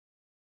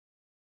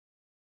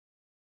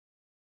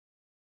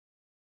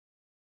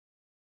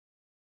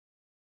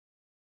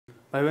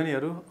भाइ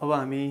बहिनीहरु अब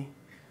हामी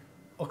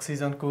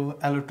अक्सिजनको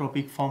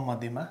एलोट्रोपिक फर्म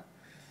मध्येमा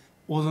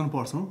ozone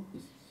पढ्छौं।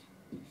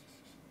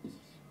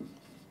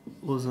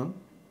 Ozone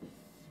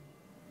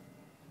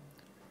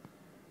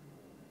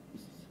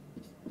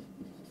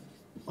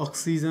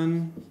oxygen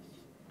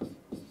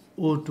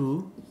O2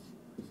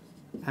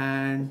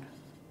 and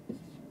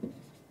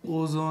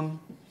ozone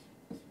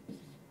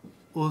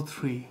O3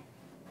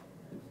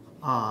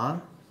 are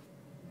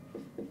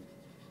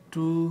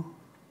two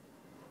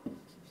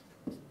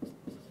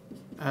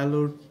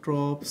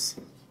allotropes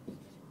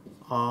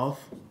of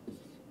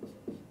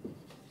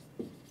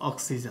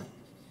oxygen.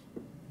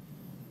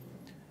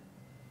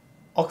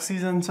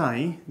 Oxygen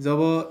चाहिँ जब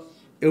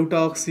एउटा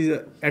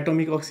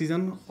एटोमिक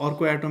अक्सिजन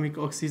अर्को एटोमिक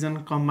अक्सिजन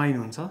कम्बाइन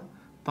हुन्छ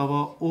तब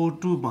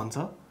O2 भन्छ।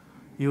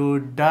 यो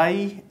डाई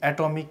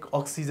एटोमिक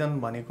अक्सिजन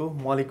भनेको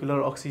मोलिकुलर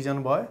अक्सिजन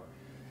भयो,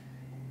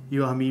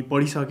 यो हामी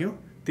पढिसक्यौं।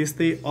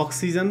 त्यस्तै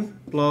अक्सिजन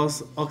प्लस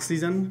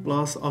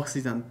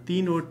अक्सिजन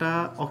तीनवटा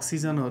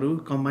अक्सिजनहरु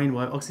कम्बाइन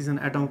भयो, अक्सिजन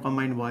एटम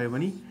कम्बाइन भयो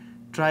भने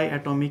ट्राई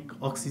एटोमिक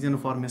अक्सिजन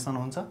फर्मेसन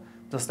हुन्छ,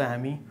 जसलाई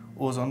हामी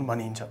ओजोन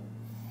भनिन्छ।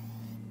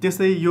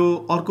 त्यस्तै यो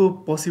अर्को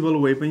पोसिबल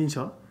वे पनि छ,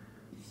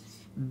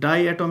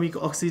 di atomic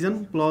oxygen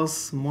plus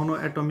mono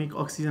atomic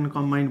oxygen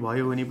combine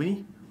भयो भने पनि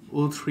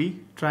O3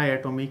 try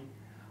atomic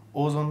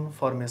ozone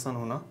formation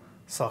हुन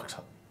सक्छ।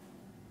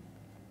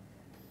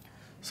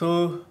 सो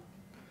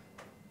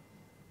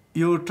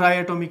यो ट्राई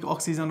एटोमिक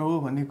अक्सिजन हो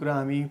भन्ने कुरा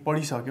हामी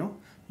पढिसक्यौं।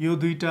 यो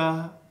दुईटा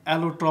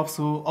एलोट्रोप्स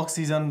हो,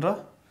 अक्सिजन र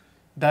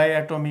डाई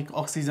एटोमिक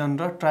अक्सिजन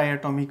र ट्राई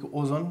एटोमिक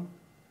ओजोन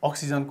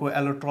अक्सिजनको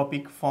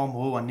एलोट्रोपिक फर्म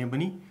हो भन्ने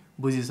पनि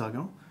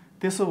बुझिसक्यौं।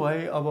 त्यसो भए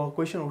अब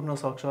क्वेशन उठ्न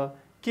सक्छ,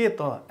 के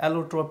त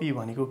एलोट्रोपी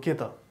भनेको के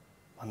त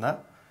भन्दा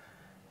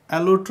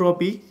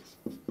allotropy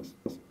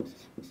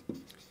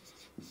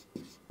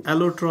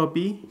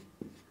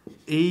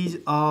is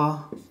a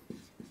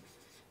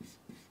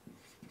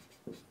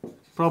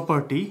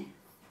property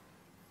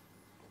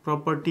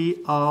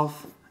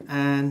of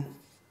an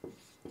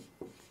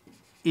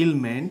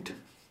element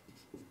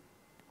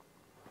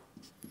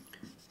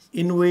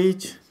in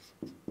which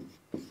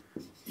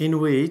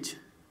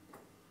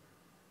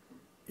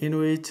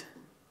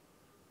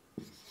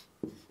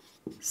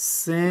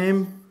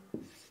same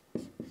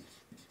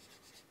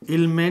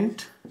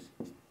element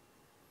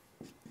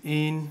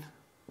in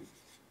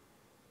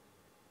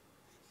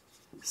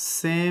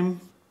same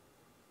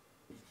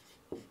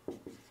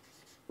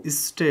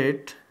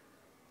state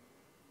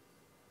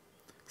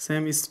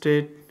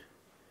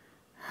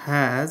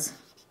has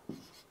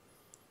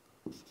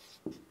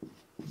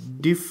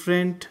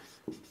different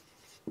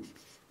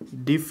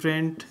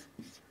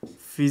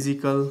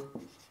physical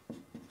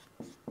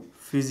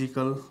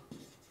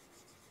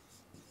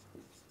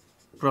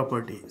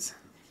properties.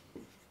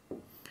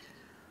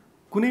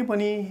 कुनै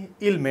पनि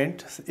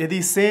एलिमेन्ट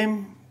यदि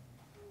सेम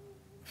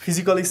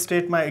फिजिकल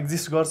स्टेटमा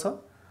एक्जिस्ट गर्छ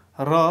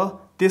र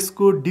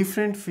त्यसको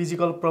डिफरेन्ट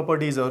फिजिकल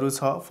प्रपर्टिजहरु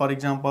छ, for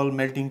example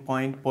melting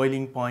point,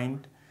 boiling point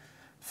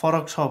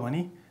फरक छ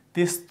भने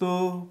त्यस्तो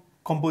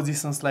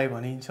कम्पोजिसन्सलाई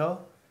भनिन्छ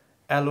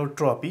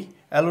एलोट्रोपी।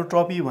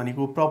 एलोट्रोपी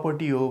भनेको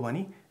प्रपर्टी हो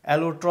भने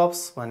एलोट्रोप्स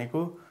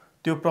भनेको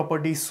त्यो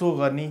प्रपर्टी सो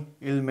गर्ने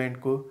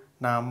एलिमेन्टको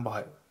नाम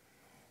भयो।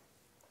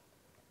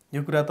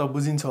 यो कुरा त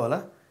बुझिन्छ होला,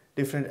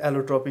 different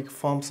allotropic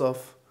firms of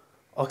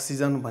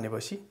oxygen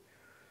भनेपछि।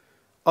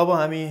 अब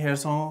हामी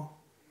हेर्छौं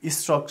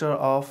स्ट्रक्चर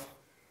अफ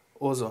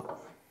ओजोन।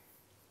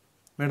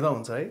 मेट्दा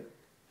हुन्छ है।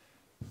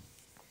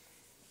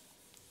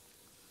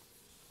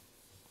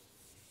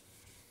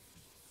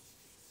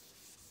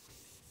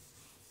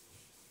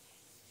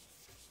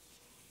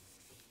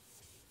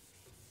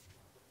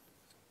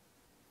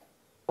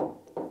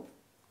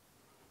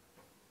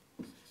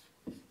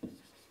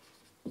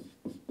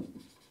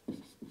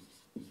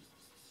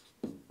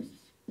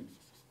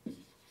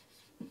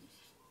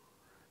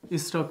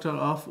 Structure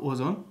of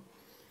ozone.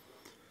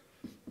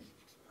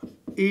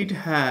 It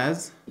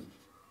has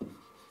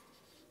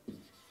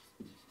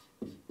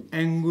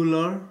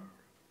angular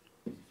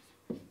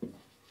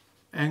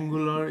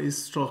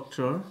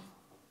structure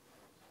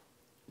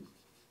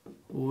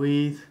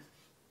with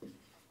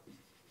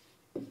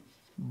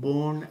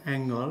bond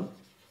angle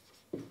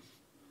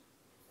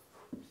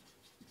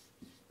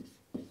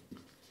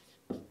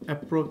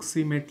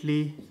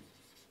approximately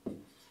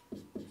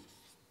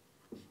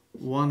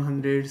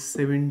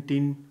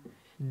 117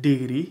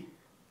 degree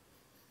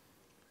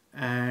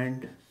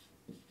and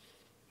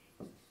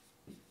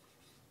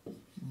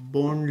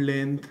bond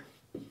length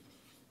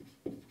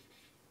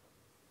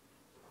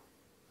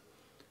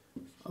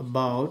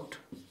about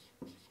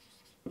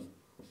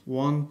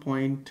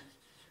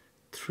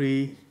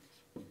 1.3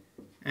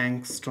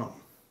 angstrom.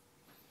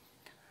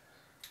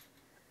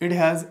 It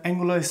has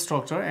angular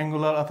structure,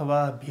 angular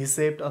अथवा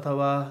V-shaped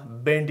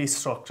अथवा bent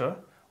structure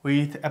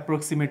with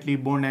approximately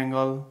bond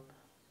angle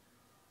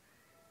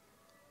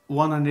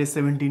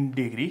 117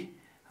 degree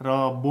र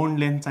bond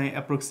length चाहिँ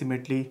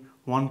approximately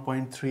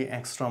 1.3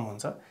 angstrom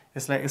हुन्छ।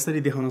 यसलाई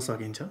यसरी देखाउन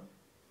सकिन्छ।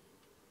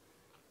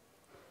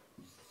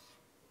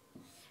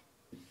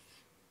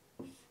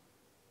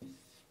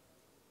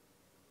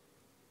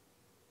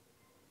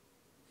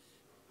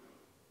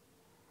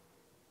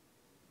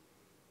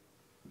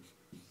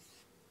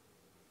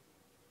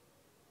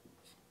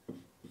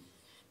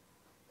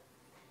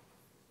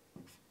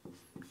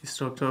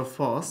 Structure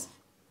first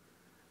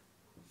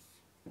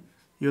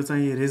यो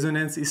चाहिँ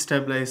रेजोनेन्स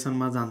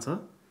स्टेबलाइजेसनमा जान्छ।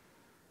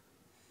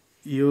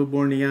 यो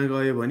बोन्ड यहाँ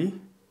गयो भने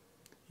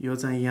यो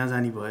चाहिँ यहाँ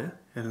जाने भयो।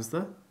 हेर्नुस् त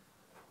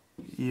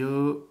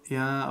यो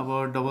यहाँ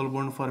अब डबल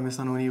बोन्ड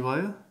फर्मेसन हुने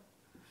भयो,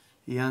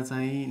 यहाँ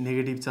चाहिँ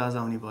नेगेटिभ चार्ज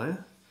आउने भयो,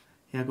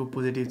 यहाँको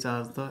पोजिटिभ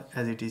चार्ज त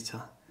एज इट इज छ।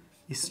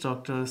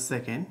 स्ट्रक्चर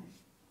सेकेन्ड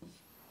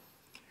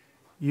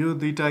यो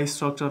दुईटा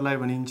स्ट्रक्चरलाई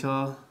भनिन्छ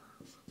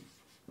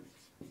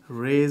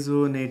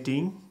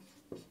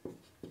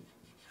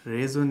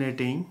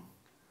resonating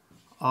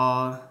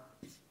or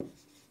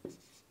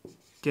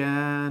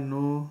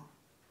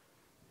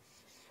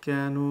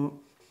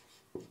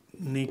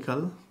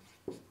canonical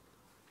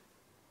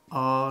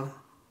or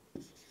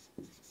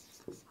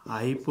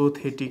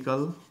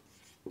hypothetical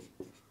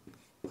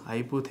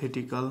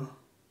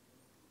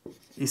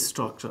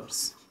structure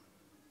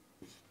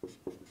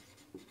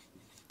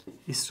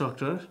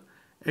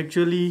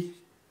actually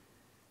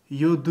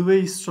यो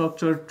दुवै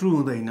स्ट्रक्चर ट्रू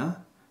हुँदैन,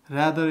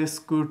 रादर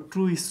यसको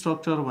ट्रू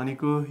स्ट्रक्चर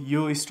भनेको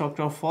यो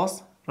स्ट्रक्चर फर्स्ट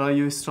र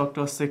यो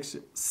स्ट्रक्चर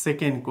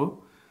सेकेन्डको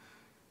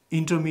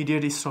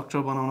इन्टरमिडिएट स्ट्रक्चर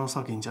बनाउन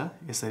सकिन्छ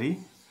यसरी।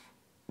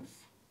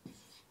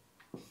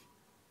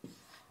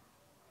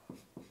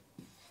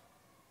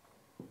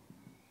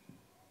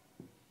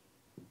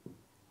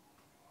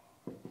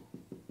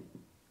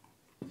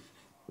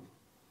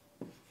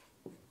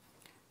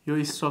 यो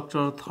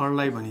स्ट्रक्चर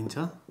थर्डलाई भनिन्छ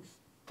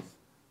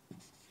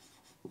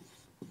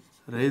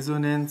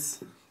resonance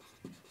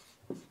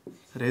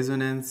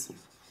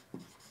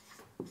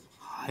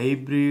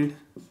hybrid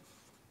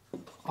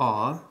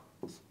or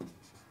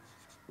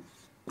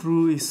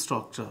true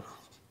structure।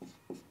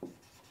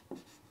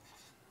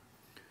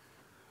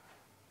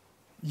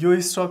 यो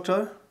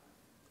structure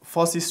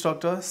first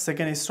structure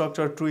second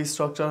structure true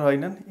structure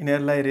होइनन्,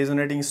 यिनीहरूलाई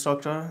resonating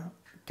structure,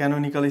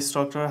 canonical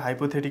structure,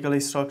 hypothetical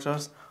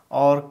structures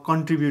और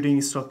कन्ट्रिब्युटिङ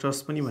स्ट्रक्चर्स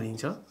पनि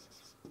भनिन्छ।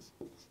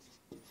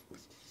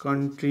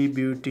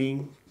 कन्ट्रिब्युटिङ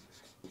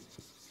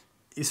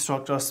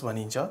स्ट्रक्चर्स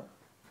भनिन्छ।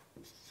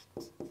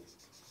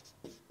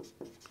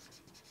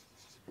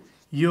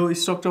 यो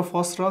स्ट्रक्चर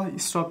फर्स्ट र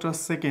स्ट्रक्चर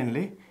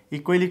सेकेन्डले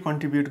इक्वली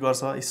कन्ट्रिब्युट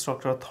गर्छ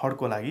स्ट्रक्चर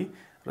थर्डको लागि,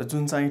 र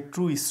जुन चाहिँ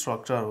ट्रू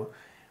स्ट्रक्चर हो।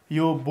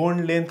 यो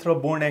बोन्ड लेन्थ र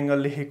बोन्ड एङ्गल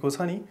लेखेको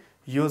छ नि,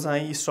 यो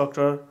चाहिँ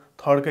स्ट्रक्चर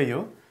थर्डकै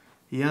हो।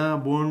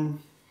 यहाँ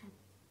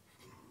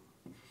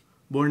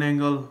बोन्ड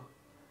एङ्गल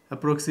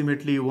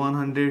एप्रोक्सिमेटली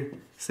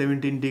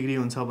 117 डिग्री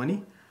हुन्छ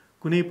भने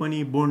कुनै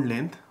पनि bond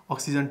length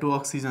oxygen to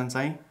oxygen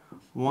चाहिँ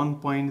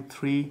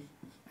 1.3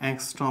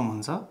 एङ्स्ट्रम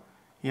हुन्छ,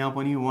 यहाँ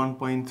पनि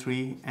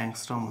 1.3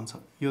 एङ्स्ट्रम हुन्छ।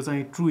 यो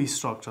चाहिँ ट्रू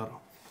स्ट्रक्चर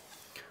हो।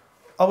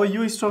 अब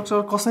यो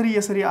स्ट्रक्चर कसरी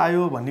यसरी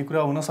आयो भन्ने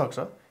कुरा हुनसक्छ।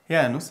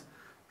 यहाँ हेर्नुहोस्,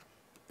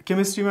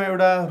 केमिस्ट्रीमा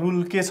एउटा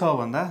रुल के छ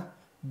भन्दा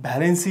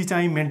भ्यालेन्सी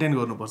चाहिँ मेन्टेन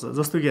गर्नुपर्छ।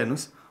 जस्तो कि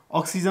हेर्नुहोस्,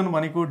 अक्सिजन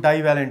भनेको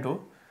डाइभ्यालेन्ट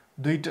हो,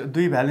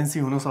 दुई भ्यालेन्सी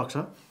हुनसक्छ।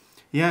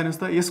 यहाँ हेर्नुहोस्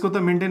त, यसको त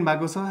मेन्टेन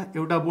भएको छ,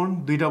 एउटा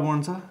बोन्ड दुईटा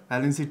बोन्ड छ,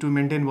 भ्यालेन्सी 2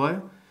 मेन्टेन भयो।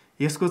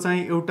 यसको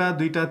चाहिँ एउटा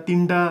दुईटा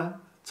तीनटा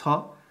छ,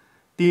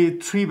 ती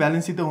 3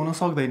 भ्यालेन्सी त हुन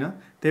सक्दैन।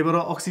 त्यही भएर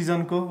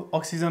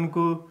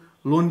अक्सिजनको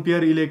लोन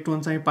पेयर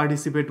इलेक्ट्रोन चाहिँ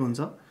पार्टिसिपेट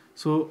हुन्छ।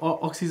 So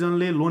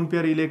अक्सिजनले lone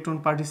pair electron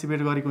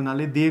participate गरेको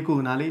हुनाले, दिएको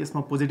हुनाले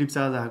यसमा पोजिटिभ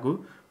चार्ज आएको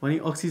भने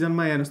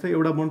अक्सिजनमा हेर्नुहोस् त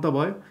एउटा बोन्ड त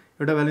भयो,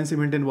 एउटा भ्यालेन्सी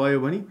मेन्टेन भयो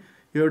भने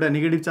यो एउटा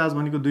नेगेटिभ चार्ज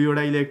भनेको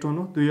दुईवटा इलेक्ट्रोन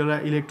हो। दुईवटा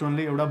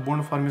इलेक्ट्रोनले एउटा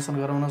बोन्ड फर्मेसन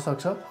गराउन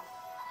सक्छ।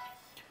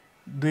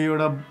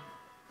 दुईवटा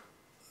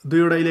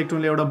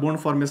इलेक्ट्रोनले एउटा बोन्ड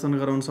फर्मेसन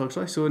गराउन सक्छ।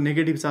 सो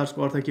नेगेटिभ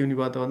चार्जको अर्थ के हुने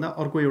भयो त भन्दा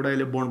अर्को एउटा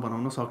यसले बोन्ड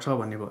बनाउन सक्छ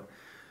भन्ने भयो।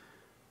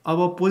 अब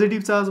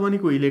पोजिटिभ चार्ज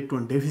भनेको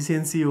इलेक्ट्रोन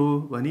डेफिसियन्सी हो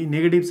भने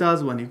नेगेटिभ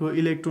चार्ज भनेको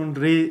इलेक्ट्रोन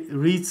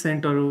रिच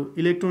सेन्टर हो।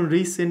 इलेक्ट्रोन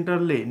रिच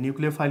सेन्टरले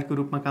न्युक्लियोफाइलको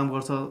रूपमा काम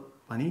गर्छ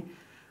भने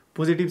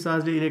पोजिटिभ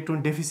चार्जले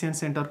इलेक्ट्रोन डेफिसियन्ट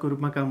सेन्टरको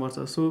रूपमा काम गर्छ।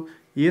 सो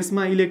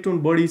यसमा इलेक्ट्रोन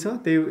बढी छ,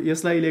 त्यही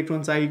यसलाई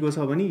इलेक्ट्रोन चाहिएको छ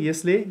भने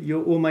यसले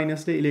यो O-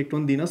 ले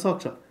इलेक्ट्रोन दिन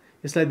सक्छ।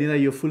 यसलाई दिँदा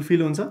यो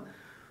फुलफिल हुन्छ।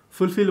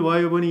 फुलफिल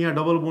भयो भने यहाँ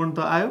डबल बोन्ड त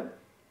आयो,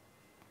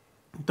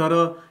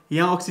 तर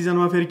यहाँ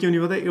अक्सिजनमा फेरि के हुने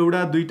भयो त,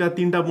 एउटा दुईटा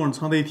तीनटा बोन्ड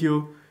छँदै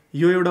थियो,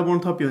 यो एउटा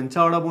बोन्ड थप्यो भने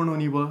 4वटा बोन्ड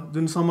हुने भयो,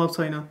 जुन सम्भव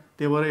छैन।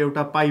 त्यही भएर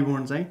एउटा पाई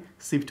बोन्ड चाहिँ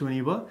सिफ्ट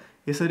हुने भयो।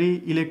 यसरी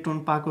इलेक्ट्रोन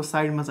पाएको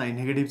साइडमा चाहिँ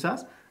नेगेटिभ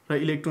चार्ज र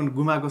इलेक्ट्रोन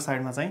गुमाएको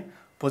साइडमा चाहिँ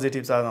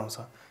पोजिटिभ चार्ज आउँछ।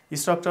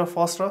 स्ट्रक्चर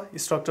फर्स्ट र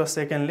स्ट्रक्चर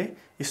सेकेन्डले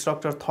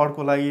स्ट्रक्चर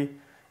थर्डको लागि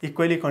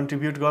इक्वली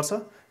कन्ट्रिब्युट गर्छ।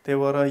 त्यही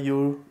भएर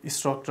यो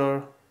स्ट्रक्चर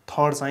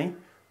थर्ड चाहिँ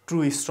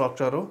ट्रू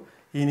स्ट्रक्चर हो।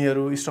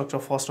 यिनीहरू स्ट्रक्चर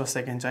फर्स्ट र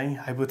सेकेन्ड चाहिँ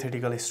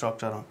हाइपोथेटिकल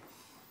स्ट्रक्चर हो।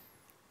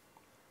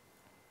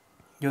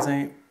 यो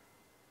चाहिँ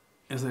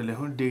यसरी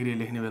लेखौँ डिग्री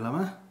लेख्ने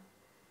बेलामा।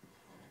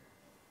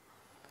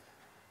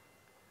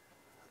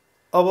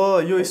 अब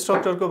यो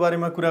स्ट्रक्चरको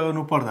बारेमा कुरा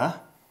गर्नु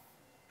पर्दा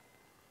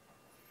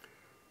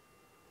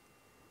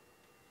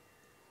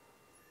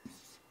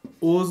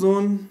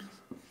ozone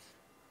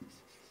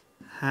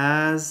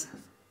has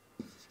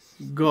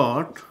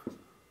got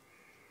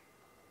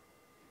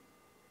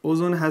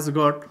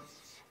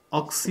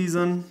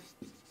oxygen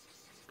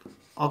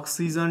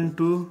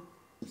to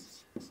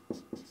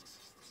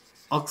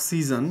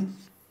oxygen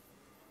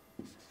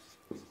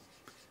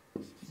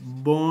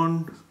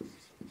bond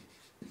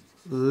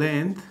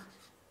length,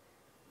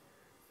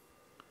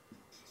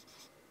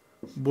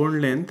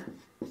 bond length,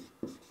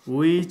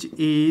 which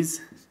is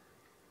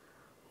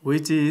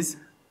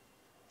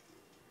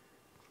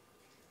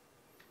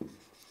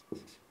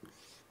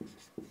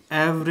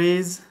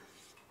average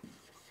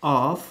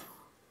of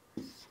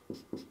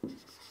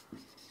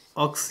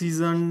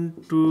oxygen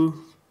to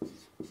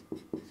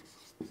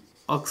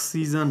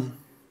oxygen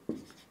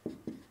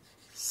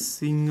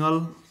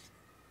single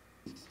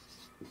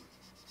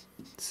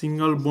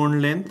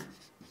bond length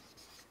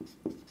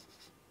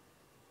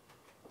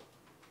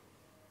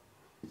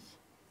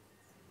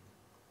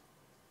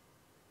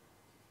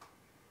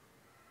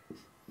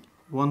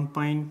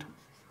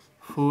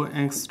 (1.4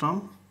 angstrom)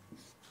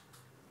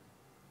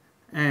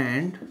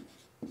 and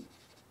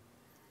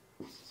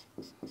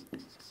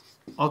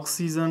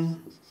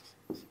oxygen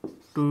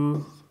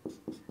to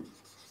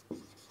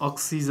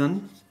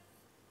oxygen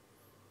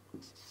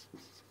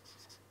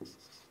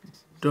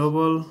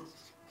double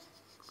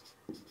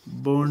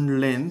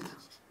bond length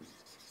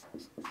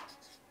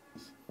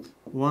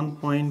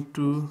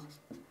 1.2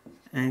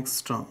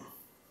 angstrom.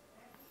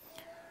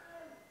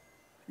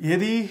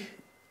 यदि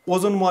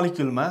ozone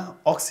मोलिक्युलमा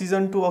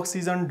oxygen to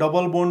oxygen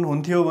double bond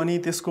हुन्थ्यो भने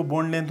त्यसको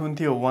bond length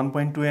हुन्थ्यो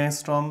 1.2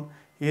 एङ्स्ट्रम.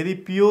 यदि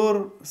pure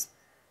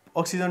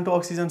oxygen to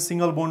oxygen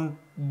single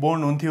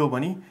bond हुन्थ्यो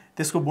भने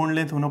त्यसको bond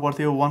length हुन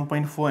पर्थ्यो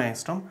 1.4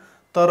 एङ्स्ट्रम.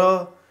 तर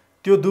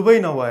त्यो दुवै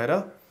नभएर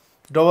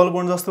डबल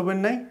बोन्ड जस्तो पनि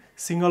नै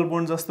सिंगल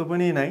बोन्ड जस्तो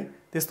पनि नै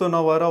त्यस्तो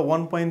नभएर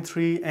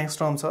 1.3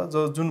 एङ्स्ट्रम छ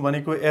जुन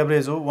भनेको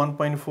एभरेज हो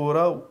 1.4 र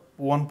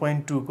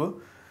 1.2 को.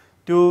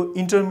 त्यो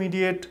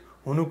इन्टरमिडिएट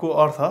हुनुको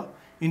अर्थ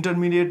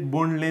इन्टरमिडिएट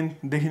बोन्ड लेन्थ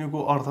देखिनुको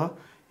अर्थ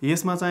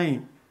यसमा चाहिँ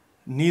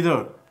निदर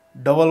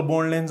डबल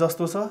बोन्ड लेन्थ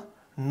जस्तो छ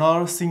नर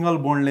सिंगल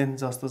बोन्ड लेन्थ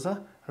जस्तो छ,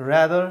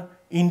 रादर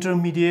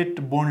इन्टरमिडिएट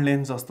बोन्ड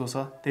लेन्थ जस्तो छ.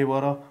 त्यही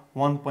भएर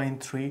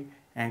 1.3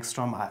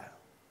 एङ्स्ट्रम आयो.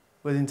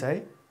 बुझिन्छ है?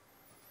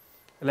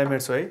 यसलाई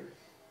मेट्छु है.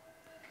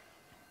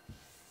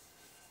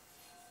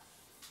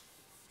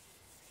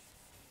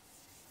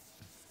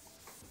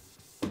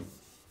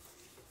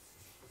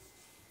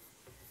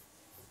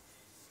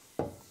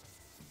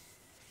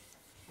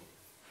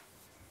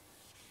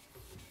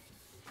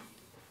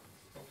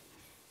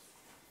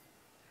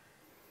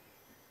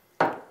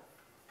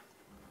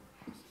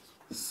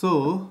 So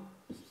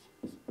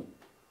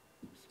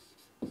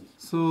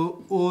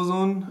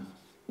ozone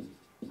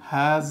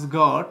has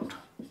got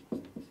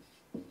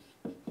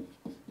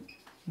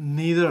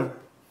neither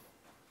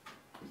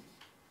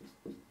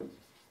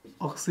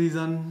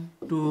oxygen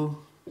to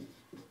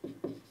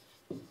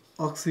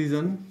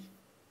oxygen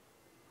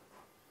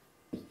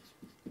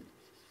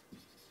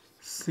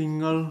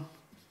single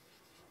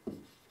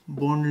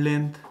bond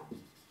length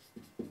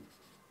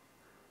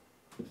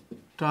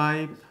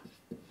type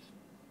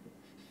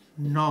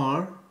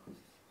nor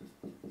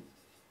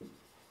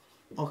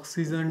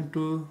oxygen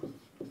to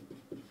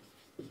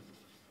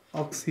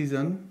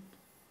oxygen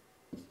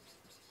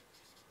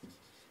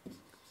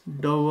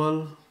double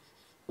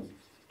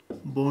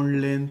bond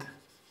length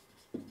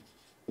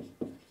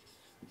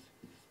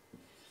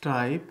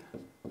type,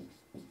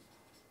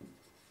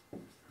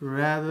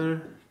 rather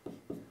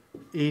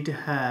it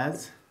has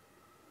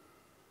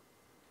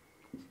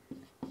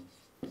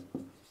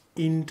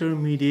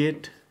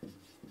intermediate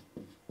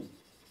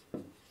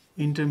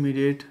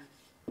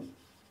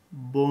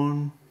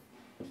bond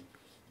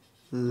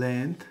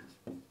length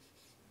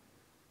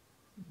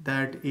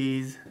that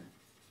is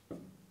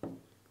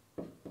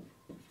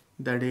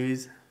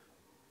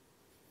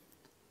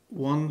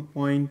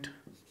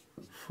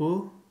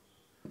 1.4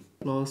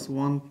 plus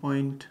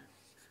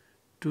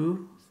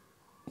 1.2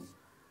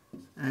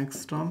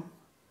 angstrom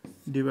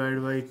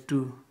divided by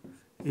 2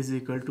 is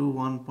equal to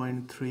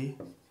 1.3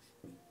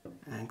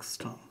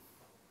 angstrom.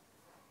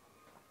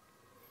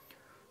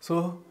 So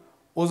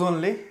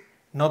ओजोनले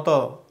न त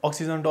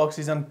oxygen to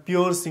oxygen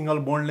pure single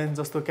bond length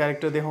जस्तो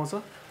character देखाउँछ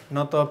न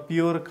त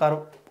pure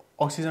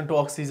oxygen to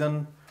oxygen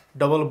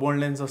double bond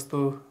length जस्तो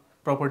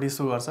property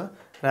so गर्छ.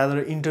 Rather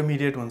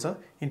intermediate हुन्छ.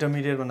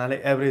 Intermediate भन्नाले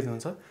एभरेज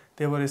हुन्छ.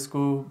 त्यही भएर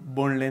यसको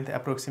बोन्ड लेन्थ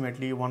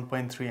एप्रोक्सिमेटली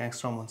 1.3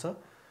 एङ्स्ट्रम हुन्छ.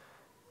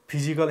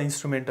 फिजिकल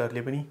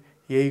इन्स्ट्रुमेन्टहरूले पनि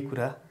यही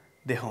कुरा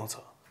देखाउँछ.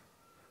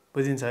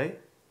 बुझिन्छ है?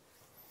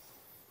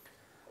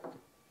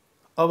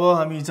 अब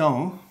हामी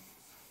जाउँ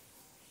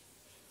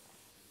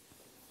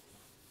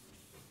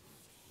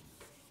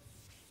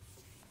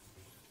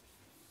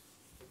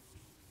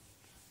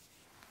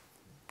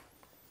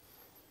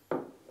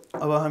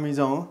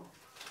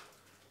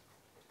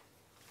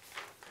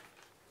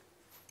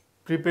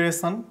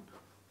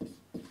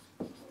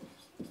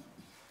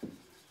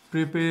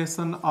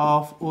preparation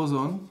of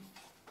ozone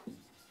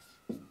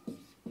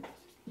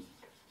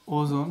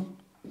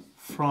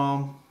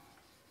from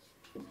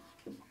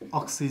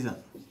oxygen.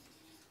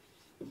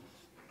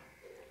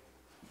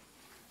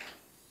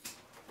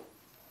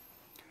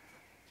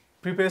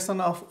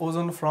 Preparation of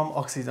ozone from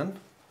oxygen.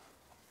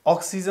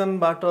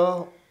 अक्सिजनबाट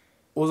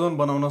ozone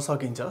बनाउन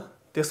सकिन्छ.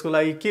 त्यसको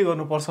लागि के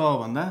गर्नुपर्छ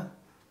भन्दा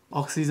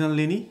अक्सिजन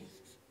लिने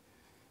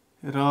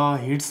र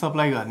हिट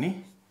सप्लाई गर्ने.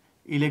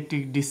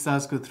 इलेक्ट्रिक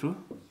डिस्चार्जको थ्रु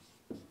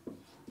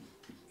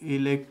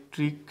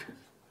इलेक्ट्रिक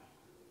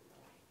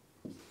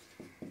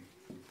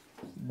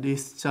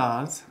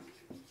डिस्चार्ज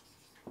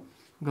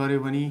गर्यो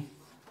भने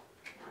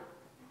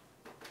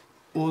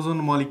ओजोन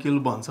मलिक्युल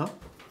बन्छ।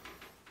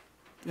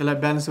 यसलाई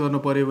ब्यालेन्स गर्नु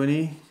पर्यो भने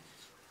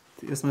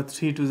यसमा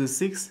 3 2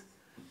 6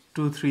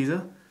 2 3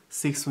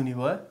 6 हुने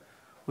भयो।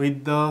 विथ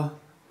द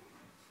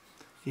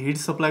हिट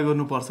सप्लाई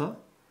गर्नुपर्छ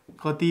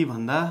कति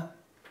भन्दा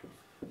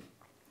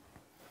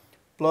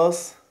प्लस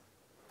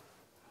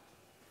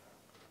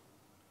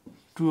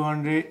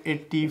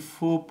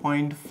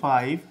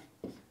 284.5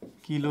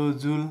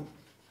 किलोजुल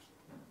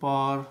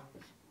पर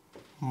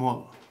मोल।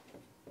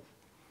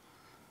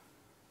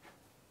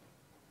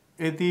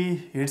 यदि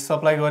हिट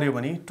सप्लाई गर्यो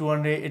भने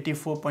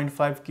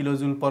 284.5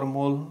 किलोजुल पर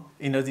मोल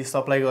इनर्जी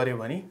सप्लाई गर्यो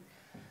भने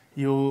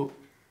यो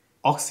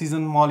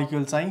अक्सिजन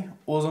मलिक्युल चाहिँ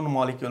ओजोन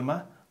मलिक्युलमा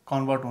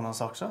कन्भर्ट हुन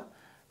सक्छ।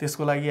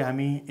 त्यसको लागि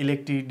हामी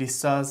इलेक्ट्रिक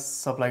डिस्चार्ज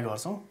सप्लाई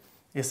गर्छौं।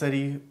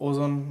 यसरी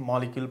ओजोन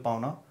मलिक्युल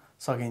पाउन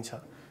सकिन्छ।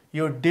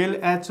 यो डेल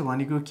एच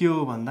भनेको के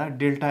हो भन्दा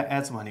डेल्टा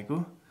एच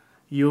भनेको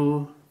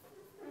यो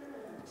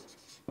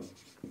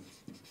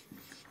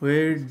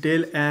where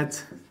del H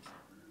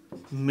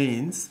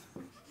means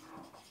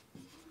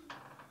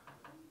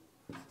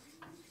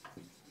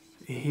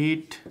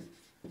heat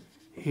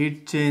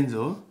change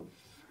हो।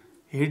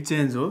 heat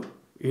change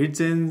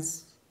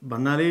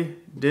भन्नाले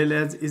del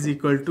H is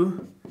equal to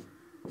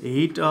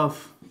heat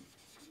of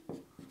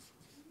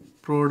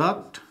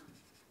product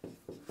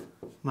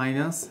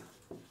minus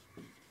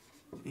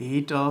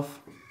heat of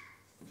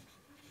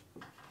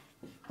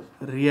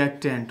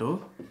reactant हो।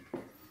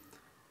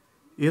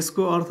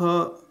 यसको अर्थ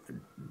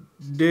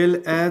del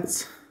H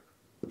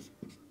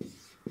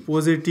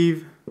positive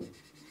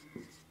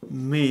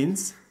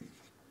means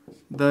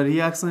the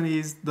reaction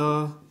is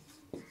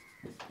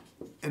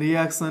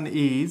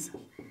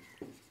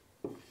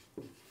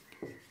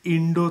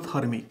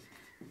endothermic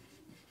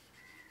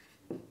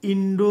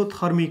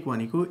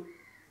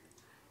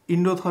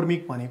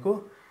भनेको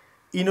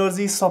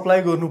इनर्जी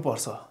सप्लाई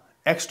गर्नुपर्छ,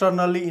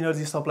 externally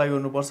energy supply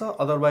गर्नुपर्छ,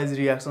 otherwise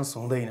reactions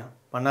हुँदैन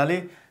भन्नाले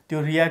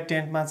त्यो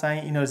रियाक्टेन्टमा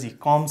चाहिँ इनर्जी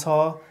कम छ,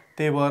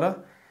 त्यही भएर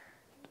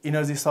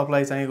इनर्जी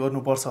सप्लाई चाहिँ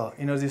गर्नुपर्छ।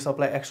 इनर्जी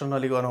सप्लाई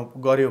एक्सटर्नली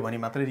गर्यो भने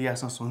मात्रै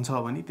रियाक्सन्स हुन्छ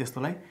भने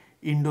त्यस्तोलाई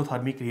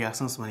इन्डोथर्मिक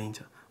रियाक्सन्स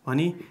भनिन्छ।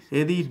 भने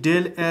यदि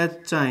डेल एच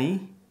चाहिँ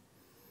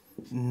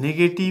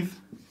नेगेटिभ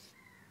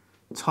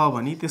छ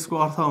भने त्यसको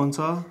अर्थ हुन्छ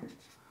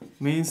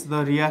means the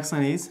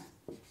reaction is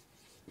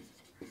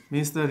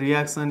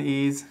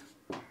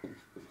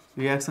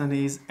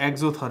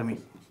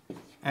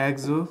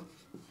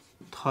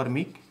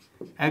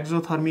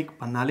exothermic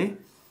भन्नाले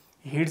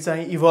हिट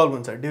चाहिँ इभल्भ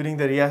हुन्छ during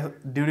the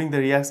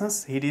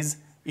reactions hit is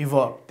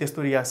evolve.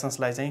 त्यस्तो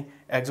रियाक्सन्सलाई चाहिँ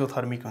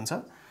एक्जोथर्मिक हुन्छ।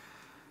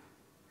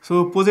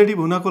 सो पोजिटिभ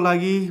हुनको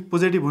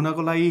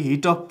लागि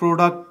heat of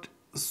product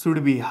should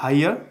be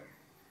higher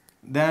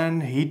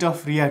than heat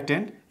of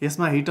reactant.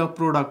 यसमा हिट अफ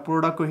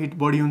प्रोडक्टको हिट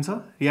बढी हुन्छ,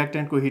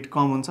 रियाक्टेन्टको हिट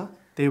कम हुन्छ,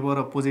 त्यही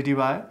भएर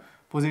पोजिटिभ आयो।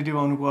 पोजिटिभ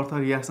आउनुको अर्थ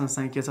रियाक्सन्स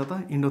चाहिँ के छ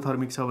त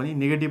इन्डोथर्मिक छ भने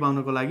नेगेटिभ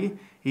आउनुको लागि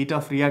हिट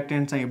अफ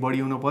रियाक्टेन्ट चाहिँ बढी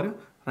हुनु पर्यो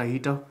र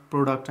हिट अफ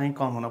प्रोडक्ट चाहिँ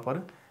कम हुनु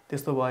पर्यो।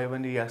 त्यस्तो भयो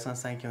भने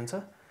रियाक्सन्स चाहिँ के हुन्छ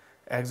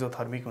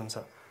एक्जोथर्मिक हुन्छ।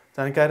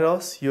 जानकारी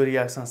रहोस् यो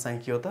रियाक्सन्स चाहिँ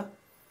के हो त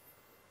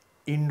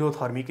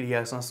इन्डोथर्मिक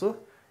रियाक्सन्स हो।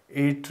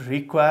 It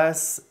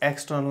requires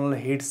external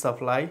heat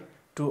supply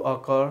to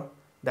occur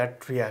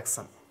that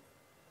reaction.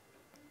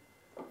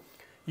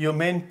 यो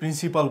मेन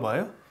प्रिन्सिपल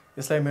भयो।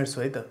 यसलाई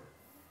मेट्छु है त।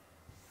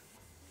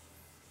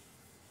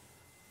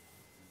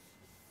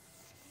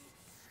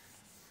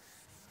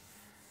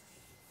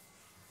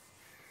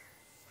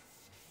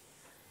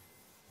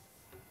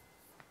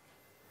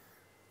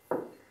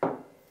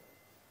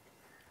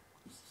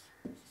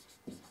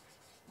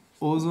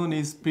 Ozone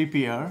is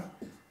prepared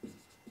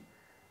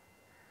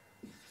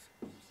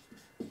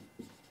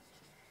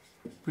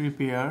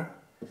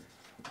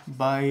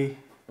by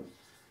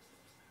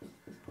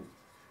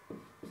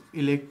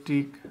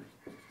electric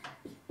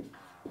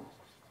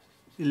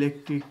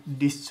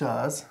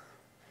discharge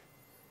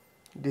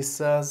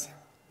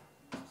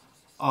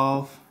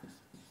of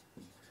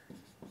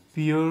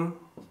pure,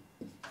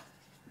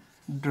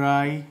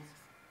 dry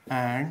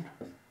and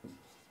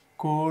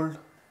cold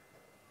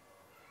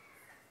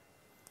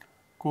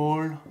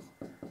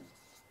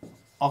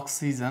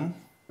oxygen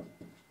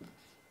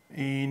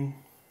in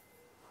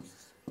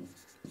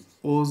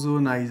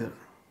ozonizer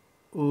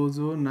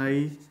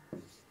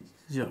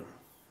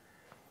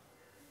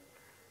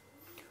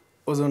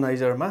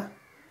ओजोनाइजरमा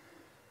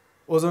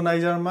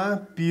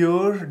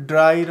pure,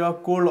 dry र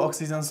कोल्ड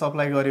अक्सिजन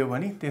सप्लाई गर्यो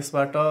भने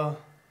त्यसबाट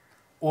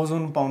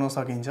ओजोन पाउन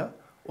सकिन्छ।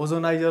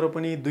 ओजोनाइजर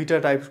पनि दुईटा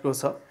टाइपको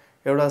छ,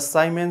 एउटा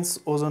साइमेन्स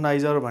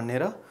ओजोनाइजर भन्ने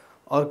र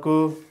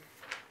अर्को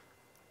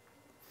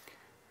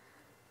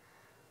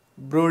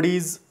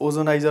ब्रोडिज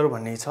ओजोनाइजर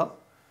भन्ने छ।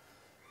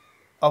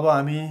 अब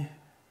हामी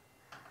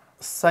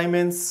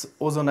साइमेन्स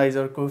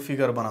ओजोनाइजरको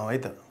फिगर बनाऊ है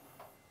त।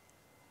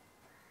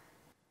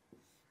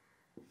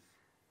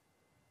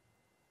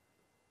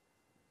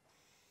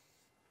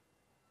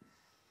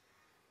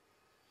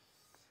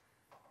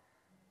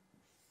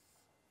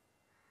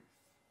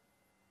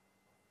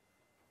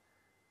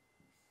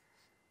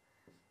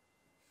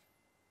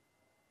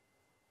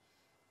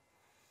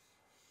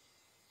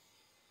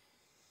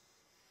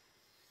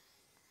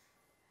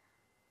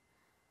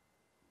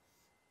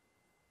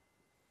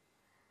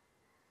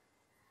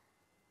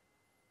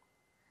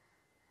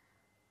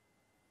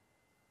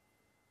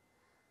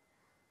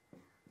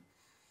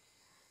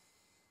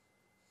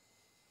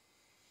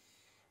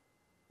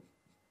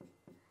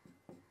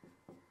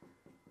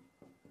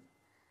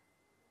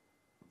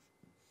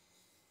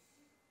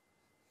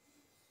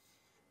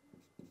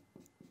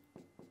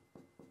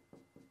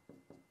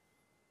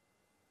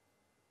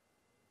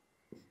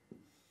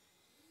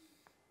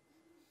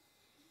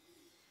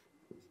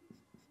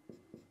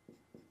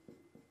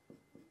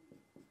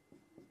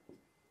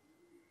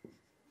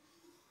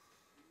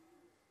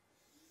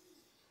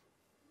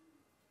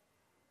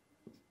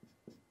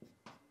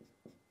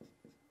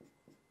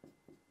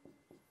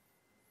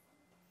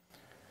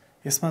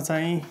 यसमा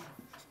चाहिँ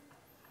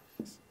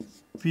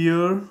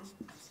pure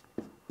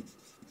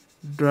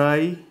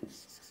dry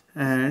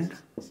and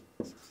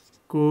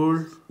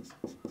cold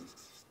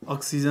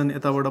oxygen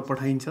यताबाट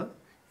पठाइन्छ।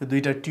 यो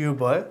दुईटा ट्युब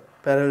भयो,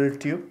 प्यारालल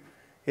ट्युब।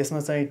 यसमा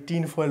चाहिँ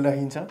टिन फोइल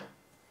राखिन्छ।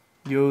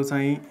 यो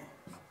चाहिँ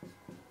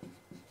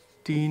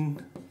टिन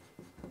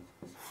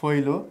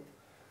फोइल हो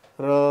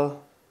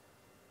र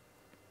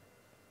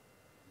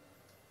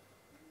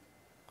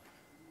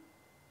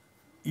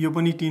यो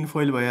पनि टिन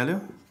फोइल भइहाल्यो।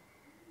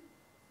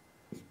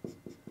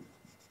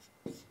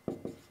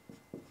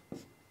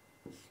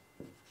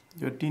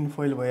 यो टिन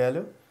फोइल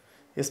भइहाल्यो।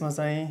 यसमा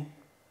चाहिँ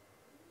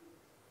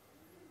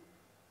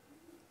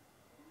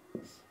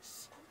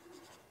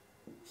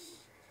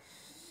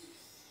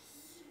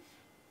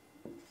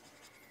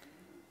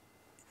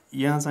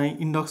यहाँ चाहिँ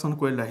इन्डक्सन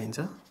कोइल राखिन्छ।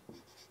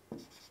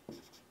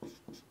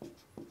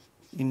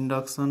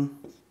 इन्डक्सन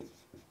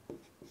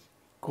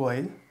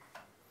कोइल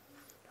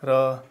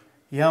र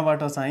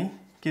यहाँबाट चाहिँ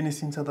के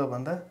निस्किन्छ त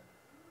भन्दा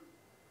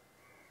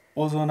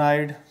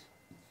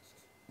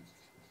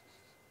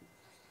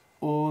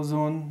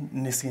ओजोन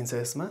निस्किन्छ।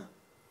 यसमा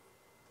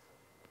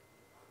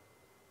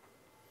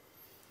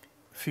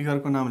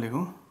फिगरको नाम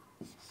लेखौँ।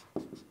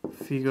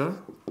 Figure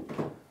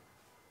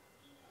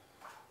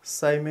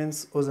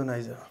साइमेन्स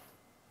ozoniser.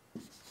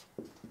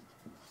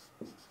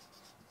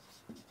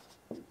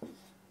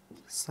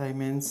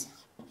 साइमेन्स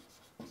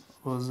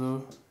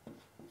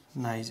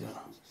ओजोनाइजर।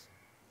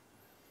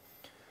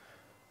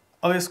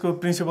 अब यसको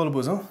प्रिन्सिपल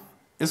बुझौँ।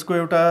 यसको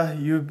एउटा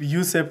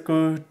यु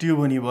सेपको ट्युब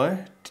हुने भयो,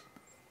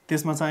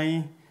 त्यसमा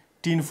चाहिँ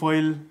टिन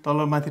फोइल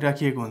तल माथि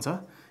राखिएको हुन्छ।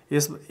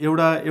 यस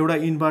एउटा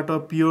इनबाट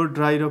प्योर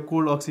ड्राई र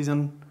कोल्ड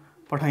अक्सिजन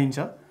पठाइन्छ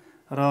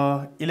र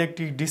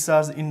electric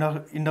discharge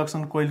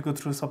induction कोइलको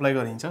through supply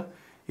गरिन्छ।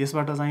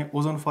 यसबाट चाहिँ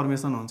ओजोन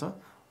फर्मेसन हुन्छ।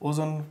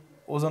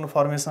 ओजोन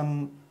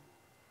फर्मेसन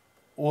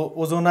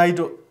ओजोन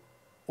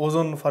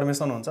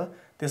फर्मेसन हुन्छ।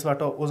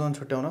 त्यसबाट ओजोन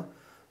छुट्याउन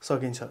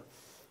सकिन्छ।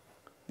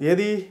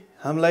 यदि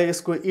हामीलाई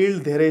यसको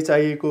यील्ड धेरै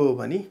चाहिएको हो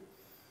भने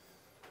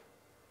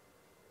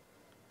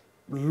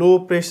low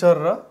pressure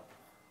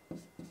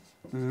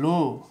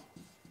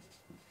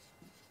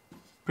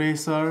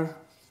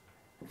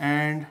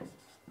and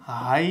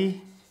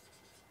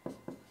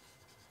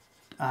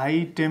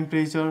high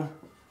temperature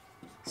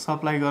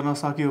supply गर्न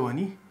सक्यो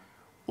भने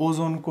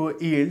ओजोनको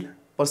यील्ड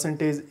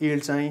पर्सेन्टेज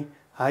यील्ड चाहिँ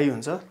हाई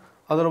हुन्छ।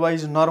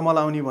 अदरवाइज नर्मल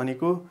आउने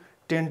भनेको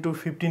 10 to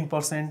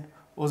 15%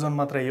 ओजोन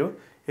मात्रै हो।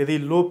 यदि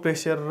लो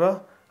प्रेसर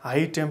र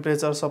हाई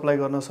टेम्परेचर सप्लाई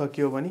गर्न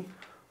सकियो भने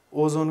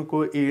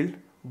ओजोनको यील्ड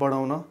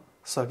बढाउन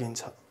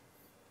सकिन्छ।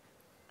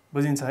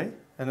 बुझिन्छ है?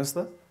 हेर्नुहोस् त,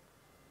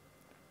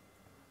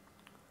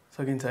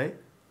 सकिन्छ है?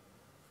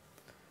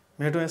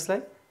 मेटौँ यसलाई?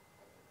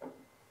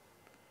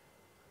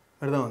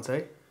 हेर्दा हुन्छ है?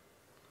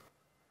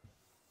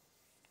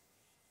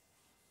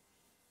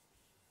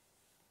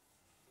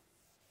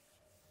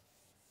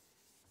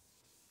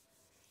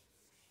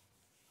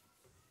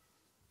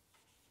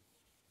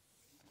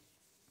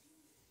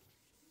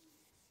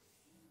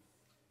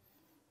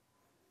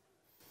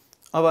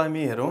 अब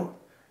हामी हेरौँ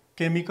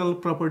chemical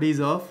properties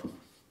of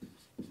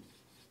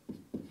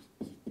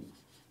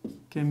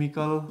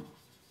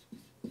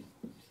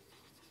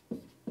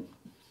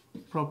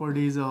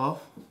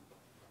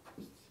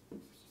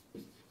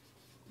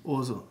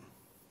ozone.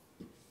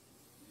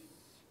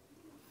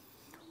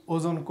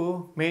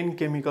 ओजोनको main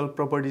chemical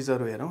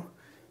प्रपर्टिजहरू हेरौँ।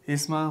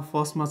 यसमा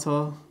फर्स्टमा छ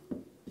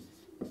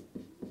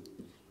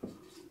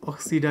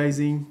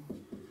oxidising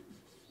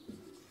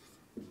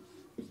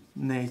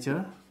nature.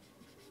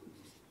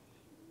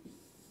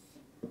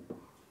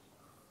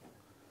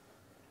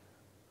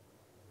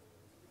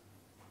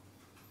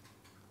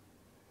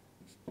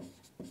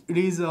 It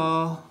is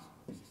a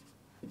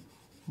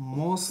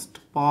most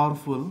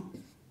powerful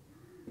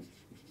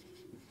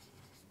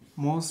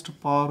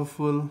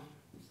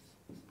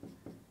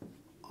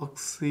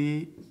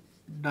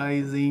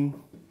oxidizing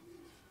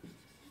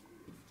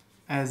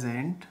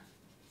agent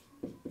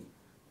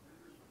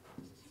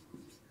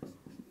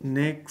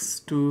next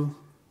to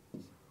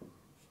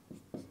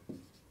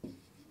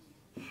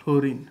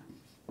fluorine.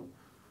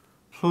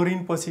 Fluorine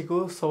पछिको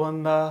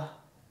सबभन्दा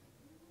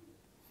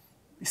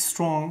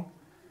स्ट्रङ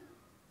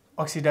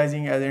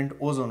अक्सिडाइजिङ एजेन्ट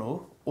ओजोन हो।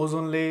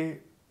 ओजोनले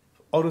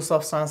अरू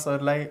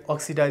सब्स्टान्सहरूलाई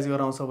अक्सिडाइज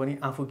गराउँछ भने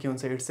आफू के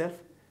हुन्छ? इट्सेल्फ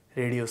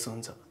रेडियोस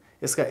हुन्छ।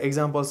 यसका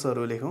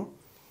एक्जाम्पल्सहरू लेखौँ।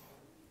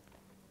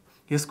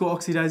 यसको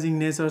अक्सिडाइजिङ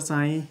नेचर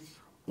चाहिँ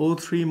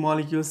O3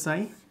 मोलिक्युल्स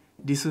चाहिँ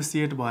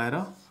डिसोसिएट भएर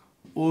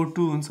O2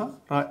 हुन्छ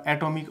र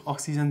एटोमिक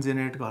अक्सिजन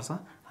जेनेरेट गर्छ।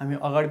 हामी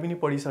अगाडि पनि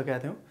पढिसकेका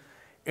थियौँ।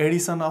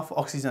 एडिसन अफ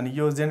अक्सिजन,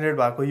 यो जेनेरेट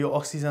भएको यो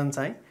अक्सिजन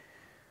चाहिँ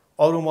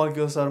अरू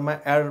मोलिक्युल्सहरूमा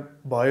एड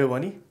भयो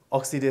भने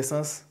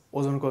अक्सिडेसन्स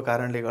ओजोनको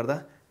कारणले गर्दा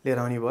लिएर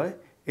आउने भयो।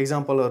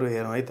 एक्जाम्पलहरू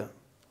हेरौँ है त।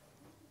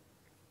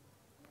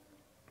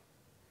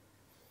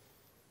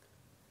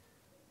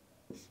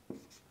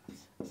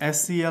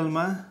 HCl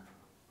मा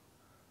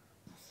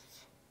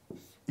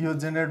यो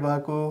जेनेरेट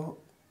भएको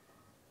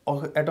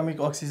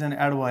एटोमिक अक्सिजन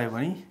एड भयो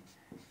भने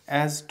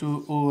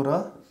H2O र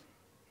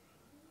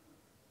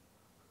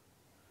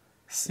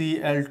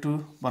Cl2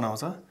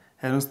 बनाउँछ।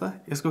 हेर्नुस् त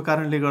यसको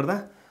कारणले गर्दा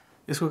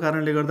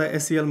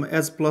HCl मा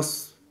H प्लस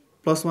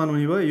 1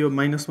 हुने भयो, यो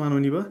 -1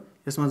 हुने भयो,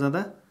 यसमा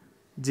जाँदा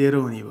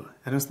 0 हुने भयो।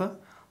 हेर्नुस् त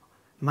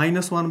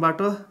 -1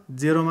 बाट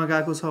 0 मा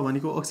गएको छ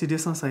भनेको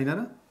अक्सिडेसन छैन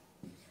र,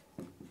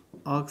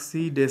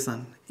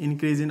 oxidation,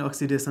 increase in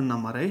oxidation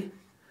number है।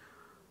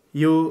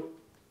 यो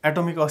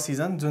एटोमिक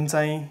अक्सिजन जुन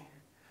चाहिँ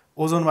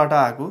ओजोनबाट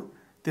आएको,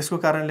 त्यसको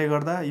कारणले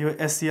गर्दा यो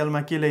HCl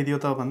मा के ल्याइदियो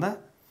त भन्दा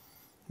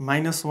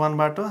 -1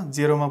 बाट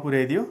 0 मा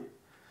पुर्याइदियो,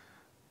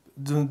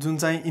 जुन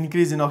चाहिँ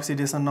इन्क्रिज इन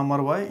अक्सिडेसन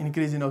नम्बर भयो।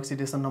 इन्क्रिज इन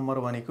अक्सिडेसन नम्बर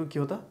भनेको के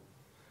हो त,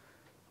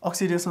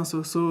 अक्सिडेसन।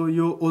 सो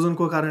यो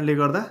ओजोनको कारणले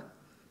गर्दा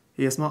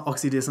यसमा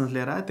अक्सिडेसन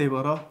लिएर आयो, त्यही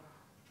भएर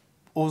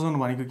ओजोन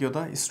भनेको के हो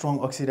त, स्ट्रङ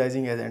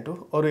अक्सिडाइजिङ एजेन्ट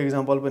हो। अरू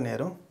एक्जाम्पल पनि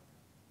हेरौँ।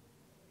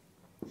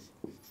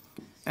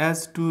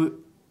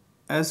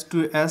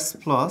 H2S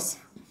plus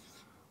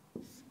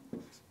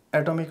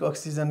atomic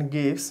oxygen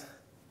gives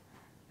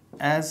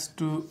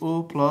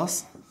H2O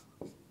plus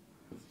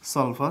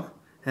sulphur.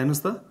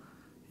 हेर्नुस् त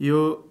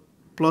यो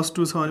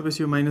 +2 छ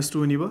भनेपछि यो -2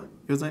 हुने भयो,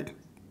 यो चाहिँ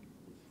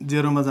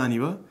 0 मा जाने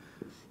भयो।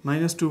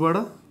 -2 बाट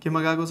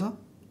केमा गएको छ,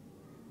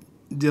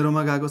 0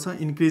 मा गएको छ।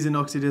 इन्क्रिज इन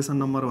अक्सिडेसन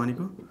नम्बर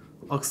भनेको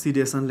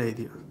अक्सिडेसन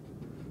ल्याइदियो।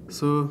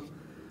 सो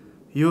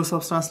यो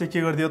सब्स्टान्सले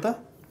के गरिदियो त,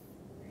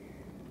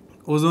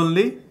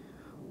 ओजोनले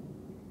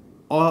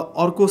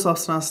अर्को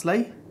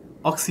सब्स्टान्सलाई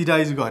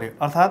अक्सिडाइज गर्यो,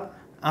 अर्थात्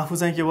आफू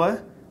चाहिँ के भयो,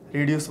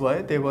 रिड्युस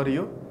भयो। त्यही भएर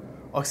यो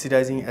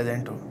अक्सिडाइजिङ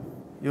एजेन्ट हो।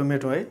 यो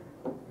मेटो है।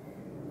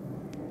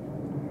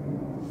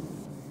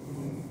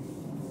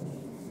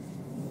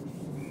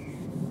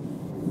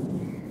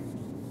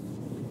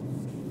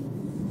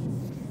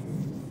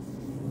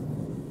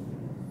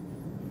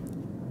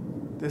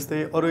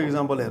 त्यस्तै अरू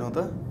एक्जाम्पल हेरौँ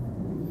त।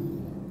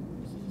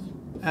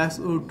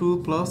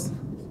 SO2 plus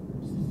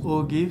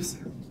O gives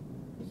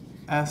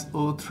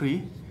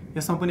SO3।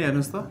 यसमा पनि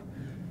हेर्नुस् त,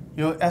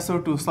 यो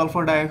SO2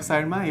 सल्फर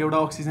डाइअक्साइडमा एउटा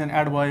अक्सिजन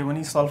एड भयो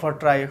भने सल्फर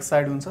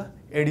ट्राइअक्साइड हुन्छ।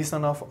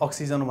 एडिसन अफ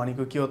अक्सिजन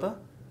भनेको के हो त,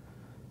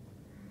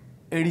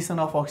 एडिसन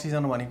अफ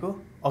अक्सिजन भनेको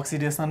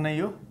अक्सिडेसन नै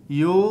हो।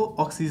 यो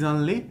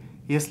अक्सिजनले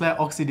यसलाई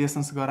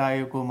अक्सिडेसन्स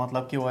गराएको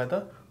मतलब के भयो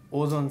त,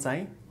 ओजोन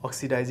चाहिँ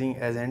अक्सिडाइजिङ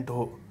एजेन्ट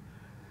हो।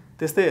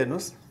 त्यस्तै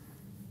हेर्नुस्,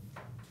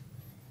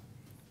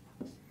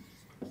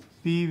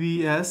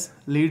 PbS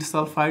lead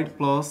sulphide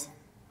plus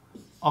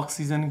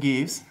oxygen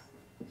gives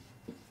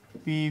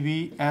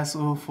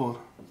PbSO4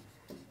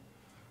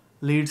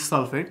 lead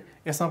sulphate.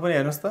 यसमा पनि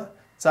हेर्नुस् त,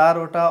 4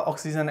 वटा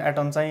अक्सिजन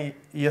एटम चाहिँ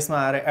यसमा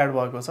आएर एड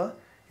भएको छ।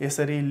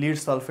 यसरी लिड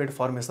सल्फेट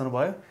फर्मेसन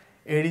भयो,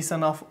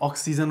 एडिसन अफ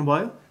अक्सिजन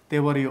भयो,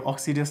 त्यही भएर यो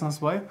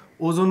अक्सिडेसन्स भयो।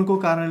 ओजोनको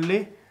कारणले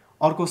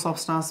अर्को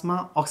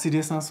सब्स्टान्समा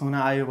अक्सिडेसन्स हुन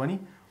आयो भने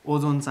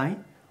ओजोन चाहिँ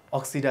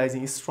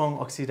अक्सिडाइजिङ, स्ट्रङ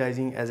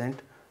अक्सिडाइजिङ एजेन्ट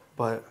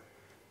भयो।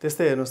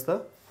 त्यस्तै हेर्नुस्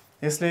त,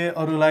 यसले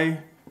अरूलाई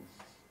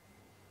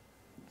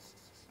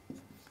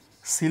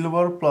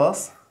silver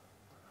plus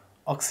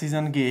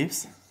oxygen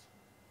gives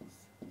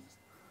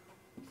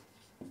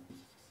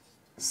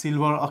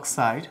silver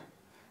oxide.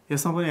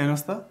 यसमा पनि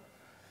हेर्नुस् त,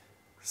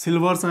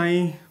 सिल्भर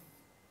चाहिँ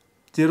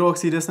 0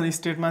 अक्सिडेसन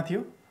स्टेटमा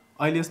थियो,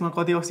 अहिले यसमा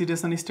कति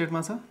अक्सिडेसन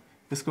स्टेटमा छ,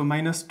 यसको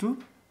 -2,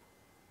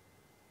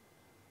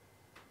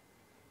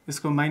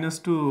 यसको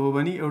 -2 हो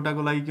भने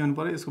एउटाको लागि के हुनु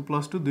पर्यो, यसको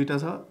 +2, दुईटा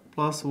छ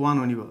 +1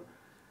 हुने भयो।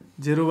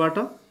 0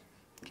 बाट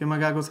केमा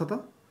गएको छ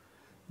त,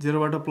 0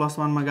 बाट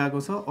 +1 मा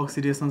गएको छ,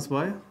 अक्सिडेसन्स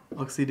भयो,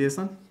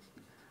 oxidation.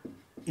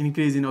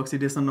 Increase in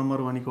oxidation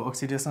number भनेको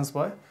अक्सिडेसन्स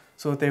भयो।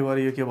 सो त्यही भएर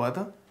यो के भयो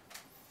त,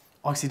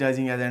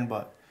 अक्सिडाइजिङ एजेन्ट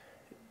भयो।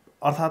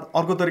 अर्थात्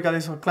अर्को तरिकाले,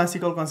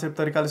 क्लासिकल कन्सेप्ट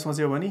तरिकाले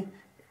सोच्यो भने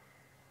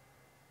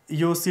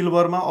यो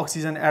सिल्भरमा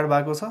अक्सिजन एड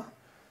भएको छ,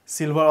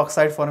 सिल्भर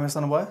अक्साइड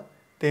फर्मेसन भयो,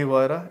 त्यही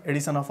भएर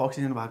एडिसन अफ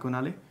अक्सिजन भएको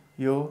हुनाले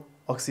यो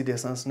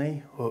अक्सिडेसन्स नै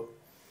हो।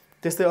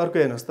 त्यस्तै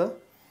अर्को हेर्नुस् त,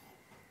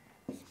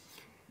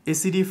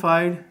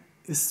 एसिडिफाइड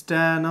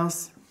स्ट्यानस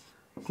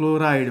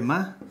क्लोराइडमा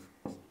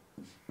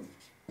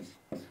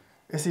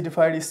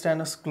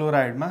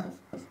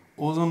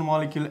ओजोन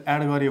मोलिक्युल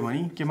एड गर्यो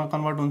भने केमा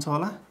कन्भर्ट हुन्छ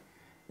होला,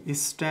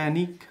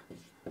 स्ट्यानिक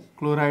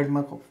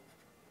क्लोराइडमा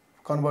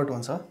कन्भर्ट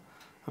हुन्छ।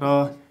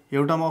 र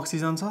एउटामा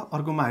अक्सिजन छ,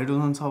 अर्कोमा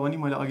हाइड्रोजन छ भने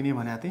मैले अघि नै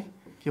भनेको थिएँ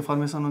के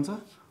फर्मेसन हुन्छ,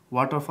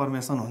 वाटर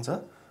फर्मेसन हुन्छ।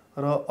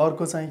 र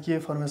अर्को चाहिँ के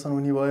फर्मेसन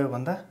हुने भयो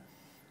भन्दा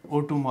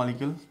O2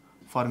 मोलिक्युल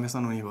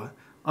फर्मेसन हुने भयो।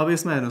 अब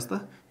यसमा हेर्नुस्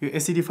त, यो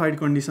एसिडिफाइड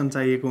कन्डिसन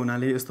चाहिएको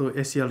हुनाले यस्तो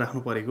HCl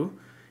राख्नु परेको।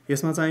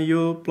 यसमा चाहिँ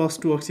यो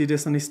 +2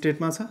 अक्सिडेसन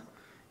स्टेटमा छ,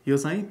 यो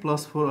चाहिँ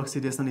 +4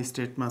 अक्सिडेसन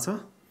स्टेटमा छ।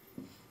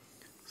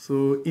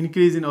 So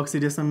increase in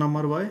oxidation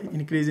number भयो।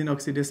 इन्क्रिज इन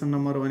अक्सिडेसन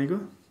नम्बर भनेको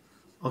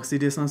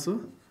अक्सिडेसन्स हो।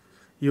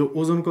 यो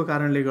ओजोनको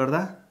कारणले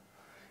गर्दा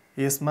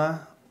यसमा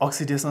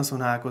अक्सिडेसन्स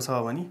हुन आएको छ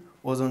भने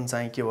ओजोन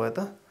चाहिँ के भयो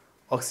त,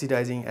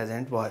 अक्सिडाइजिङ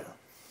एजेन्ट भयो।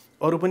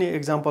 अरू पनि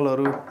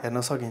एक्जाम्पलहरू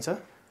हेर्न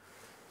सकिन्छ।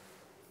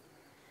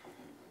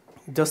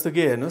 जस्तो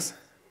कि हेर्नुस्,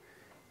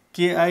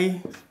 Ki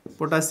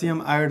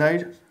potassium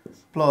iodide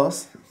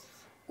plus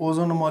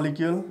ozone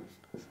molecule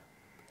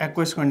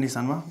aqueous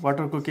कन्डिसनमा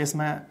वाटरको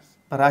केसमा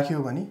राख्यो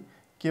भने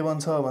के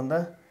बन्छ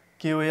भन्दा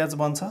KOH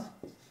बन्छ,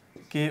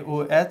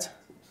 KOH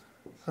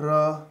र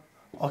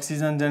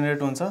अक्सिजन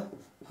जेनेरेट हुन्छ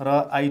र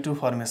I2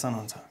 फर्मेसन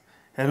हुन्छ।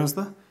 हेर्नुस्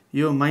त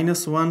यो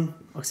 -1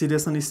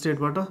 अक्सिडेसन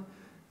स्टेटबाट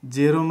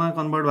 0 मा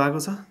कन्भर्ट भएको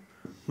छ,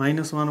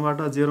 -1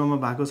 बाट 0 मा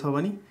भएको छ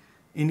भने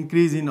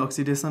इन्क्रिज इन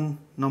अक्सिडेसन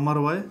नम्बर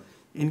भयो।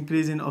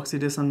 इन्क्रिज इन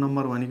अक्सिडेसन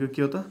नम्बर भनेको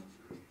के हो त?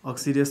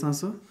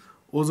 अक्सिडेसन्स हो।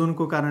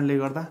 ओजोनको कारणले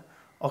गर्दा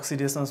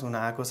अक्सिडेसन्स हुन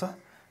आएको छ,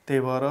 त्यही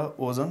भएर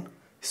ओजोन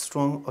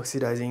स्ट्रङ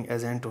अक्सिडाइजिङ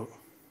एजेन्ट हो।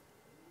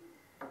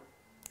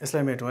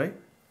 यसलाई मेटौँ है।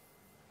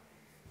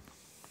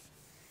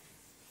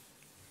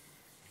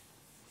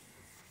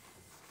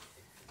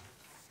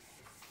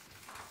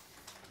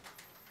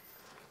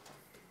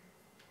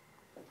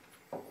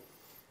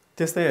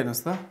 त्यस्तै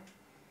हेर्नुस् त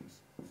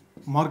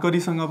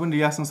मर्करीसँग पनि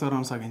रियाक्सन्स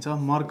गराउन सकिन्छ।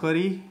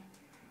 Mercury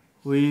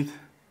with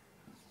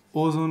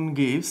ozone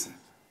gives,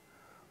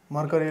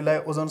 मर्करीलाई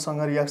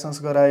ओजोनसँग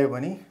reactions गरायो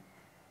भने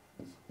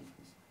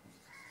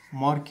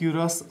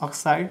mercurous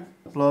oxide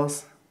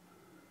plus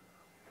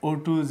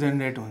O2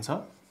 generate हुन्छ।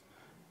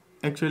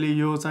 एक्चुअली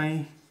यो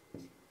चाहिँ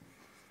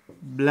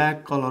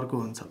ब्ल्याक कलरको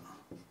हुन्छ।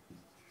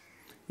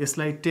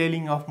 यसलाई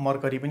टेलिङ अफ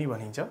मर्करी पनि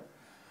भनिन्छ।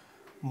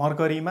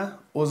 मर्करीमा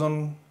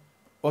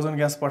ओजोन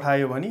ग्यास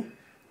पठायो भने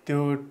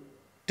त्यो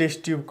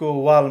टेस्ट ट्युबको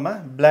वालमा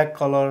ब्ल्याक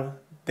कलर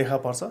देखा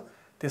पर्छ,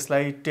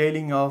 त्यसलाई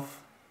टेलिङ अफ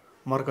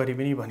मर्करी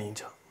पनि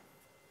भनिन्छ।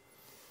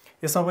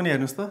 यसमा पनि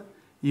हेर्नुस् त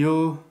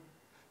यो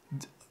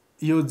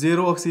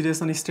 0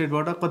 अक्सिडेसन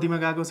स्टेटबाट कतिमा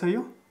गएको छ?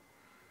 यो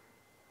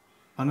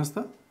भन्नुस् त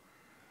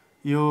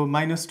यो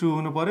 -2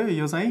 हुनु पर्यो,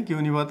 यो चाहिँ के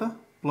हुने भयो त?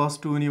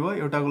 +2 हुने भयो।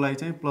 एउटाको लागि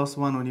चाहिँ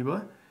 +1 हुने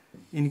भयो।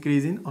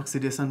 इन्क्रिज इन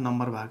अक्सिडेसन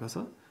नम्बर भएको छ,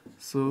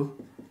 सो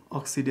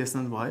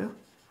अक्सिडेसन भयो।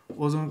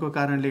 ओजोनको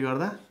कारणले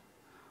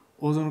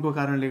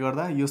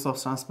गर्दा यो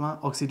सब्स्टान्समा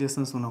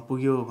अक्सिडेसन्स हुन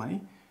पुग्यो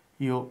भने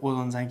यो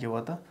ओजोन चाहिँ के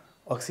भयो त?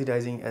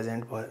 अक्सिडाइजिङ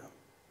एजेन्ट भयो।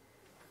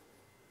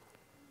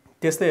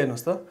 त्यस्तै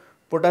हेर्नुस् त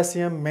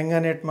पोटासियम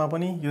म्याङ्गानेटमा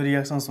पनि यो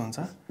रियाक्सन्स हुन्छ।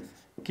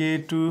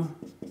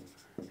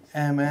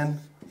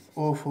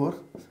 K2MnO4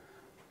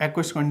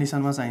 एक्वस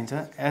कन्डिसनमा चाहिन्छ।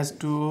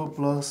 H2O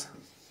 +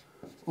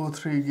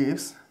 O3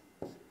 gives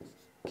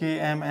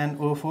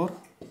KMnO4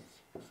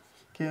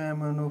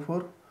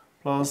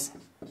 +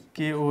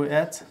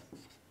 KOH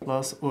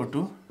 + O2।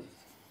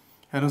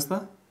 हेर्नुस् त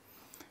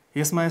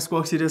यसमा यसको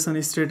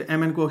अक्सिडेसन स्टेट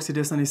Mn को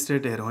अक्सिडेसन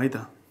स्टेट हेरौँ है त।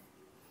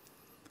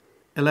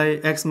 यसलाई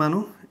X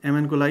मानौँ।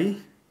 Mn को लागि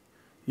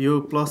यो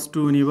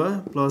 +2 हुने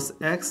भयो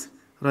 +X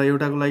र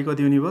एउटाको लागि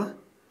कति हुने भयो?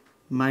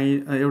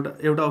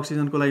 एउटा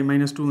अक्सिजनको लागि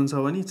 -2 हुन्छ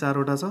भने 4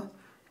 वटा छ,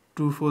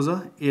 2 4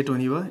 जा 8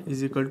 हुने भयो =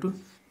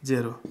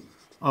 0।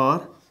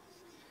 और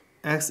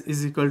X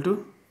 =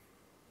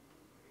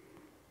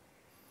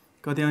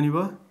 कति आउने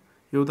भयो?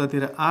 यो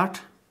उतातिर 8,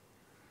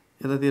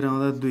 यतातिर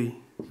आउँदा 2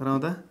 र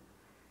आउँदा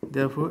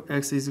देयरफोर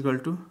X =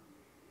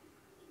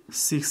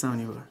 6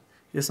 आउने भयो।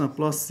 यसमा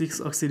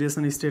 +6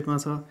 अक्सिडेसन स्टेटमा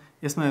छ।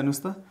 यसमा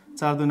हेर्नुस् त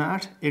 4 दुना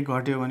 8, 1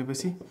 घट्यो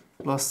भनेपछि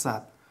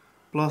 +7,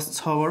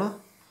 +6 बाट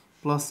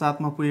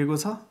 +7 मा पुगेको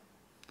छ,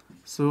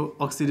 सो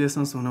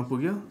अक्सिडेसन्स हुन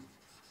पुग्यो।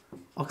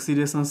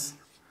 अक्सिडेसन्स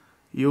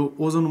यो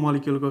ओजोन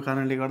मोलिक्युलको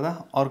कारणले गर्दा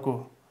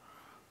अर्को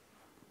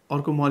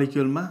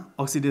मोलिक्युलमा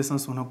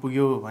अक्सिडेसन्स हुन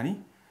पुग्यो भने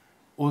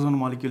ओजोन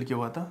मोलिक्युल के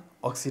भयो त?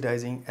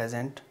 अक्सिडाइजिङ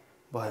एजेन्ट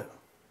भयो।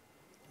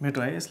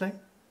 मेटौँ है यसलाई।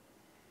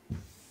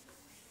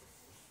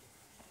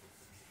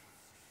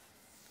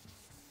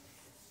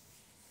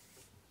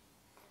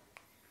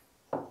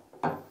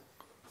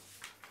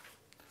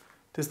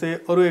 त्यस्तै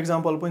अरु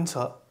एक्जाम्पल पनि छ,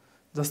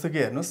 जस्तो कि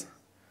हेर्नुस्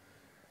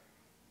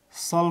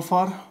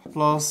sulphur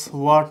plus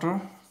water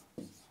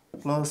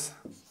plus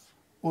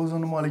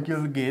ozone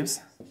molecule gives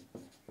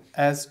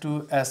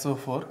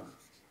H2SO4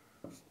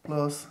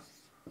 plus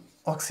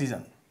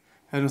oxygen.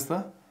 हेर्नुस् त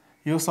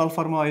यो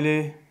सल्फरमा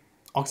अहिले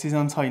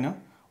अक्सिजन छैन,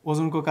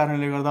 ओजोनको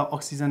कारणले गर्दा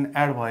अक्सिजन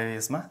एड भयो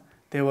यसमा,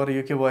 त्यही भएर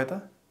यो के भयो त?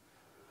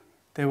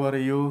 त्यही भएर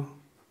यो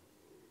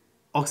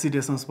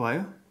अक्सिडेसन्स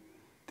भयो।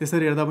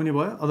 त्यसरी हेर्दा पनि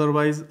भयो,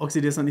 अदरवाइज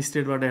अक्सिडेसन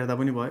स्टेटबाट हेर्दा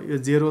पनि भयो। यो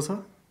 0 छ,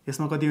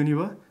 यसमा कति हुने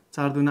भयो?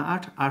 4 दुना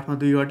 8, 8 मा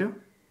 2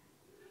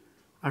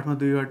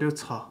 घट्यो,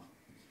 6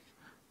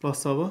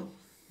 प्लस अब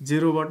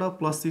 0 बाट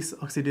 +6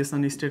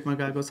 अक्सिडेसन स्टेटमा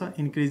गएको छ,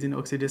 इन्क्रिज इन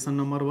अक्सिडेसन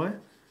नम्बर भयो।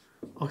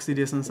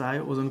 अक्सिडेसन्स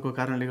आयो ओजोनको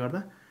कारणले गर्दा,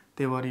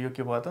 त्यही भएर यो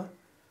के भयो त?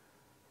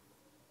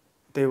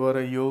 त्यही भएर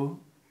यो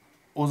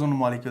ओजोन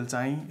मोलिक्युल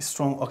चाहिँ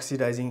स्ट्रङ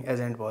अक्सिडाइजिङ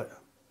एजेन्ट भयो।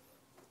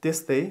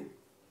 त्यस्तै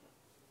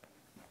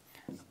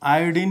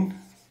iodine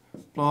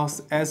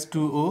plus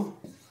H2O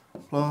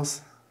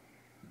plus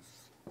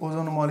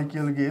ozone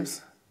molecule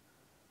gives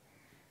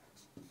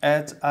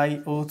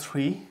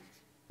HiO3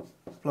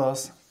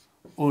 plus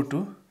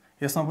O2।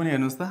 यसमा पनि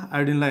हेर्नुस् त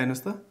आयोडिनलाई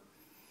हेर्नुस् त,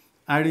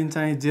 आयोडिन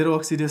चाहिँ 0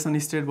 अक्सिडेसन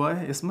स्टेट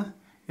भयो।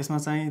 यसमा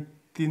चाहिँ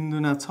 3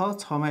 दुना 6,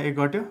 6 मा 1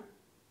 घट्यो,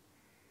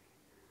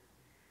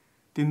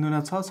 3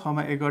 दुना 6, 6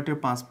 मा 1 घट्यो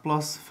 5,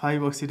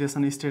 +5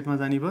 अक्सिडेसन स्टेटमा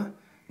जाने भयो।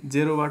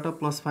 0 बाट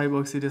 +5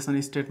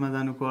 अक्सिडेसन स्टेटमा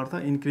जानुको अर्थ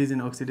इन्क्रिज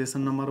इन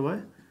अक्सिडेसन नम्बर भयो,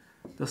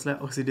 जसलाई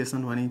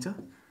अक्सिडेसन भनिन्छ।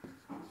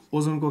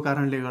 ओजोनको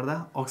कारणले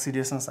गर्दा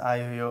अक्सिडेसन्स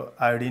आयो यो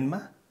आयोडिनमा,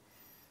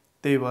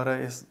 त्यही भएर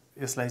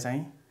यसलाई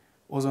चाहिँ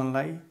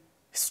ओजोनलाई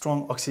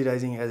स्ट्रङ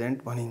अक्सिडाइजिङ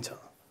एजेन्ट भनिन्छ।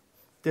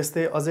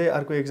 त्यस्तै अझै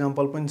अर्को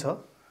एक्जाम्पल पनि छ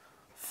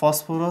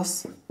फस्फोरस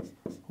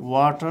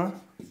वाटर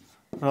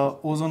र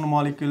ओजोन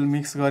मोलिक्युल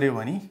मिक्स गर्यो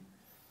भने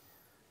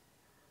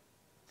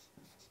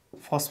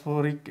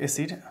फस्फोरिक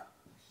acid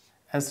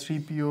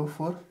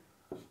H3PO4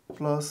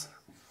 plus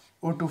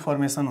O2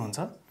 formation हुन्छ।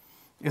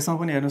 यसमा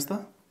पनि हेर्नुस् त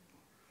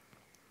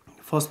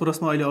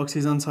फस्फोरसमा अहिले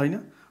अक्सिजन छैन,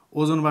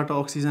 ओजोनबाट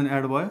अक्सिजन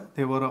एड भयो,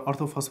 त्यही भएर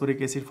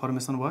अर्थोफस्फोरिक एसिड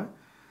फर्मेसन भयो।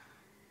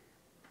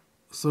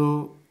 सो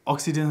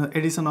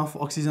एडिसन अफ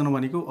अक्सिजन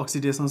भनेको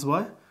अक्सिडेसन्स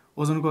भयो,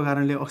 ओजोनको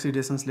कारणले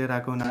अक्सिडेसन्स लिएर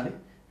आएको हुनाले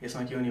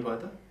यसमा के हुने भयो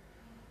त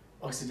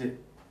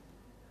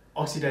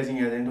अक्सिडाइजिङ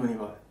एजेन्ट हुने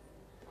भयो।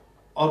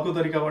 अर्को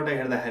तरिकाबाट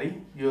हेर्दाखेरि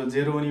यो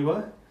 0 हुने भयो,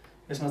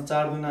 यसमा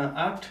 4 दुना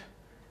 8,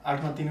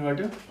 8 मा 3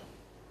 गट्यो,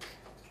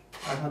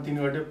 8 मा 3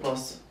 गट्यो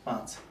प्लस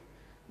 5,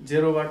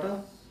 0 बाट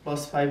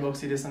प्लस 5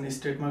 अक्सिडेसन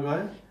स्टेटमा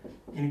गयो,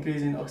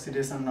 इन्क्रिज इन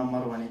अक्सिडेसन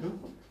नम्बर भनेको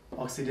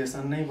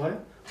अक्सिडेसन नै भयो।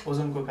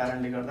 ओजोनको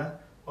कारणले गर्दा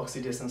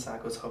अक्सिडेसन्स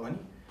आएको छ भने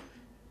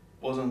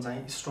ओजोन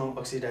चाहिँ स्ट्रङ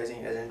अक्सिडाइजिङ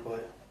एजेन्ट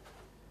भयो।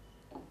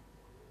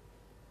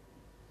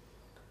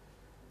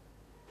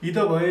 यी त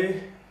भए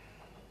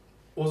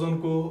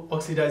ओजोनको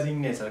अक्सिडाइजिङ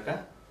नेचरका।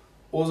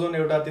 ओजोन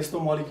एउटा त्यस्तो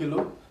मोलिक्युल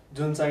हो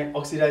जुन चाहिँ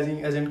अक्सिडाइजिङ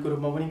एजेन्टको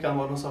रूपमा पनि काम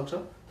गर्न सक्छ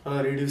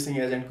र रिड्युसिङ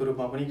एजेन्टको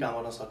रूपमा पनि काम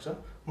गर्न सक्छ।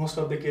 मोस्ट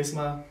अफ द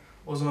केसमा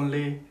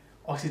ओजोनले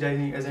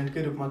अक्सिडाइजिङ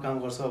एजेन्टकै रूपमा काम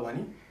गर्छ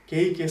भने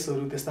केही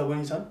केसहरू त्यस्ता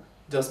पनि छन्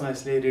जसमा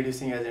यसले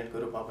रिड्युसिङ एजेन्टको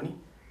रूपमा पनि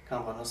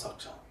काम गर्न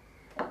सक्छ।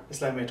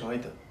 यसलाई मेटौँ है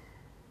त।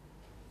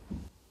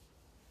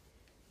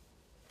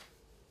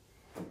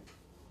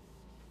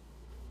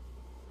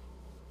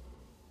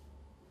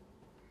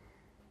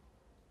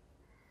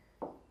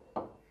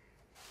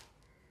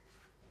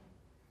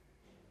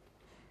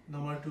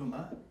 नम्बर 2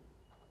 मा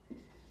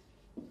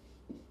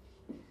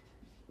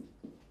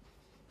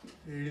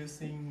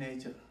रिड्युसिङ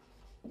नेचर।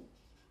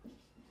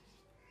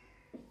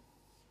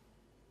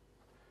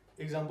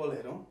 एक्जाम्पल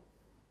हेरौँ।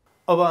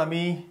 अब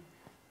हामी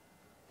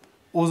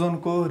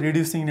ओजोनको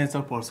रिड्युसिङ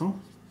नेचर पढ्छौँ।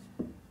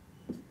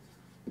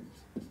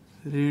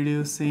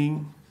 रिड्युसिङ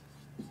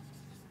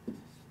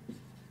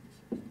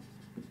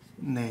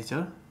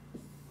नेचर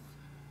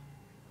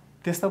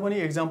त्यस्ता पनि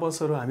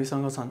एक्जाम्पल्सहरू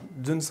हामीसँग छन्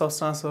जुन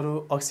सब्स्टान्सहरू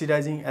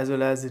oxidising as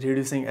well as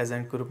reducing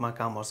एजेन्टको रूपमा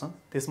काम गर्छन्।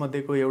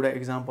 त्यसमध्येको एउटा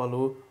एक्जाम्पल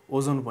हो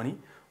ओजोन पनि।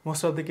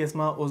 मोस्ट अफ द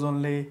केसमा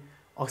ओजोनले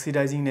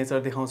अक्सिडाइजिङ नेचर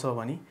देखाउँछ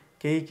भने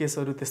केही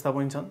केसहरू त्यस्ता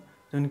पनि छन्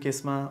जुन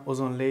केसमा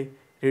ओजोनले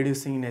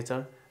रिड्युसिङ नेचर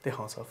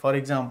देखाउँछ। फर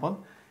इक्जाम्पल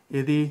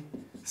यदि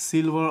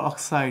सिल्भर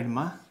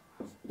अक्साइडमा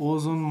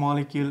ओजोन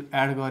मोलिक्युल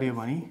एड गर्यो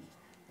भने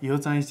यो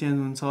चाहिँ चेन्ज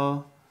हुन्छ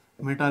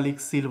metallic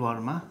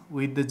सिल्भरमा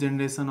with the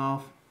generation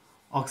of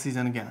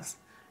oxygen gas.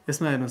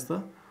 यसमा हेर्नुस् त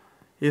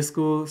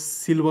यसको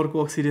सिल्भरको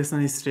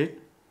अक्सिडेसन स्टेट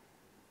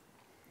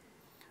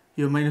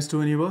यो -2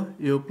 हुने भयो,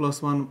 यो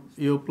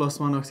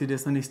 +1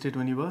 अक्सिडेसन स्टेट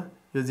हुने भयो,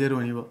 यो 0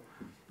 हुने भयो।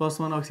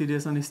 +1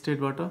 अक्सिडेसन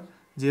स्टेटबाट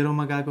 0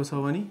 मा गएको छ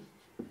भने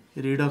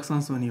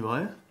रिडक्सन्स हुने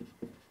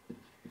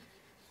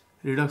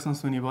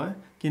भयो,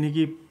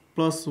 किनकि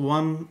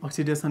 +1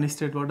 अक्सिडेसन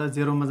स्टेटबाट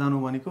 0 मा जानु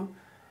भनेको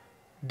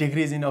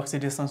डिक्रिज इन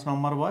अक्सिडेसन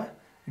नम्बर भयो।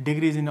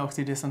 डिक्रिज इन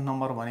अक्सिडेसन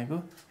नम्बर भनेको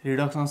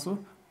रिडक्सन्स हो।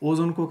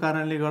 ओजोनको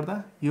कारणले गर्दा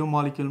यो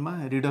मोलिक्युलमा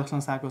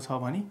रिडक्सन्स आएको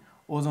छ भने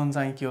ओजोन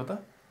चाहिँ के हो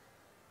त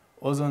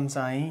ओजोन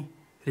चाहिँ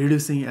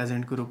रिड्युसिङ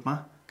एजेन्टको रूपमा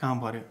काम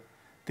गर्यो।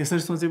 त्यसरी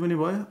सोचे पनि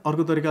भयो।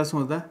 अर्को तरिका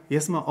सोच्दा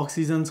यसमा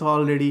अक्सिजन छ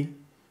अलरेडी,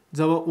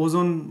 जब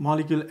ओजोन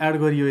मोलिक्युल एड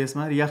गरियो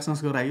यसमा रियाक्सन्स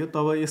गराइयो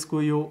तब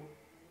यसको यो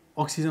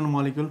अक्सिजन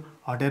मोलिक्युल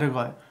हटेर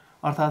गयो,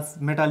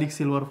 अर्थात् मेटालिक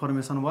सिल्भर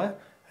फर्मेसन भयो।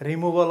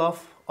 रिमुभल अफ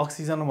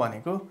अक्सिजन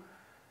भनेको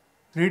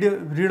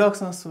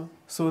रिडक्सन्स हो।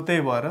 सो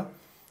त्यही भएर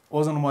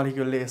ओजोन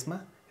मोलिक्युलले यसमा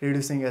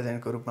रिड्युसिङ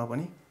एजेन्टको रूपमा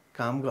पनि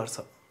काम गर्छ।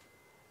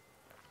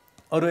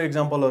 अरू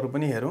एक्जाम्पलहरू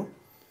पनि हेरौँ।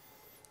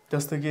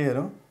 जस्तो कि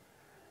हेरौँ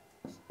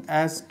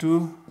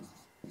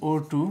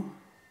H2O2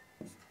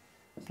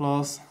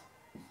 प्लस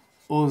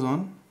ओजोन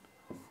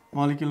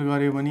मोलिक्युल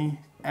गर्यो भने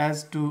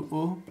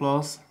H2O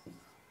प्लस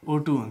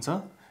O2 हुन्छ।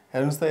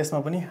 हेर्नुहोस् त यसमा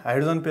पनि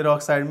हाइड्रोजन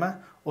पेरोक्साइडमा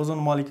ओजोन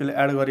मोलिक्युल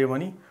एड गर्यो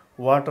भने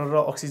वाटर र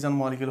अक्सिजन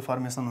मोलिक्युल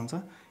फर्मेसन हुन्छ।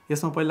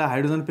 यसमा पहिला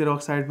हाइड्रोजन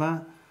पेरोक्साइडमा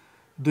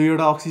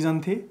 2वटा अक्सिजन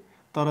थिए,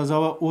 तर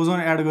जब ओजोन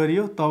एड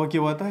गरियो तब के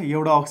भयो त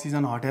एउटा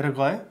अक्सिजन हटेर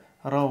गयो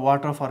र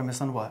वाटर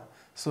फर्मेसन भयो।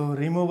 सो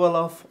रिमुभल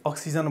अफ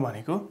अक्सिजन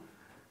भनेको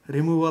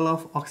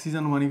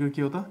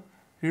के हो त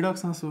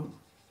रिडक्सन्स हो।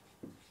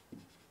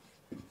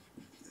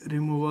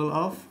 Removal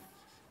of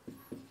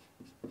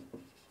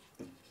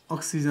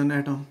oxygen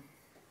atom.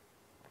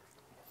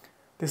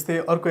 त्यस्तै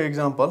अर्को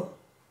example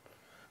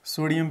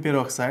sodium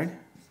peroxide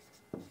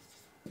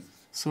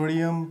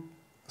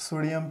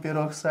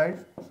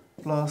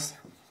plus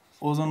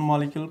ozone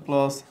molecule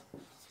plus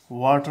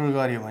water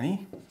गर्यो भने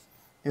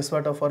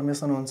यसबाट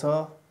फर्मेसन हुन्छ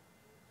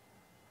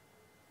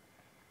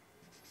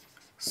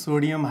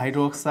sodium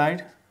hydroxide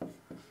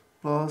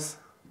plus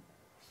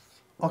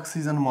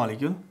oxygen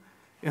molecule.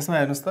 यसमा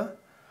हेर्नुहोस् त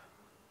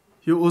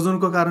यो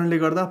ओजोनको कारणले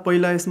गर्दा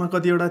पहिला यसमा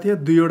कतिवटा थियो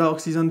 2वटा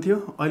अक्सिजन थियो,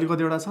 अहिले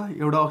कतिवटा छ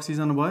एउटा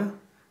अक्सिजन भयो।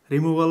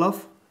 रिमुभल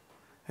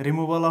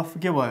अफ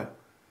के भयो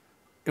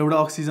एउटा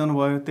अक्सिजन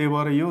भयो, त्यही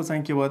भएर यो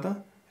चाहिँ के भयो त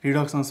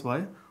रिडक्सन्स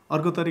भयो।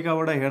 अर्को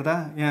तरिकाबाट हेर्दा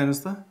यहाँ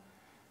हेर्नुहोस् त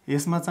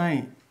यसमा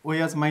चाहिँ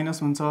OH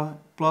माइनस हुन्छ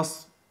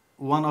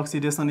 +1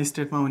 अक्सिडेसन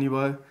स्टेटमा हुने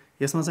भयो।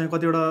 यसमा चाहिँ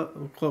कति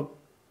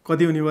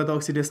हुने भयो त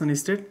अक्सिडेसन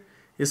स्टेट?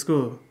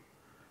 यसको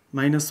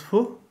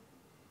 -4,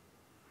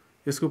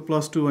 यसको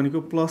 +2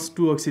 भनेको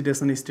 +2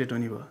 अक्सिडेसन स्टेट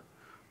हुने भयो।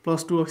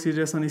 +2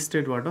 अक्सिडेसन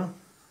स्टेटबाट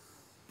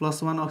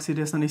 +1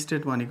 अक्सिडेसन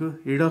स्टेट भनेको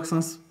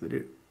रिडक्सन्स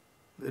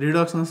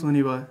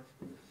हुने भयो।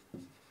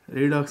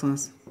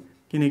 रिडक्सन्स,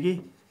 किनकि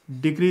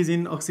डिक्रिज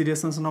इन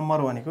अक्सिडेसन्स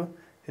नम्बर भनेको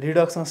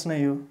रिडक्सन्स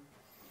नै हो।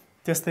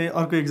 त्यस्तै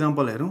अर्को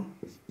इक्जाम्पल हेरौँ।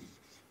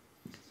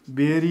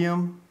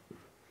 Barium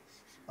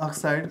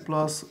oxide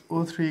plus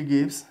O3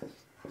 gives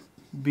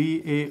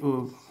BaO,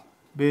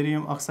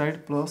 barium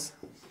oxide plus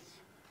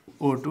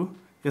O2।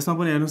 यसमा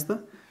पनि हेर्नुहोस् त,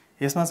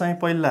 यसमा चाहिँ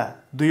पहिला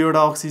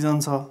 2वटा अक्सिजन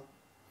छ।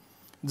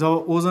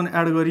 जब ओजोन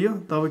एड गरियो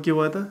तब के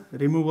भयो त?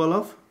 रिमुभल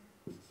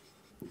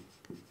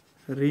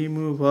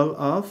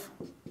अफ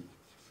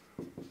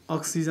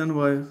अक्सिजन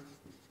भयो।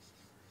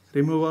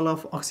 रिमुभल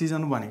अफ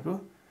अक्सिजन भनेको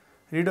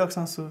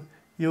रिडक्सन्स हो।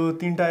 यो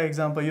 3टा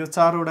एक्जाम्पल, यो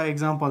 4वटा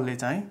एक्जाम्पलले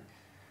चाहिँ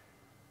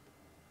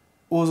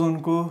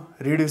ओजोनको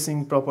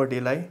रिड्युसिङ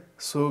प्रपर्टीलाई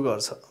सो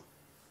गर्छ।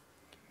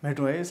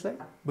 मेटौँ है यसलाई,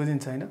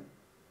 बुझिन्छ हैन?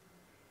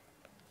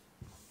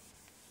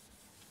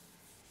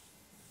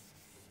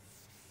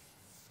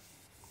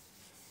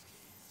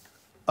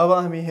 अब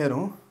हामी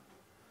हेरौँ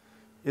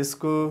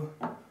यसको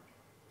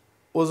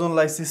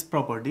ओजोनलाइसिस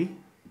प्रपर्टी।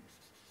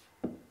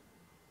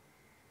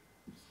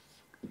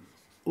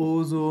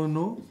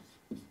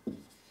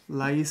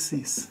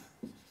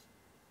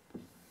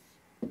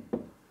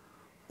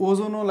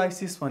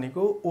 ओजोनोलाइसिस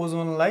भनेको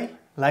ओजोनलाई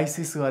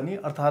लाइसिस गर्ने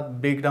अर्थात्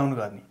ब्रेकडाउन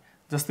गर्ने।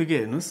 जस्तो कि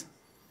हेर्नुहोस्,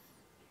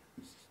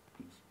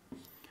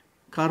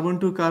 कार्बन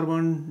टु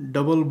कार्बन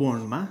डबल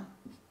बोन्डमा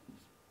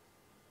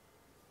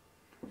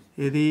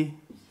यदि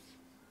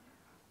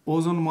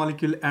ओजोन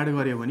मोलिक्युल एड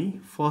गर्यो भने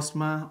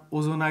फर्स्टमा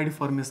ओजोनाइड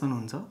फर्मेसन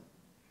हुन्छ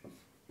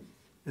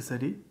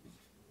यसरी,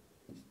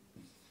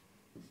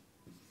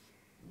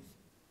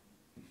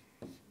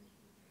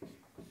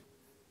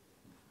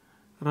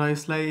 र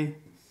यसलाई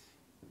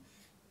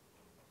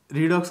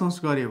रिडक्सन्स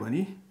गर्यो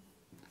भने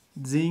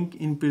zinc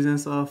in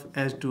presence of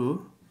H2O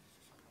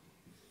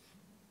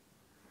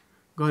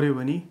गर्यो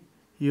भने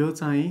यो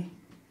चाहिँ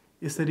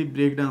यसरी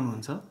ब्रेकडाउन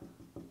हुन्छ।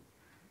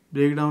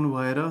 ब्रेकडाउन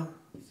भएर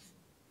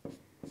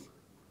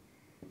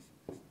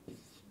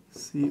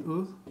CO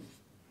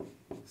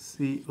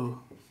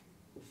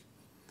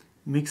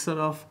mixture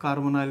of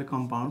carbonyl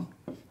compound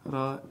र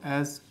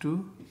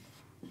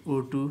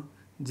H2O2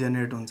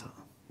 जेनेरेट हुन्छ।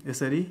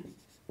 यसरी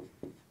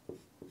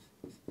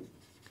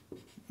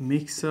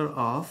mixture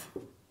of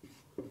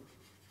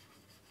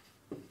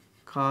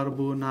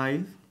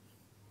carbonyl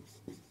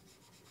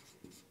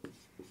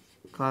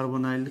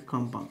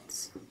compounds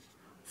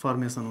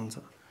formation हुन्छ।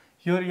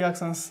 यो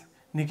रियाक्सन्स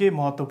निकै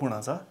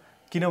महत्त्वपूर्ण छ,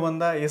 किन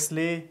भन्दा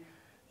यसले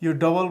यो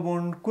डबल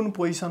बोन्ड कुन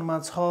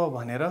पोजिसनमा छ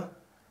भनेर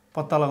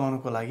पत्ता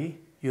लगाउनको लागि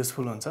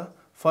युजफुल हुन्छ।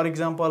 फर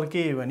इक्जाम्पल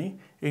के हो भने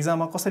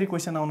एक्जाममा कसरी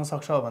क्वेसन आउन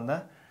सक्छ भन्दा,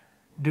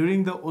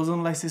 ड्युरिङ द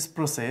ओजोनलाइसिस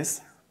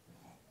प्रोसेस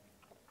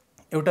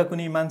एउटा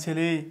कुनै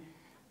मान्छेले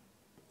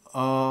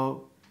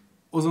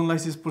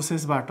ओजोनलाइसिस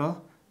प्रोसेसबाट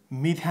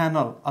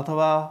मिथानल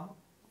अथवा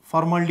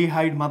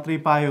फर्मल्डिहाइड मात्रै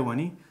पायो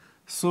भने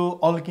सो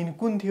अल्किन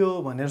कुन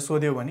थियो भनेर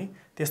सोध्यो भने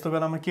त्यस्तो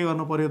बेलामा के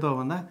गर्नु पर्यो त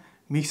भन्दा,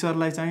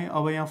 मिक्सरलाई चाहिँ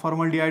अब यहाँ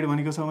फर्मल्डिहाइड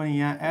भनेको छ भने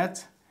यहाँ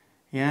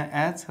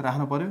H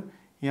राख्नु पर्यो,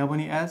 यहाँ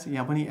पनि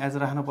H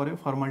राख्नु पर्यो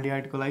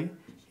फर्मल्डिहाइडको लागि,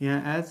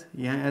 यहाँ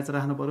H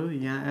राख्नु पर्यो,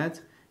 यहाँ H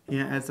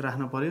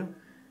राख्नु पर्यो,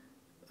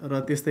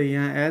 र त्यस्तै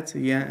यहाँ H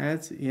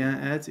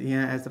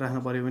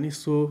राख्नु पर्यो भने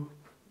सो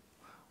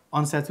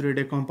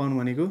अनस्याचुरेटेड कम्पाउन्ड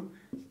भनेको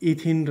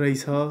इथिन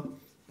रहेछ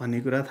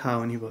भन्ने कुरा थाहा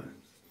हुने भयो।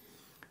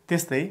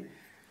 त्यस्तै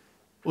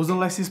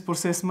ओजोनलाइसिस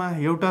प्रोसेसमा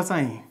एउटा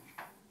चाहिँ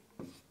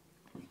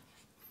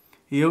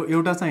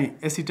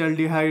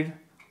एसिटल्डिहाइड,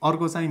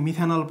 अर्को चाहिँ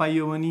मिथानल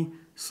पाइयो भने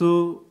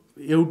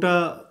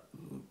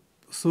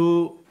सो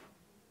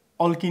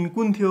अल्किन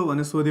कुन थियो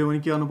भनेर सोध्यो भने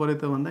के गर्नु पर्यो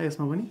त भन्दा,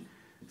 यसमा पनि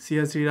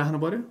CH3 राख्नु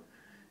पर्यो,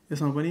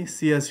 यसमा पनि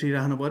CH3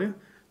 राख्नु पर्यो।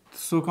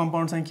 सो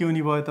कम्पाउन्ड चाहिँ के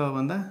हुने भयो त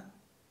भन्दा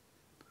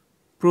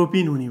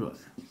प्रोपिन हुने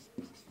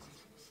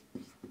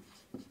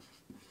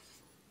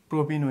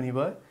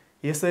भयो।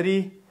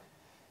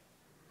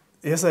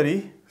 यसरी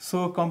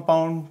सो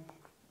कम्पाउन्ड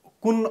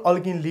कुन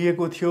अल्किन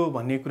लिएको थियो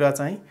भन्ने कुरा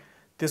चाहिँ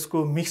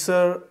त्यसको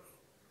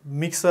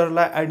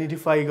मिक्सरलाई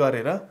आइडेन्टिफाई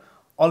गरेर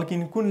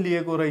अल्किन कुन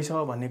लिएको रहेछ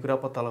भन्ने कुरा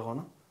पत्ता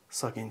लगाउन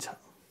सकिन्छ।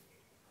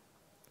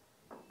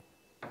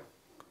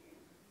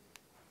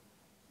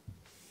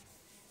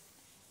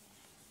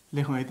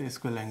 लेखौँ है त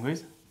यसको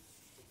language.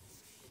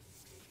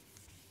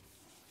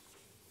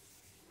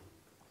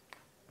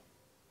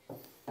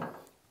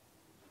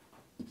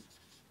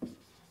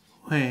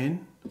 When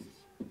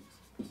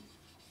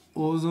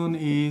ozone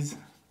is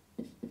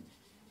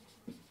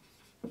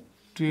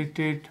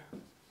treated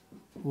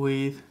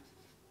with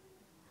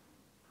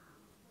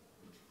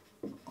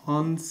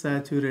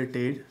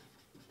unsaturated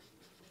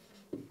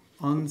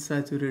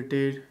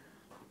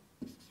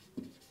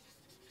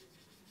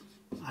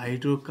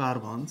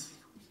hydrocarbons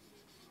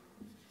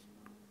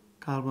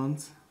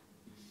carbons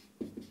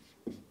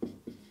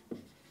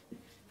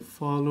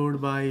followed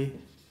by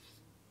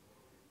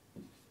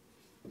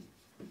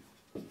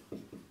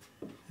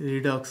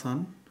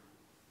reduction,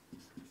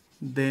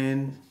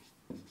 then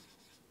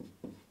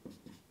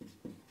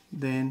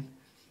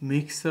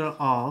mixture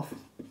of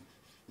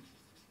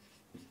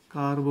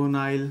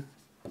carbonyl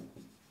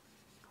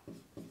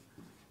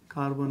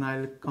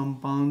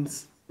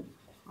compounds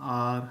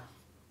are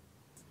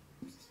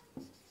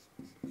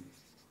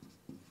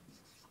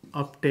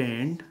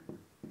obtained.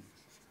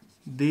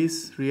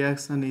 This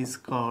reaction is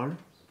called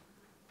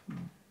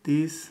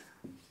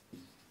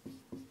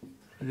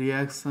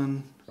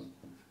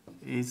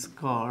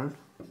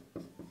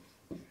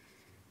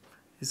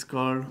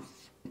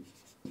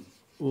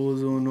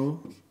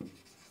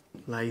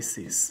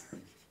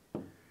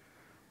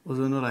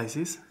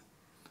ozonolysis.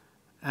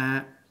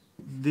 And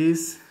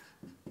this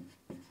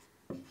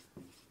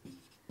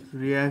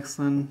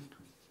reaction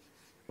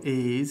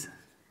is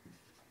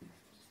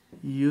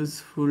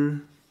useful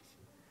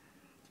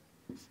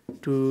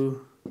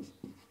to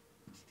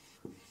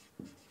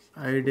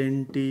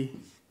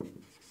identify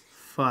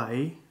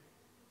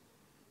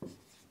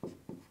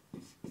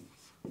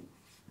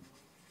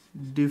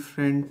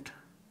different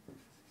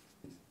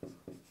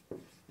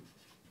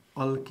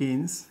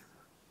alkenes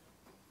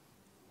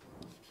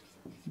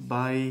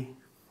by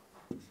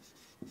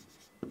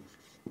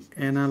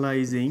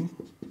analyzing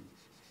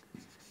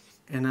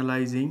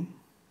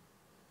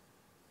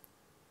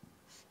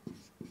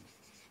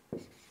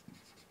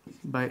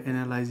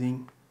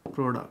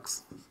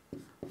products.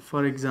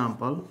 For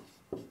example,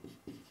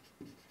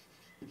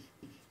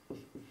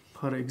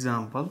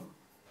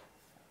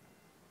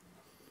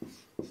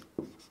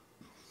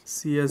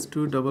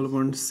 CH2 double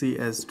bond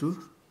CH2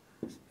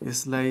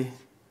 यसलाई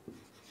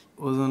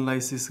ozone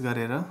lysis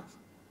गऱ्यो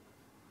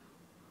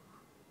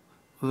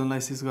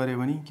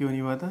भने के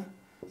हुने भयो त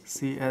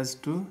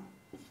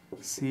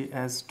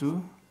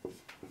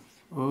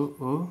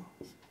CH2OO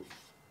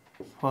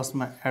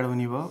फर्स्टमा add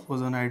हुने भयो,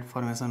 ओजोनाइड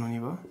फर्मेसन हुने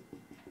भयो।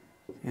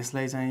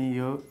 यसलाई चाहिँ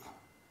यो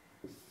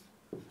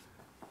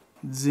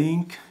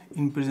जिंक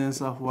इन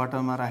प्रेजेन्स अफ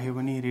वाटरमा राख्यो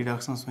भने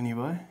रिडक्सन्स हुने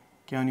भयो।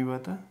 के हुने भयो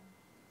त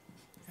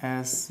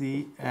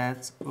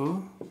SCHO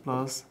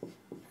प्लस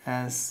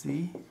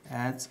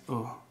SCHO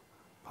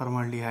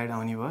फर्मल्डिहाइड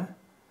आउने भयो।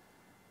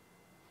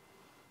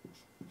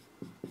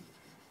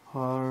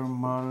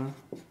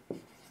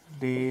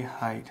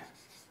 फर्मल्डिहाइड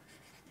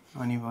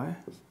आउने भयो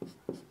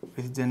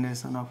with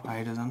generation of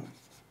hydrogen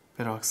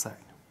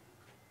peroxide.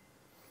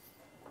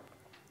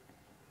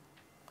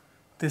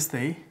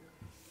 त्यस्तै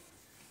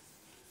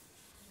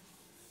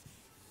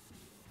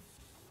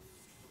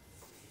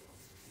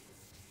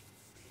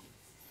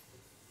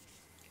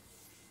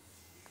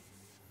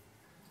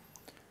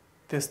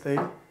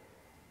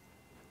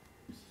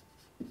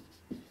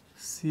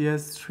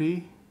CH3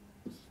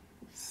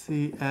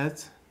 CH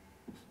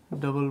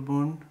double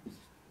bond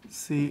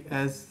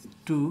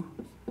CH2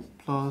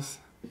 plus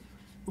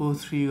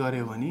O3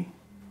 गऱ्यो भने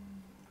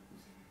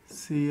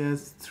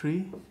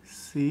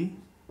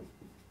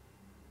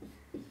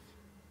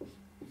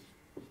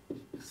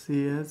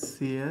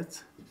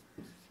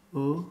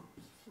CH3CCHO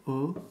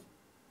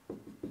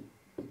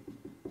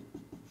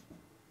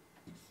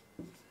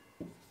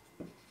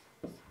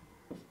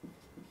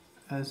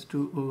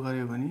H2O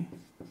गऱ्यो भने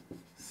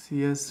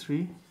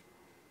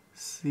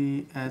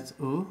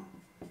CH3CHO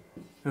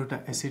एउटा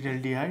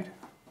एसिटल्डिहाइड,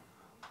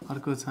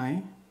 अर्को चाहिँ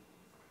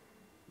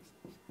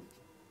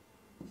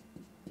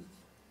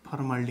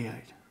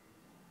फर्मल्डिहाइड।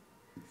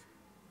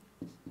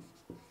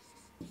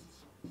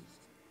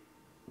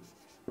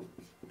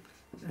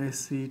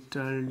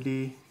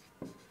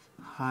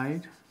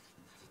 एसिटल्डिहाइड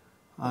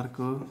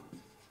अर्को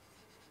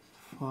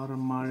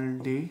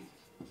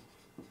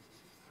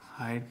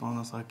फर्मल्डिहाइड पाउन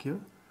सक्यो।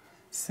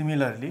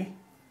 Similarly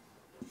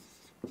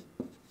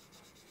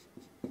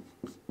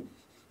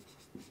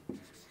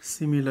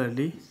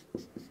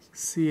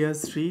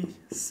CH3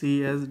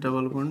 CH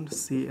double bond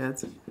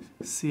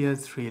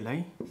CH3 लाई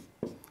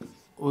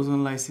ओजोन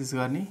लाइसिस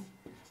गर्ने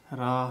र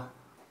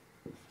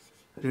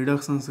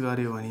रिडक्सन्स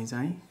गर्यो भने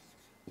चाहिँ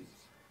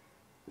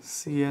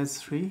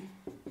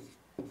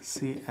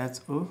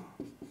CH3CHO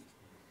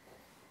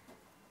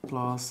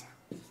plus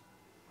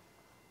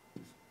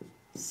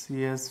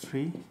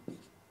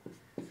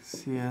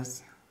CH3CH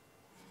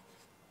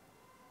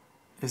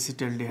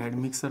acetaldehyde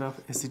mixer of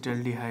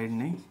acetaldehyde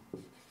नै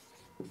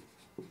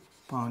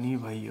पाउने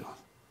भयो।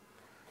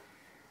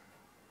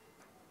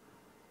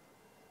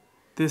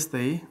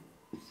 त्यस्तै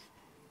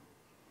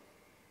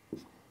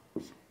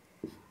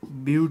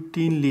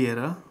ब्युटिन लिएर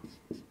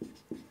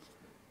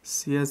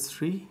CH3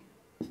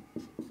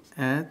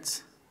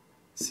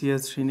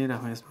 नै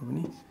राखौँ यसमा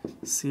पनि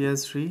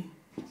CH3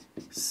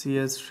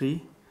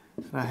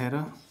 राखेर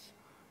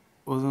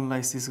ओजोन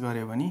लाइसिस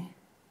गर्यो भने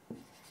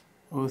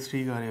O3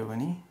 गर्यो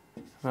भने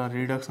र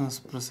रिडक्सन्स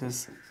प्रोसेस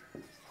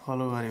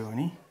फलो गर्यो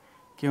भने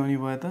के हुने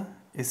भयो त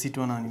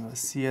एसिटोन आउने भयो।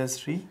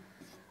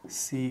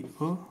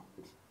 CH3CO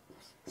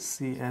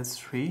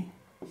CH3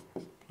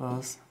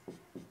 plus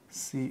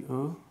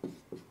CO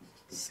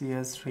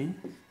CH3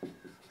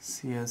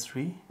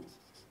 CH3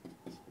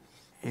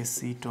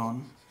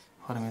 acetone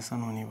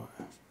formation हुने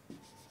भयो।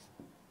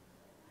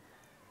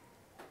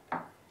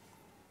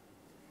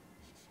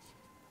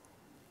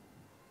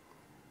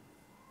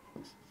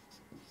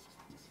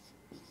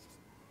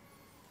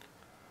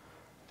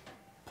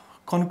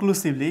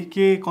 कन्क्लुसिभली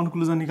के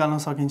कन्क्लुजन निकाल्न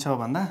सकिन्छ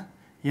भन्दा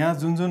यहाँ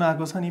जुन जुन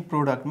आएको छ नि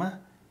प्रोडक्टमा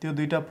त्यो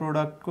दुईटा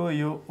प्रोडक्टको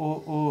यो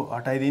OO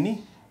हटाइदिने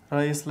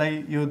र यसलाई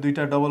यो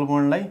दुईटा डबल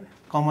बन्डलाई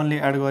कमनली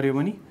एड गर्यो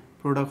भने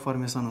प्रोडक्ट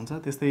फर्मेसन हुन्छ।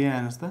 त्यस्तै यहाँ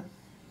हेर्नुस् त,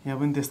 यहाँ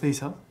पनि त्यस्तै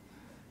छ।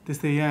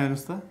 त्यस्तै यहाँ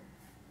हेर्नुस् त,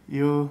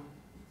 यो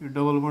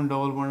डबल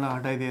बन्डलाई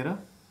हटाइदिएर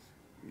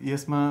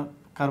यसमा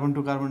carbon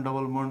to carbon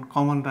double bond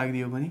common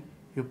राखिदियो भने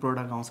यो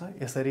प्रोडक्ट आउँछ।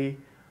 यसरी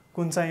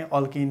कुन चाहिँ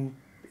अल्किन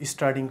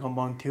स्टार्टिङ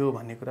कम्पाउन्ड थियो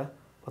भन्ने कुरा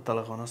पत्ता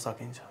लगाउन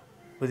सकिन्छ।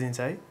 बुझिन्छ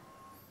है?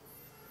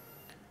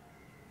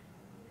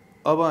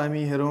 अब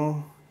हामी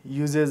हेरौँ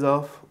युजेज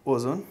अफ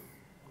ओजोन।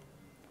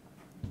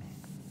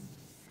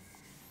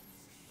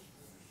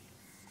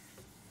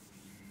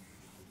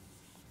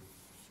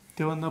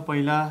 त्योभन्दा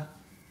पहिला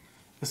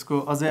यसको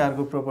अझै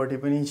अर्को प्रपर्टी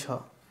पनि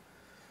छ,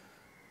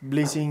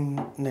 ब्लिचिङ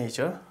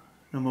नेचर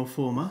नम्बर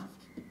 4 मा।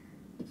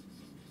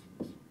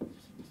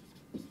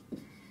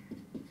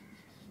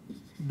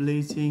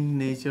 Bleaching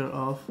nature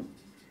of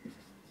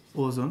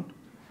ozone.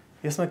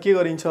 यसमा के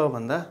गरिन्छ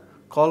भन्दा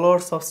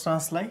कलर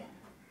सब्स्टान्सलाई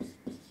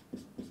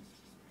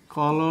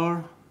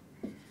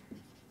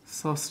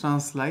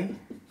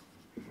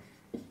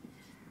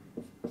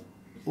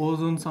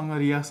ओजोनसँग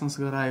रियाक्सन्स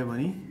गरायो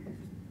भने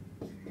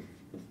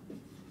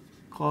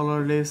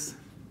कलरलेस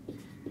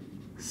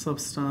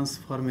सब्स्टान्स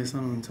फर्मेसन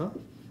हुन्छ।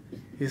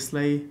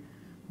 यसलाई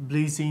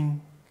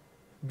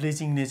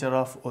ब्लिचिङ नेचर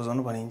अफ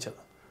ओजोन भनिन्छ।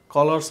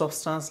 कलर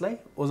सब्स्टान्सलाई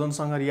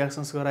ओजोनसँग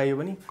रियाक्सन्स गरायो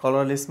भने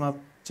कलरलेसमा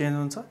चेन्ज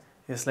हुन्छ।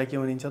 यसलाई के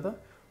भनिन्छ त?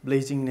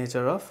 ब्लिचिङ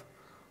नेचर अफ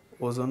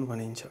ओजोन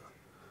भनिन्छ।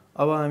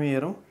 अब हामी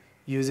हेरौँ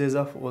युजेज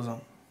अफ ओजोन।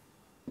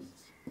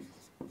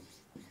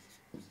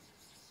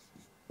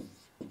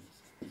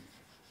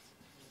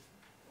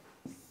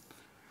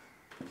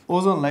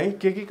 ओजोनलाई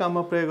के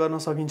काममा प्रयोग गर्न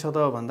सकिन्छ त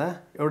भन्दा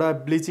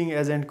एउटा ब्लिचिङ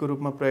एजेन्टको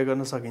रूपमा प्रयोग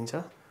गर्न सकिन्छ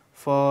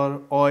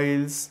for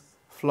oils,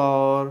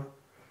 flower,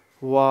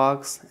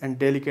 wax and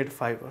delicate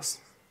fibers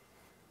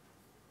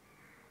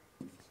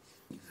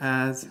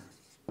as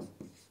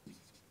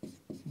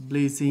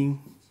bleaching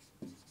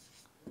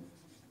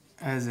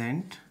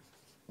agent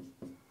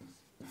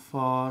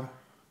for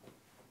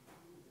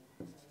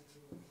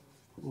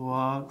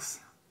wax,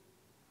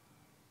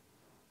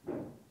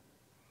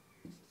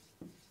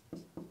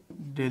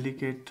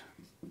 delicate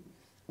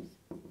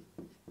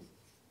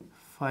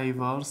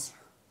fibers,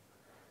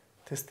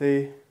 त्यस्तै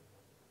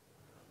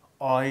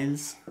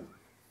oils,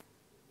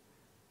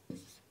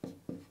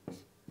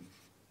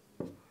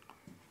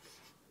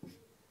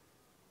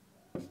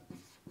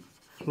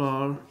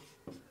 फ्लोर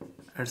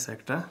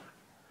एटसेट्रा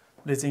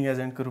ब्लिचिङ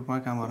एजेन्टको रूपमा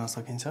काम गर्न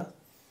सकिन्छ।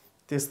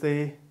 त्यस्तै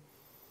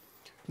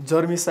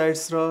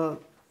जर्मिसाइड्स र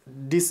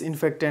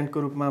डिसइन्फेक्टेन्टको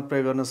रूपमा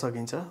प्रयोग गर्न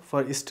सकिन्छ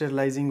for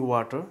स्टेरिलाइजिङ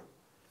water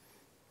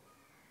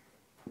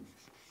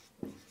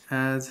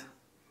as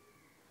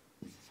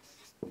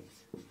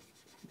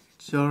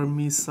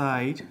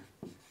germicide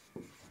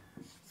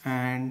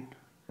and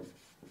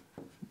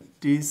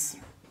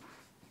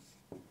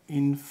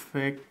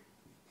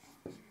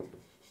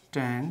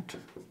disinfectant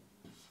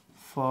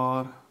for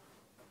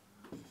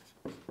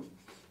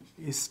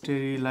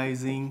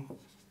sterilizing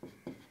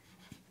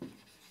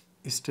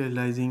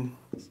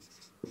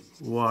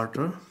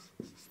water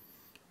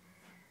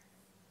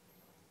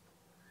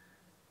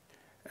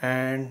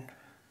and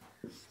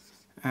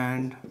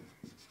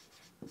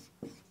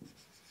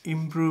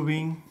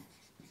improving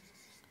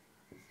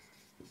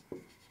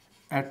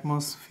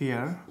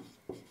atmosphere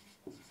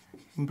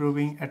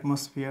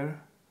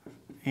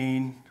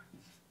in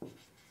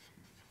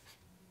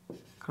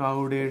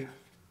crowded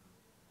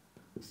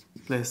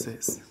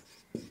places.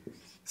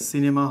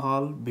 Cinema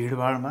hall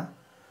भिडभाडमा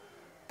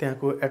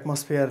त्यहाँको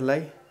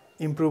एटमोस्फियरलाई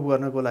इम्प्रुभ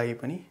गर्नको लागि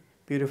पनि,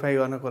 प्युरिफाई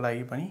गर्नको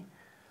लागि पनि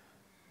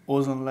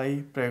ओजोनलाई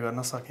प्रयोग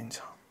गर्न सकिन्छ।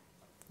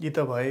 यी त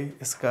भए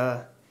यसका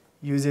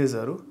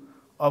युजेसहरू।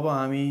 अब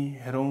हामी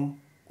हेरौँ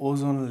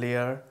ओजोन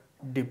लेयर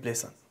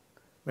डिप्लेसन।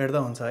 भेट्दा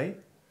हुन्छ है?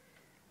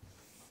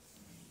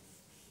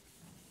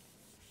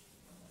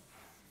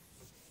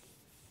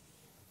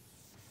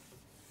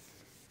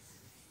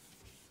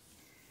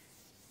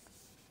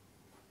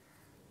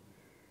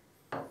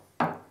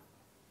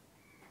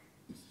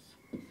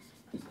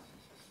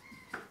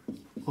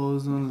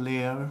 Ozone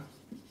layer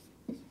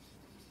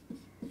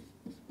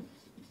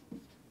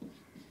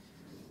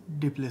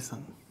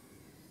depletion.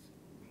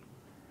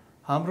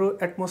 हाम्रो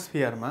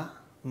एटमोस्फियरमा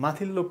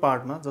माथिल्लो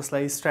पार्टमा,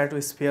 जसलाई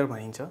स्ट्राटोस्फियर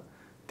भनिन्छ,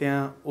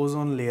 त्यहाँ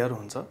ओजोन लेयर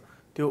हुन्छ।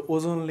 त्यो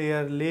ओजोन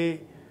लेयरले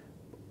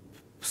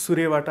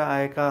सूर्यबाट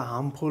आएका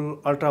हार्मफुल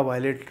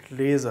अल्ट्राभायोलेट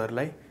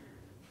रेजहरूलाई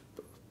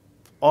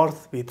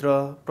अर्थभित्र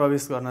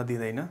प्रवेश गर्न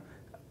दिँदैन,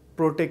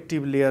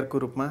 प्रोटेक्टिभ लेयरको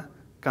रूपमा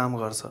काम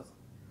गर्छ।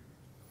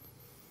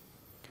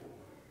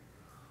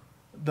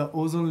 The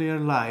ozone layer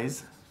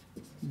lies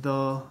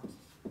the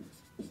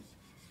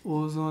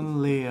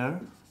ozone layer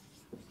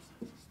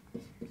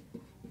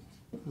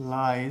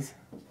lies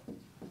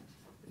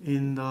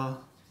in the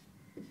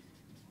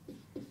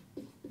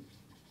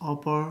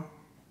upper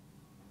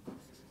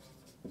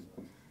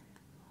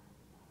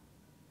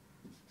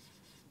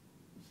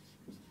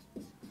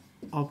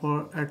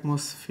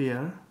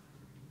atmosphere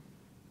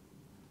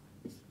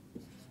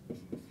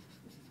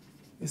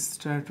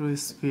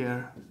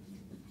stratosphere,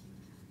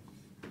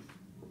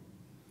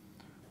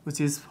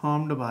 which is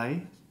formed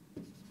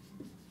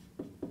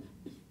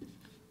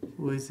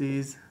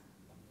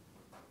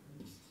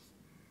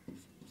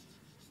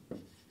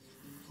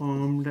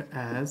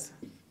as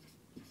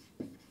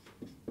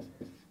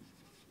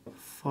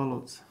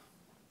follows.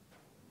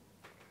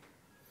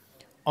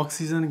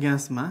 Oxygen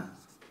ग्यासमा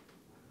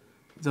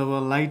जब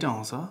लाइट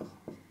आउँछ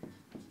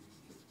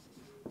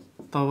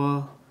तब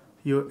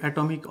यो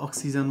एटमिक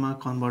अक्सिजनमा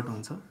कन्भर्ट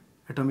हुन्छ।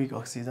 एटमिक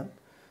अक्सिजन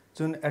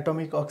जुन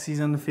एटमिक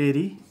अक्सिजन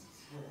फेरि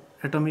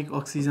एटमिक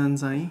अक्सिजन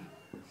चाहिँ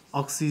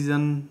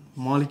अक्सिजन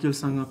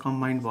मलिक्युलसँग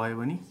कम्बाइन्ड भयो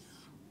भने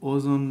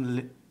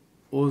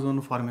ओजोन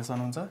फर्मेसन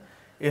हुन्छ।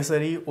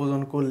 यसरी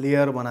ओजोनको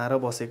लेयर बनाएर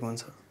बसेको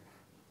हुन्छ।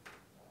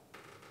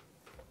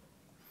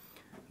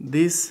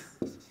 This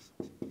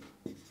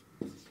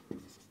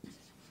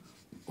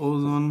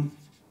ozone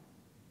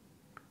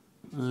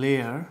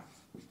layer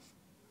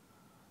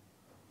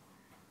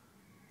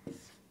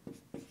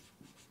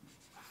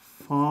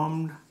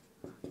formed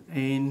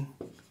in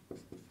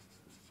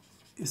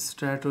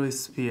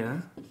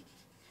stratosphere.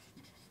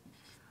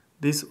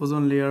 This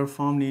ozone layer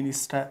formed in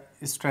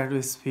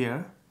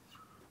stratosphere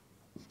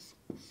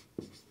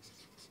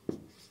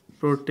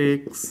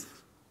protects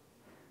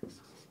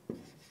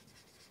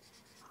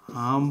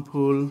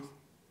harmful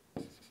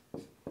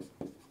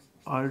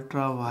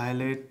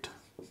ultraviolet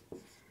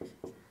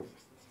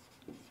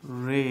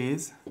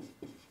rays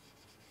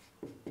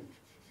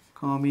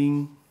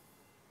coming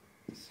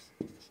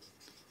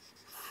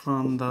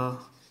from the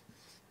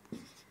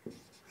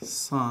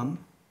sun.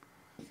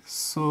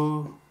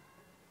 So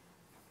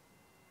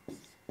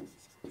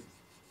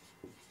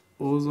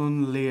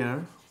ozone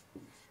layer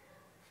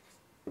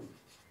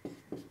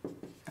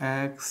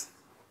acts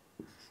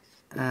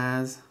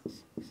as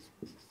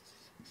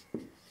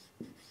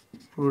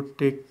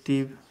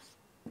protective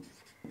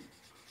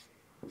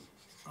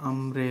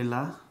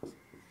umbrella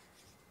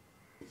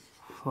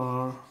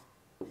for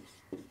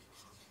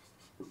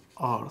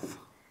earth.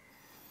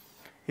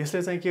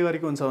 यसले चाहिँ के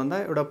गरेको हुन्छ भन्दा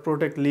एउटा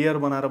प्रोटेक्ट लेयर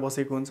बनाएर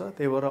बसेको हुन्छ।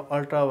 त्यही भएर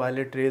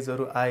अल्ट्राभायोलेट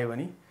रेजहरू आयो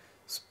भने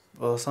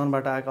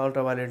सनबाट आएका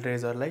अल्ट्राभायोलेट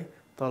रेजहरूलाई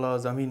तल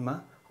जमिनमा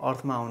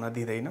अर्थमा आउन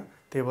दिँदैन।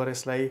 त्यही भएर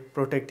यसलाई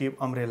प्रोटेक्टिभ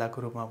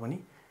अम्ब्रेलाको रूपमा पनि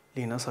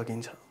लिन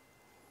सकिन्छ।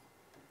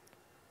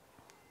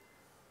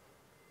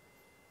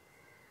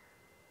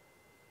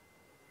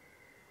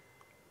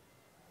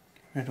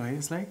 हेर्नु है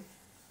यसलाई।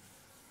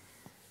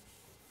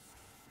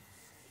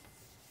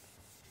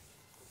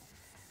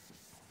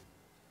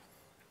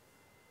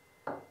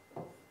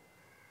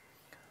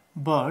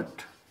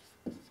 But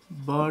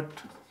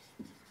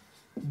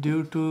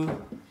due to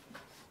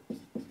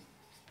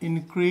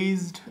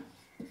increased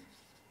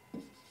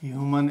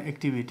human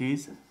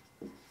activities,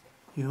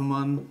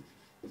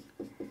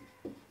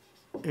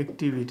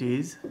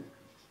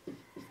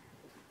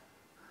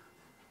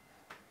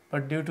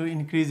 but due to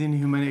increase in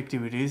human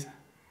activities,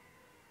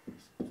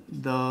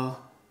 the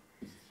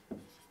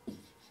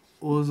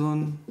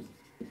ozone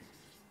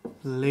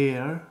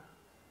layer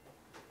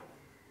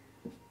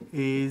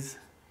is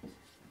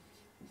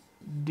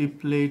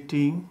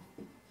depleting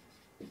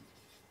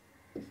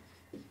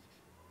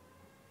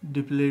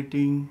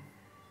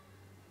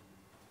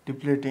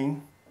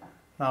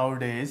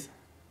nowadays.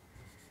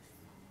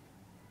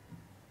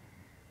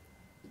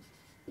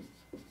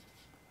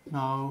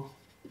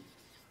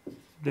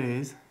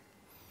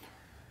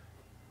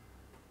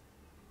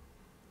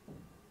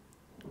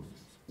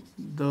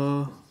 The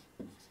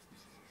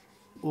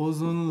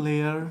ozone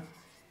layer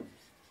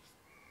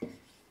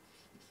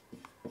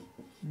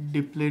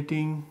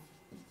depleting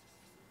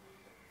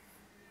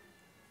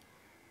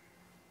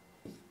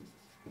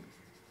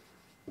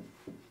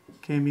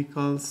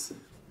chemicals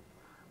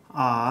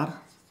are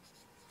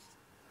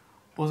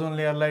ozone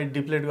लेयरलाई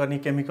deplete गर्ने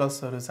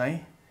केमिकल्सहरू चाहिँ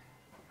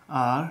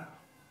आर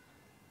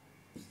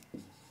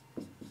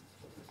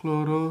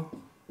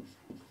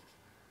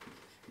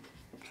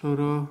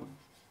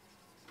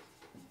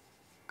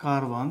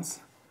फ्लोरोकार्बन्स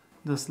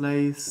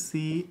जसलाई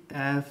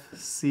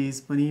CFCs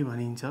पनि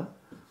भनिन्छ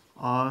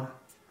और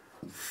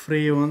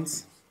फ्रेओन्स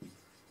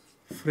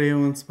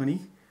पनि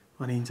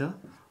भनिन्छ।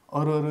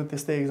 अरू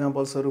त्यस्तै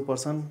एक्जाम्पल्सहरू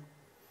पर्छन्।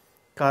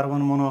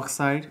 Carbon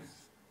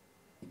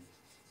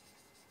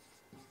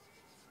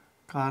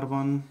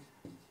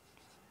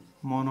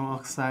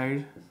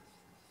monoxide,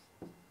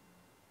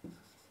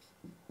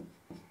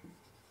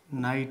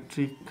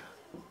 nitric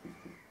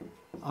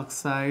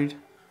oxide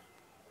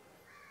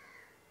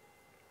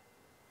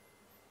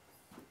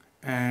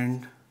and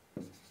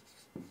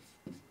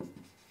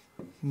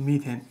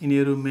methane.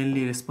 यिनीहरू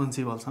मेनली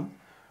रेस्पोन्सिबल छन्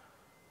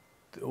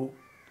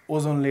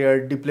ओजोन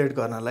लेयर डिप्लेट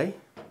गर्नलाई।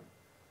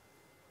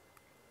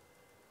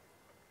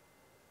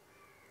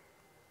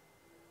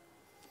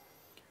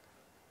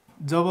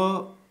 जब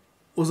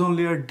ओजोन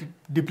लेयर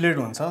डिप्लेट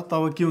हुन्छ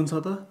तब के हुन्छ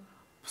त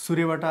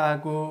सूर्यबाट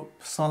आएको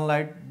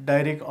सनलाइट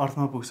डाइरेक्ट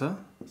अर्थमा पुग्छ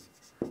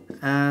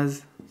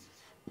as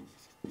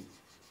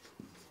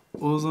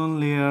ozone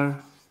layer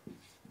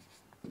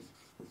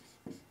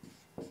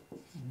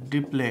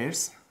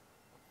डिप्लेट्स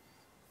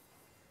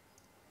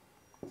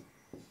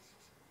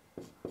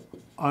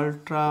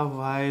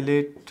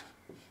ultraviolet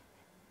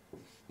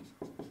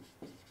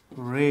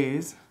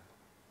rays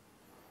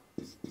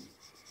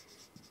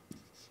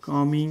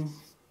coming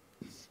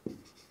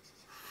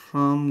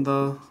from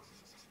the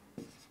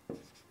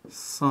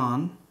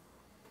sun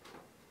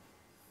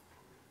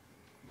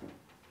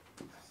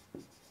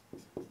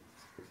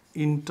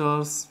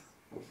enters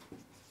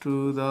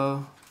to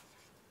the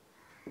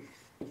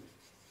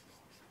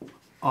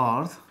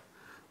earth.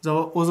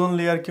 Job ozone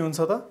layer के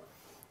हुन्छ त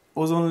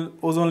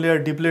ओजोन लेयर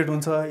डिप्लेट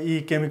हुन्छ यी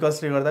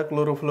केमिकल्सले गर्दा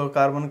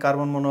chlorofluorocarbon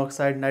carbon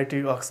monoxide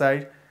nitric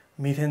oxide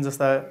methane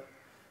जस्ता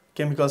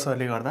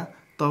केमिकल्सहरूले गर्दा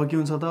तब के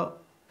हुन्छ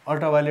त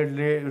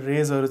अल्ट्राभायोलेट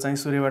रेजहरू चाहिँ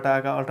सूर्यबाट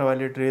आएका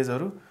अल्ट्राभायोलेट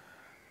रेजहरू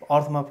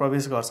अर्थमा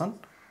प्रवेश गर्छन्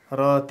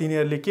र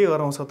तिनीहरूले के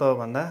गराउँछ त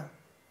भन्दा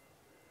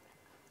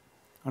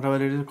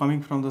अल्ट्राभायोलेट raise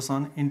coming from the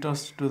sun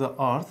enters to the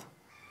earth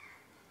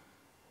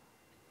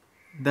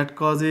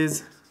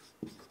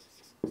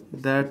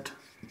that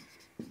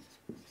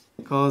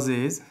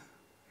causes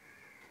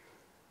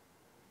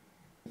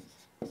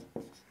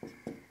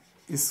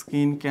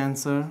skin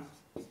cancer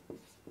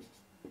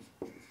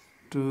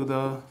to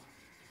the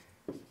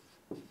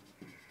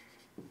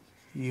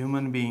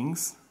human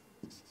beings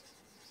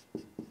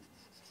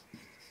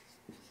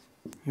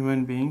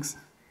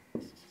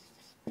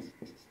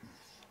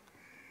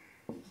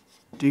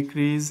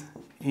decrease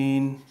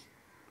in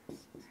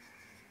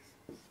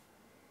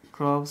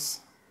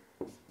crops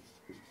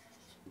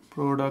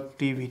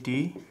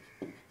productivity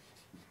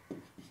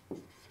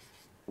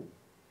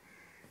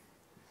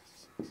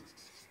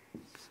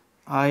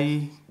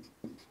eye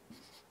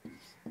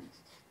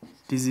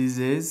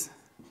diseases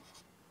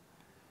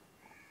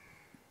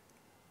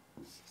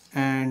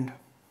and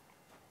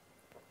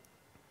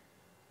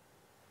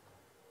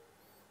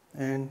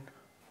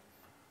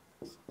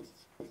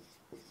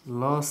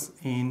loss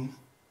in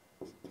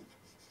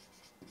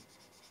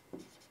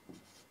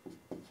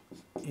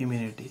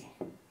immunity.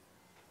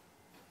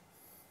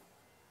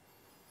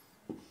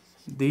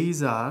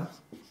 These are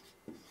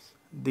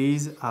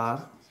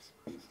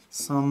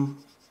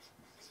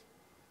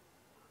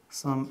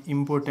some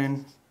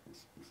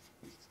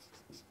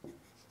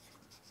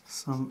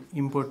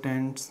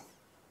important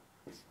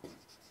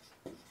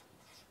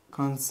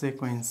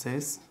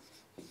consequences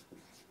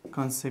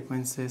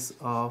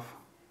of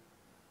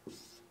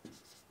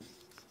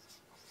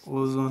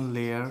ozone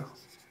layer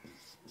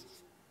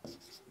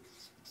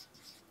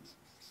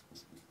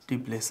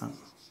depletion.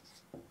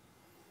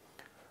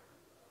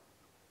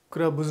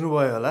 कुरा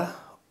बुझ्नुभयो होला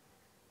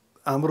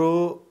हाम्रो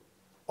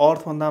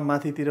अर्थभन्दा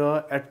माथितिर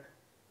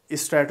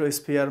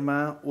स्ट्राटोस्फियरमा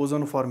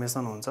ozone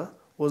formation हुन्छ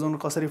ozone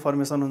कसरी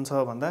formation हुन्छ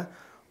भन्दा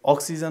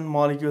oxygen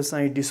molecule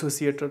चाहिँ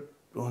डिसोसिएटेड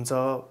हुन्छ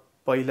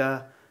पहिला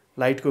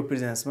लाइटको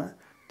प्रेजेन्समा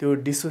त्यो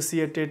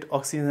डिसोसिएटेड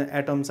अक्सिजन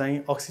एटम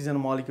चाहिँ अक्सिजन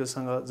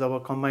मलिक्युलसँग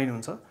जब कम्बाइन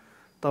हुन्छ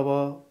तब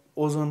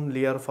ओजोन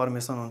लेयर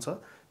फर्मेसन हुन्छ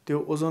त्यो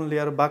ओजोन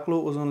लेयर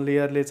बाक्लो ओजोन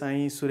लेयरले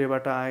चाहिँ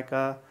सूर्यबाट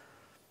आएका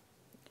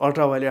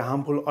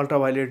हार्मफुल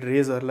अल्ट्राभायोलेट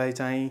रेजहरूलाई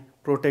चाहिँ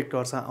प्रोटेक्ट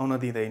गर्छ आउन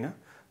दिँदैन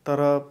तर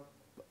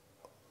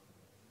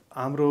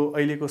हाम्रो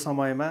अहिलेको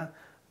समयमा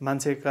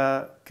मान्छेका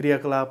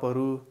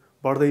क्रियाकलापहरू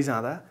बढ्दै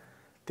जाँदा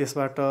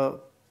त्यसबाट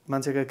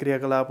मान्छेका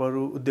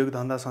क्रियाकलापहरू उद्योग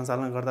धन्दा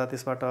सञ्चालन गर्दा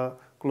त्यसबाट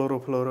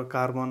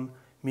chlorofluorocarbon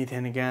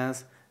methane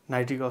gas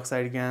nitric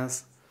oxide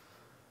gas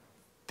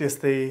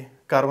त्यस्तै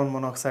कार्बन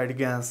मोनोअक्साइड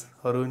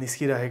ग्यासहरू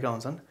निस्किरहेका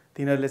हुन्छन्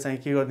तिनीहरूले चाहिँ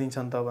के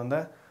गर्दिन्छन् त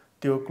भन्दा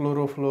त्यो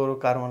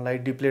क्लोरोफ्लोरोकार्बनलाई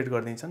डिप्लेट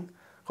गर्दिन्छन्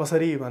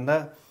कसरी भन्दा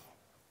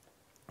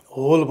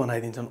होल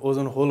बनाइदिन्छन्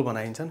ओजोन होल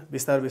बनाइन्छन्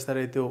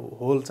बिस्तारै त्यो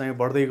होल चाहिँ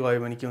बढ्दै गयो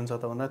भने के हुन्छ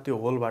त भन्दा त्यो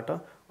होलबाट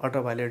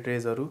अल्ट्राभायोलेट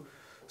रेजहरू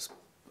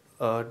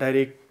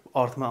डाइरेक्ट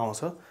अर्थमा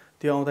आउँछ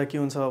त्यो आउँदा के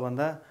हुन्छ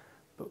भन्दा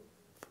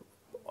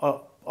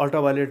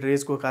अल्ट्राभायोलेट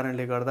रेजको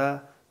कारणले गर्दा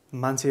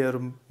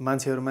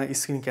मान्छेहरूमा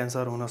स्किन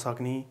क्यान्सर हुन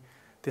सक्ने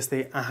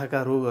त्यस्तै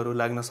आँखाका रोगहरू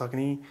लाग्न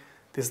सक्ने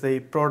त्यस्तै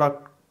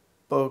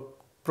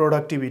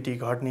प्रोडक्टिभिटी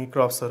घट्ने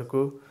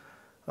क्रप्सहरूको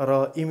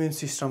र इम्युन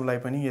सिस्टमलाई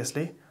पनि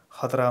यसले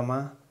खतरामा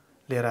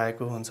लिएर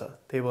आएको हुन्छ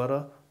त्यही भएर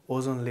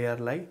ओजोन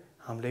लेयरलाई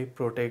हामीले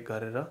प्रोटेक्ट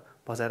गरेर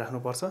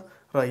बचाइराख्नुपर्छ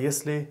र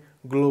यसले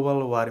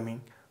ग्लोबल वार्मिङ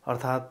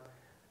अर्थात्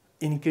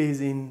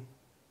इन्क्रिज इन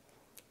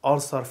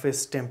अर्थ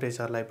सर्फेस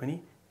टेम्परेचरलाई पनि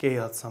केही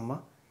हदसम्म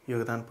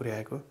योगदान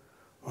पुर्याएको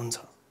हुन्छ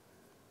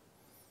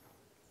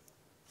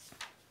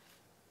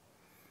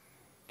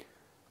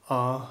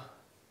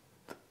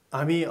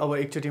हामी अब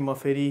एकचोटि म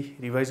फेरि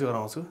रिभाइज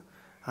गराउँछु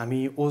हामी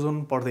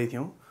ओजोन पढ्दै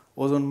थियौँ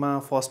ओजोनमा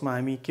फर्स्टमा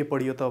हामी के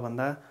पढियो त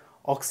भन्दा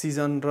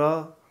अक्सिजन र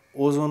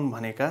ओजोन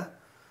भनेका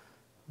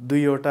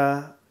दुईवटा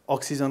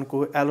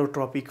अक्सिजनको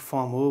एलोट्रोपिक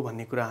फर्म हो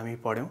भन्ने कुरा हामी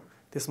पढ्यौँ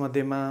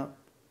त्यसमध्येमा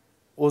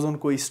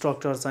ओजोनको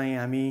स्ट्रक्चर चाहिँ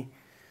हामी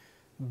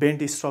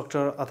बेन्ट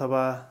स्ट्रक्चर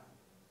अथवा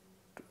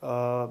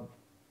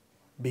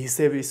भी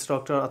सेप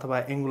स्ट्रक्चर अथवा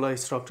एङ्गुलर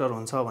स्ट्रक्चर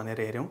हुन्छ भनेर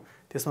हेऱ्यौँ।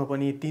 त्यसमा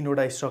पनि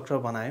 3वटा स्ट्रक्चर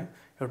बनायौँ।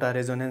 एउटा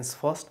रेजोनेन्स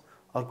फर्स्ट,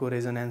 अर्को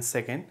रेजोनेन्स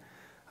सेकेन्ड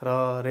र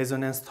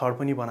रेजोनेन्स थर्ड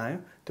पनि बनायौँ।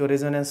 त्यो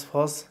resonance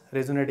first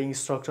resonating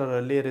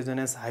स्ट्रक्चरहरूले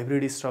resonance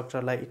hybrid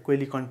स्ट्रक्चरलाई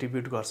equally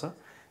contribute गर्छ।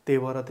 त्यही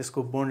भएर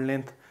त्यसको बोन्ड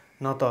लेन्थ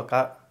न त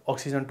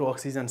oxygen to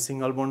oxygen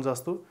single bond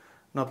जस्तो,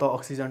 न त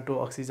oxygen to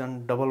oxygen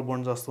double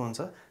bond जस्तो हुन्छ,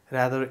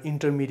 रादर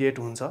इन्टरमिडिएट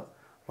हुन्छ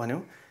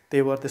भन्यौँ।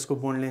 त्यही भएर त्यसको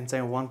बोन्ड लेन्थ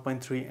चाहिँ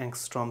 1.3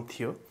 एङ्स्ट्रम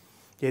थियो।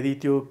 यदि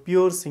त्यो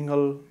प्योर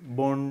सिङ्गल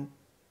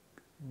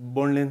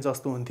बोन्ड लेन्थ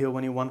जस्तो हुन्थ्यो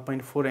भने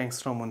 1.4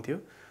 एङ्स्ट्रम हुन्थ्यो।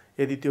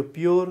 यदि त्यो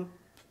pure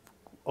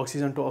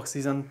oxygen to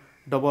oxygen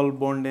double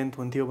bond length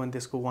हुन्थ्यो भने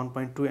त्यसको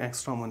 1.2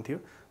 एङ्स्ट्रम हुन्थ्यो।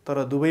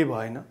 तर दुवै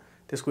भएन,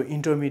 त्यसको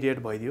इन्टरमिडिएट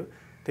भइदियो।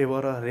 त्यही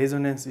भएर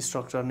रेजोनेन्स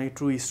स्ट्रक्चर नै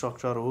ट्रु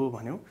स्ट्रक्चर हो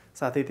भन्यौँ।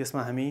 साथै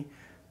त्यसमा हामी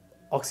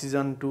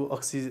अक्सिजन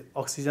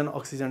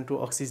टु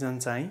अक्सिजन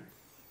चाहिँ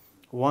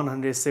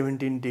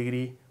 117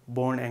 डिग्री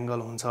बोन्ड एङ्गल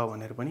हुन्छ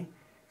भनेर पनि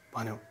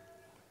भन्यौँ।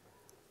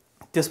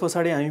 त्यस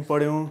पछाडि हामी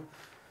पढ्यौँ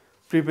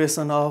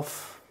preparation of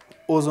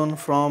ozone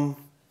from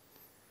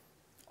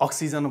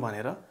oxygen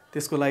भनेर।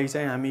 त्यसको लागि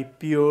चाहिँ हामी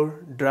प्योर,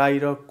 ड्राई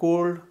र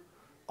कोल्ड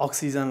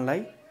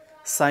अक्सिजनलाई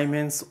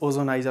साइमेन्स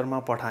ओजोनाइजरमा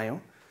पठायौँ।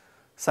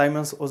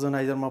 साइमेन्स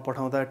ओजोनाइजरमा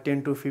पठाउँदा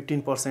 10 to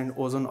 15%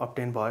 ओजोन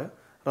अब्टेन भयो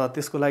र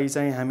त्यसको लागि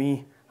चाहिँ हामी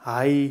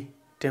हाई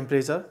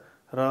टेम्परेचर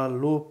र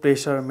लो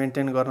प्रेसर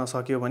मेन्टेन गर्न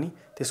सक्यो भने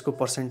त्यसको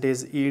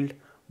पर्सेन्टेज यील्ड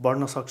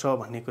बढ्न सक्छ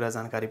भन्ने कुरा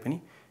जानकारी पनि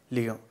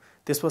लियौँ।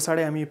 त्यस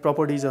पछाडि हामी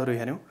प्रपर्टिजहरू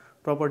हेऱ्यौँ।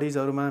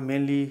 प्रपर्टिजहरूमा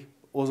मेनली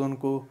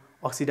ओजोनको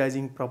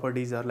अक्सिडाइजिङ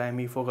प्रपर्टिजहरूलाई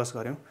हामी फोकस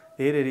गऱ्यौँ,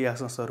 धेरै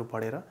रियाक्सन्सहरू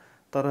पढेर।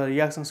 तर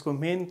रियाक्सन्सको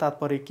मेन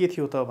तात्पर्य के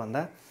थियो त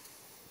भन्दा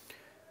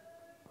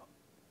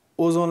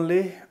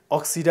ओजोनले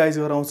अक्सिडाइज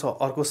गराउँछ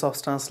अर्को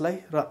सब्स्टान्सलाई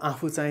र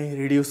आफू चाहिँ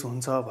रिड्युस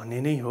हुन्छ भन्ने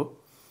नै हो।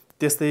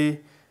 त्यस्तै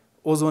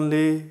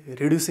ओजोनले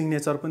रिड्युसिङ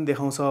नेचर पनि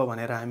देखाउँछ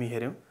भनेर हामी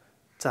हेऱ्यौँ,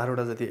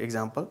 4वटा जति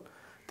एक्जाम्पल।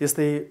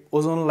 त्यस्तै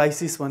ओजोन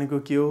लाइसिस भनेको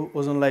के हो?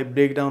 ओजोनलाई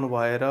ब्रेकडाउन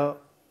भएर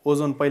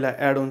ओजोन पहिला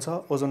एड हुन्छ,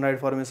 ओजोनाइड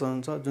फर्मेसन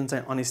हुन्छ जुन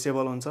चाहिँ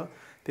अनस्टेबल हुन्छ।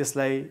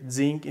 त्यसलाई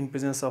zinc in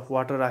presence of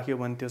water राख्यो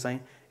भने त्यो चाहिँ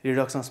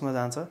रिडक्सन्समा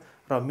जान्छ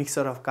र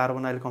mixture of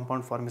carbonyl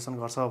compound formation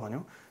गर्छ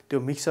भन्यौँ। त्यो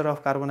मिक्सचर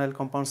अफ कार्बोनाइल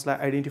कम्पाउन्ड्सलाई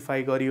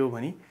आइडेन्टिफाई गरियो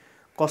भने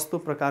कस्तो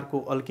प्रकारको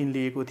अल्किन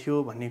लिएको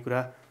थियो भन्ने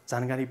कुरा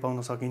जानकारी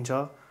पाउन सकिन्छ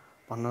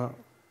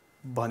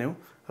भन्यौँ।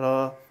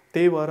 र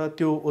त्यही भएर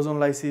त्यो ओजोन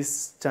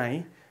लाइसिस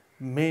चाहिँ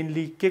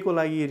मेनली के को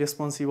लागि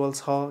रेस्पोन्सिबल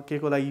छ, के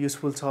को लागि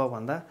युजफुल छ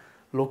भन्दा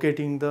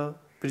locating the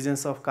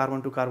presence of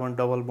carbon to carbon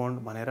double bond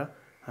भनेर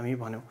हामी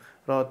भन्यौँ।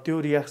 र त्यो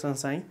रियाक्सन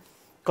चाहिँ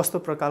कस्तो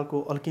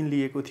प्रकारको अल्किन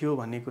लिएको थियो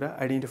भन्ने कुरा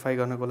आइडेन्टिफाई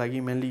गर्नको लागि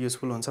मेनली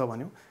युजफुल हुन्छ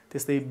भन्यौँ।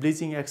 त्यस्तै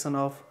ब्लिचिङ एक्सन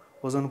अफ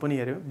ओजोन पनि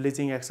हेऱ्यौँ।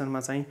 ब्लिचिङ एक्सनमा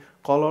चाहिँ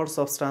कलर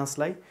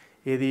सब्स्टान्सलाई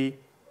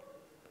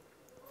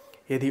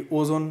यदि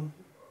ओजोन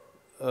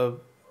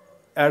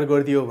एड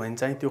गरिदियो भने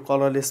चाहिँ त्यो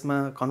कलरलेसमा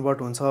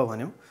कन्भर्ट हुन्छ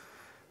भन्यौँ।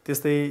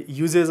 त्यस्तै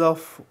युजेज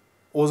अफ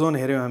ओजोन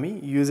हेऱ्यौँ हामी।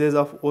 युजेज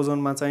अफ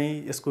ओजोनमा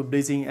चाहिँ यसको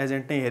ब्लिचिङ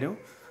एजेन्ट नै हेऱ्यौँ।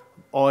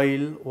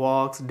 ओइल,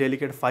 वक्स,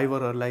 डेलिकेट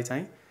फाइबरहरूलाई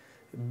चाहिँ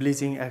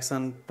ब्लिचिङ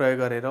एक्सन प्रयोग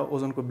गरेर,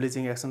 ओजोनको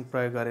ब्लिचिङ एक्सन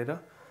प्रयोग गरेर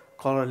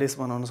कलरलेस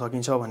बनाउन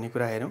सकिन्छ भन्ने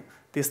कुरा हेऱ्यौँ।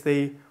 त्यस्तै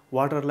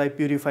वाटरलाई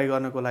प्युरिफाई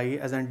गर्नको लागि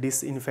एज एन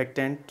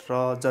डिसइन्फेक्टेन्ट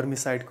र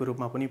जर्मिसाइडको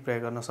रूपमा पनि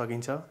प्रयोग गर्न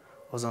सकिन्छ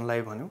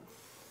ओजोनलाई भन्यौँ।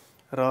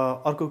 र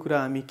अर्को कुरा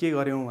हामी के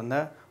गर्यौँ भन्दा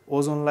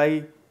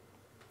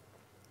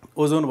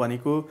ओजोन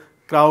भनेको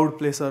क्राउड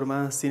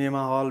प्लेसहरूमा,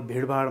 सिनेमा हल,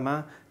 भिडभाडमा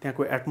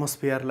त्यहाँको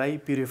एटमोस्फियरलाई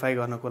प्युरिफाई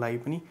गर्नको लागि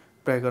पनि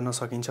प्रयोग गर्न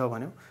सकिन्छ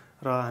भन्यौँ।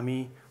 र हामी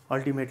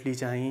अल्टिमेटली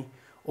चाहिँ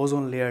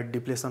ओजोन लेयर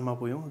डिप्लेसनमा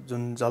पुग्यौँ,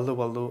 जुन जल्दो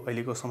बल्दो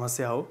अहिलेको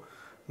समस्या हो।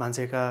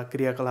 मान्छेका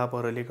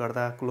क्रियाकलापहरूले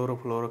गर्दा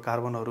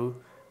क्लोरोफ्लोरोकार्बनहरू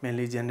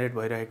मेनली जेनेरेट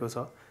भइरहेको छ।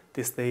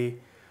 त्यस्तै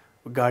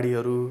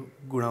गाडीहरू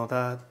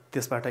गुडाउँदा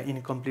त्यसबाट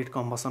इन्कम्प्लिट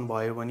कम्बसन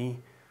भयो भने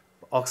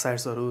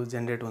अक्साइड्सहरू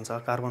जेनेरेट हुन्छ,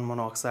 कार्बन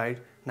मोनोअक्साइड,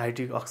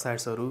 नाइट्रिक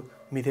अक्साइड्सहरू,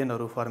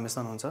 मिथेनहरू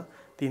फर्मेसन हुन्छ।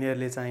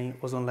 तिनीहरूले चाहिँ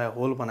ओजोनलाई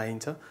होल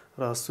बनाइन्छ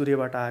र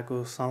सूर्यबाट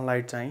आएको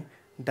सनलाइट चाहिँ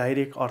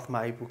डाइरेक्ट अर्थमा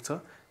आइपुग्छ।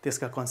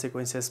 त्यसका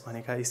कन्सिक्वेन्सेस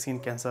भनेका skin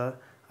cancer,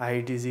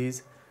 I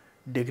disease,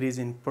 decrease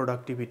in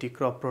productivity,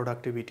 crop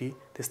productivity,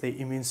 त्यस्तै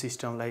इम्युन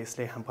सिस्टमलाई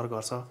यसले ह्याम्पर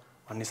गर्छ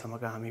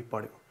भन्नेसम्मका हामी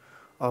पढ्यौँ।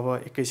 अब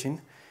एकैछिन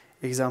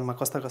एक्जाममा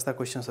कस्ता कस्ता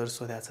क्वेसन्सहरू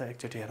सोधेको छ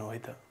एकचोटि हेरौँ है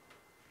त।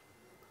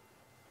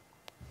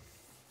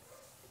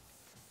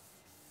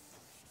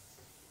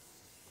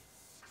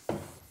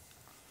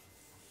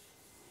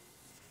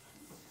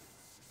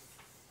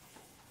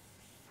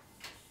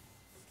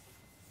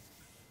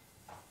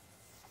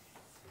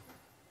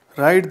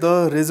 Right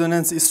the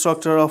resonance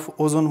structure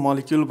of ozone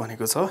molecule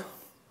भनेको छ।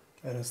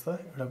 हेर्नुहोस् त,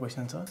 एउटा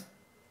क्वेसन छ,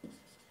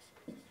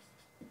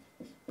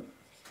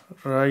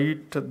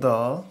 right the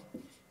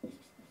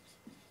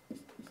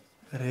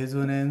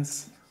resonance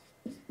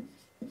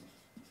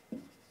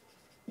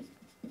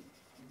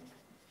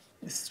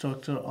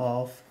structure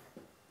of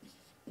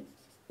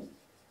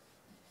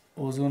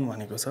ozone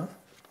भनेको छ।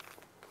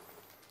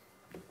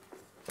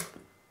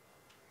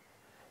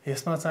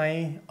 यसमा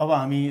चाहिँ अब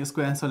हामी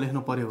यसको एन्सर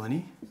लेख्नु पर्यो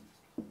भने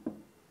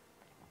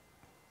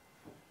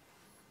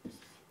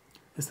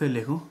यस्तै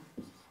लेखौँ,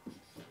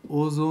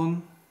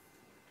 ozone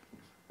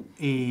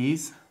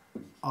is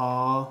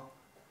a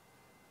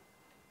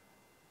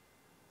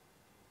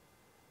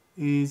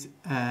is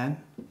an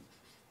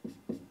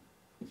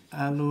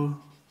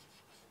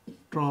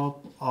allotrope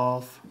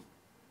of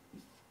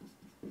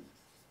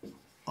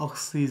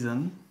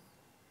oxygen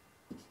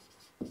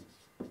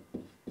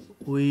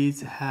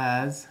which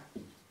has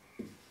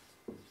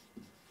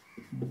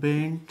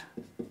bent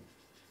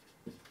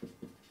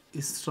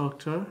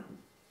structure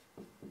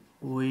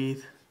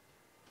with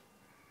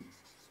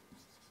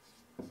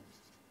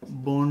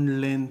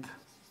bond length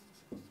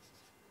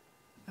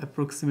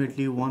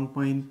approximately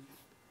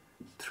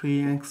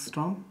 1.3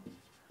 angstrom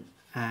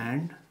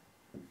and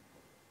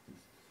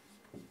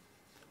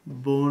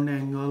bond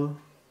angle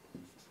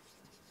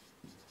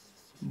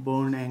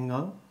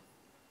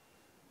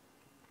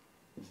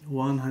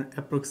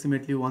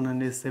approximately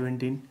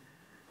 117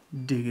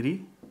 degree.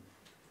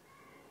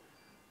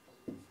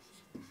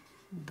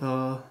 The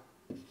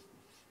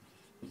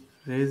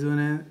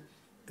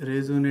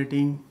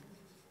resonating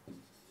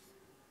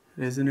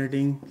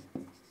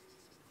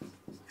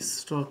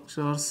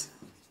structures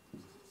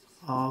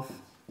of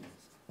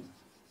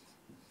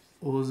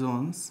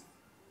ozone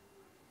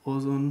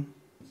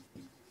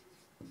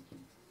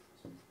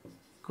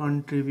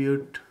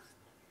contribute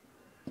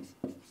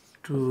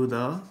to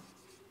the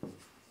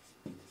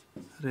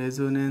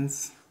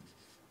resonance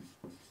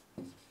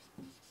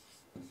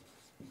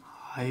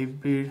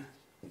hybrid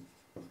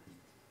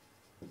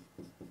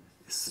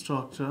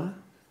structure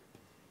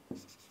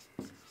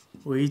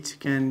which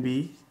can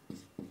be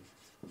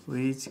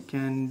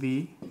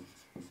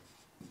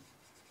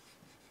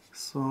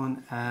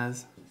shown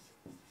as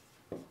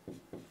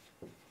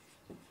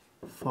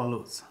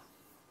follows.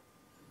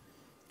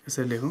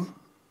 यसरी लेखौँ.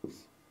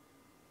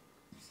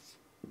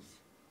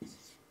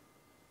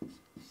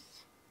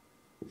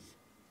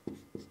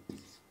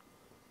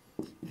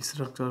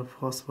 Structure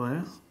first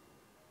भयो.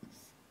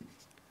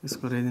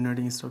 यसको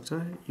resonating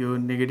structure यो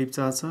negative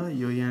charge छ,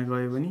 यो यहाँ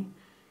गयो भने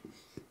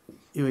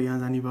यो यहाँ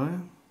जाने भयो.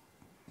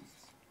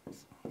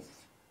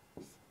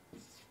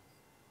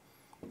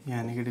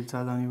 यहाँ नेगेटिभ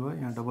चार्ज आउने भयो,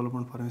 यहाँ डबल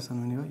बन्ड फर्मेसन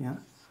हुने भयो,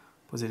 यहाँ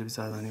पोजिटिभ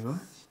चार्ज आउने भयो.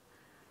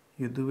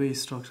 यो दुवै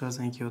स्ट्रक्चर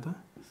चाहिँ के हो त?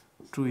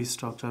 ट्रु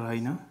स्ट्रक्चर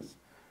होइन.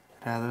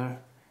 रादर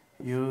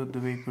यो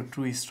दुवैको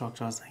ट्रु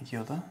स्ट्रक्चर चाहिँ के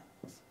हो त?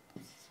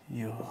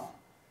 यो हो.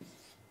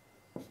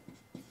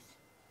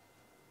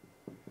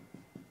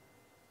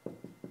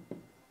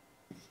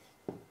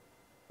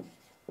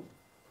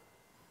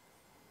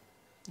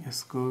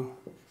 यसको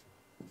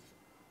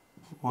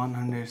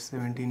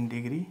 117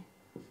 डिग्री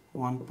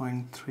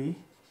 1.3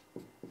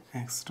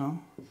 angstrom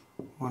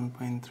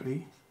 1.3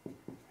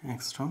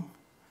 angstrom.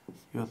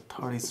 यो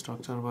थर्ड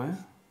स्ट्रक्चर भयो.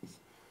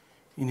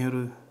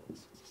 यिनीहरू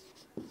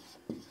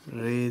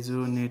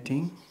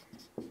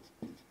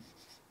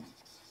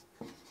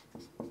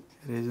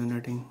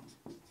रेजोनेटिङ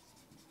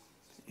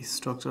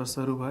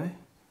स्ट्रक्चर्सहरू भए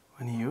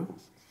अनि यो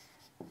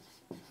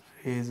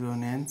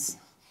रेजोनेन्स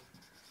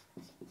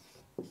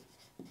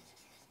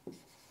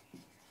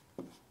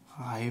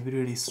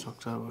हाइब्रिड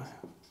स्ट्रक्चर भयो.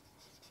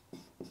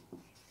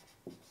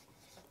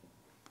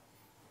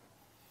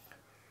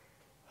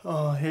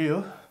 यही हो.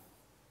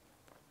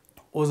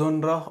 ओजोन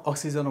र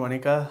अक्सिजन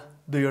भनेका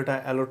दुईवटा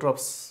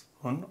एलोट्रोप्स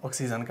हुन्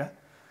अक्सिजनका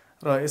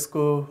र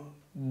यसको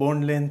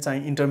बोन्ड लेन्थ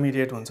चाहिँ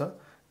इन्टरमिडिएट हुन्छ.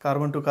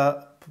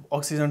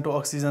 Oxygen to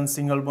oxygen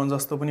single bond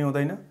जस्तो पनि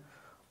हुँदैन,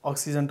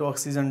 oxygen to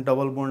oxygen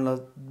double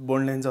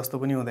bond length जस्तो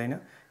पनि हुँदैन.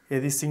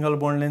 यदि सिंगल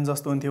बोन्ड लेन्थ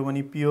जस्तो हुन्थ्यो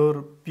भने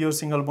प्योर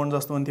सिंगल बोन्ड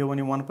जस्तो हुन्थ्यो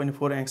भने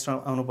 1.4 एङ्स्ट्रम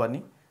आउनुपर्ने,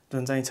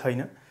 जुन चाहिँ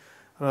छैन.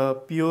 र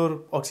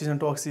pure oxygen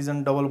to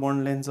oxygen double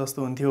bond length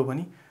जस्तो हुन्थ्यो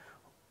भने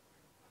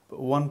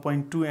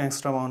 1.2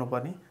 एङ्स्ट्रम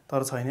आउनुपर्ने,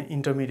 तर छैन.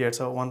 इन्टरमिडिएट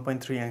छ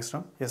 1.3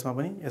 एङ्स्ट्रम. यसमा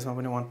पनि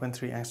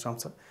 1.3 एङ्स्ट्रम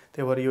छ.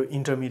 त्यही भएर यो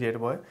इन्टरमिडिएट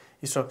भयो.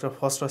 स्ट्रक्चर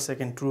फर्स्ट र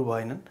सेकेन्ड ट्रु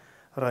भएनन्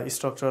र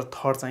स्ट्रक्चर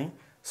थर्ड चाहिँ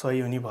सही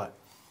हुने भयो.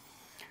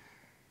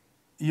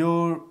 यो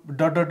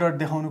डट डट डट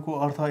देखाउनुको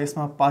अर्थ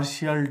यसमा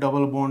पार्शियल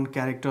डबल बोन्ड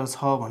क्यारेक्टर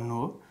छ भन्नु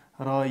हो.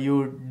 र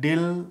यो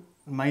डेल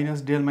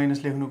माइनस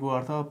लेख्नुको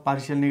अर्थ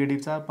पार्शियल नेगेटिभ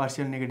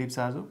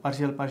चार्ज हो.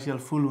 पार्शियल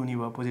फुल हुने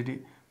भयो. पोजिटिभ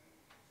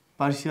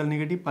पार्शियल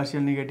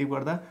नेगेटिभ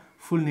गर्दा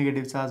फुल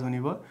नेगेटिभ चार्ज हुने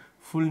भयो.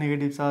 फुल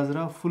नेगेटिभ चार्ज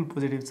र फुल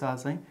पोजिटिभ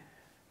चार्ज चाहिँ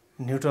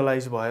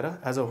न्युट्रलाइज भएर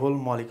एज अ होल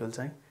मोलिकुल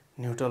चाहिँ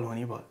न्युट्रल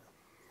हुने भयो.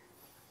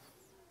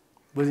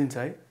 बुझिन्छ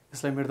है?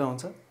 यसलाई मेट्दा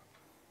हुन्छ.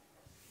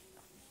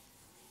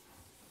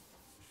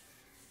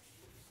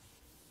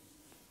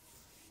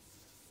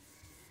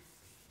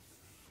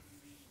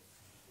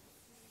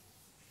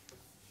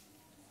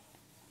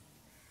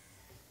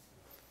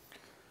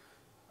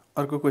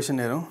 अर्को क्वेसन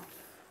हेरौँ.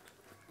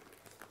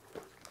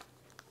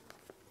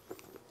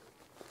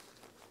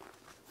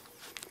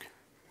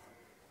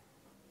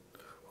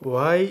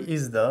 Why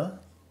is the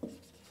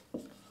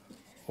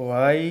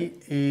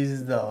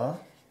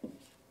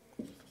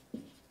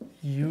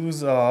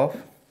use of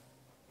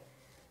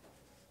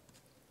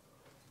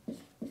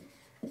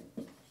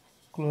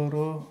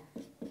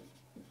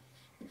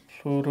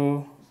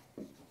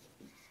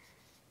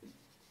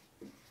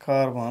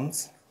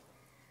chlorofluorocarbons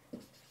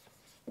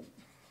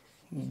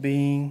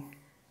being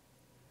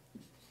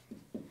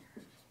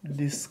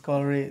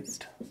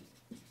discouraged.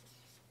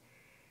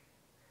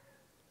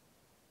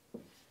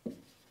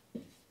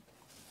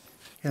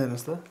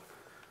 हेर्नुहोस् त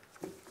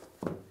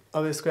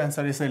अब यसको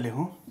एन्सर यसै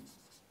लेखौँ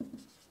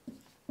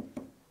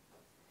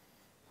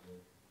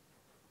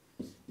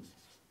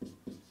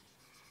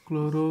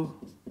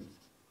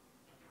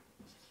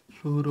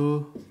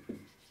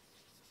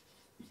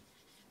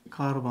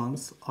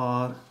chlorofluorocarbons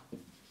or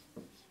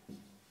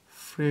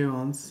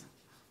freons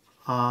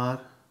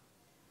are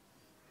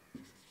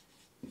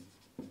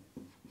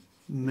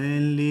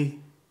mainly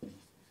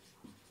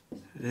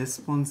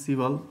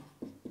responsible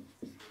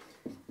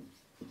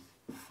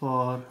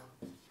for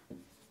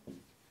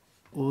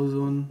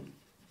ozone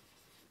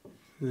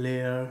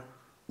layer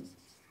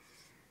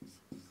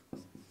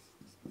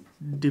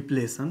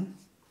depletion.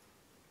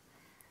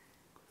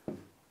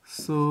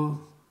 So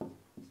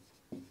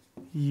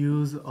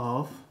use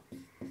of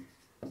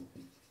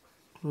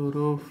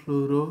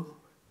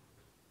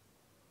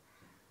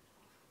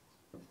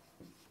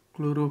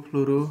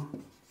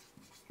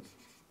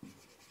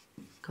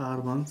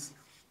chlorofluorocarbons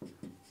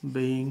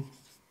being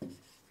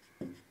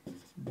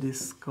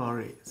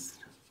discouraged.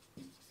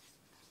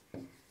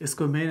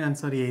 यसको मेन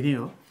आन्सर यही नै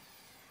हो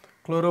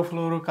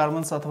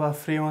क्लोरोफ्लोरोकार्बन्स अथवा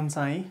फ्रेओन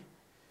चाहिँ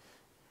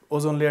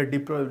ओजोन लेयर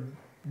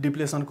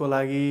डिप्लेसनको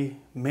लागि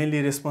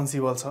मेनली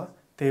रेस्पोन्सिबल छ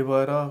त्यही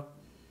भएर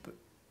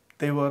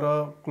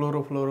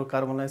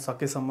क्लोरोफ्लोरोकार्बनलाई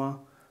सकेसम्म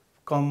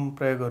कम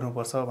प्रयोग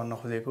गर्नुपर्छ भन्न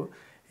खोजेको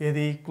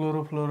यदि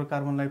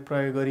क्लोरोफ्लोरोकार्बनलाई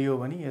प्रयोग गरियो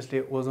भने यसले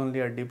ओजोन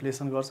लेयर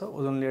डिप्लेसन गर्छ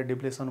ओजोन लेयर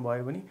डिप्लेसन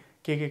भयो भने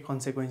के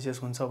कन्सिक्वेन्सेस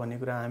हुन्छ भन्ने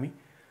कुरा हामी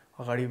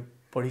अगाडि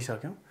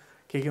पढिसक्यौं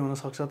के हुन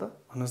सक्छ त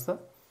भन्नुस् त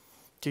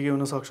के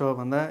हुन सक्छ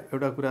भन्दा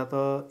एउटा कुरा त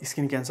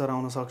स्किन क्यान्सर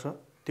आउन सक्छ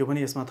त्यो पनि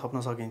यसमा थप्न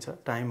सकिन्छ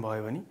टाइम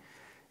भयो भने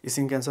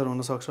स्किन क्यान्सर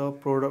हुन सक्छ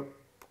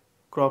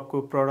क्रपको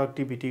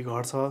प्रोडक्टिभिटी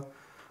घट्छ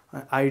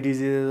आई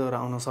डिजिजहरु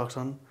आउन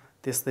सक्छन्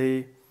त्यस्तै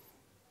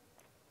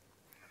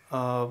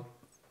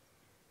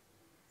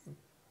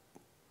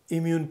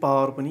इम्युन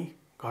पावर पनि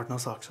घट्न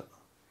सक्छ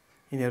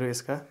यिनीहरु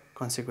यसका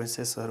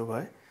कन्सिक्वेन्सेसहरु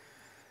भए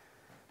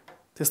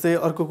त्यस्तै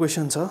अर्को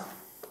क्वेशन छ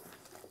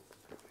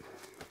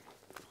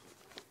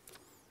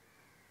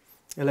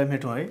यसलाई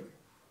मेटौं है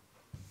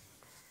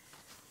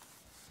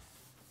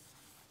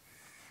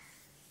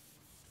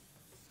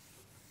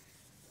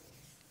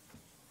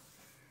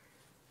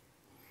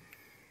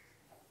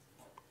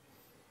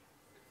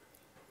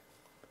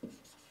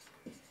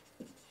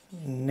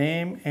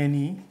Name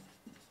any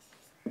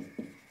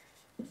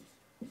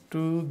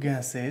two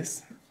gases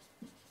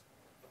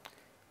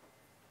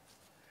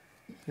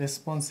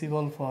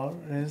responsible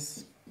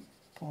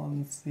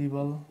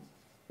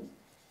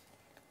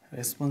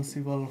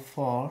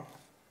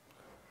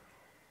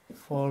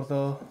for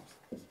the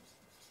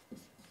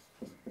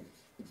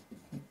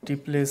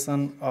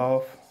depletion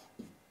of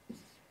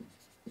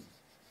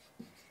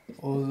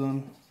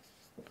ozone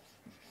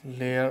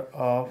layer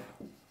of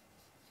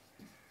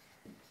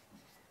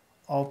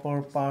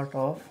upper part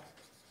of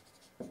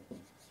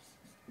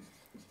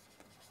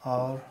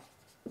our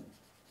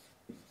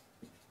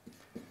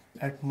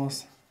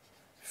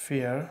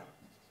atmosphere.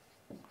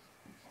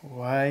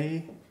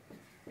 Why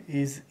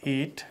is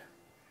it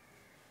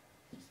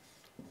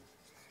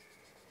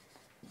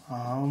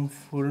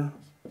harmful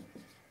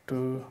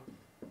to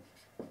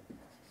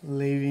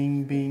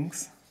living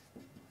beings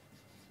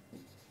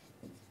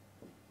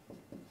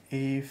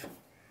if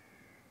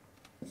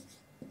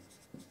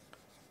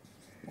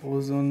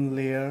ozone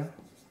layer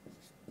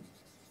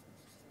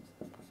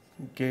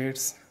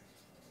gets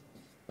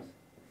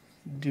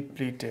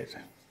depleted?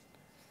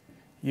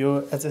 यो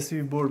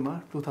एचएससी बोर्डमा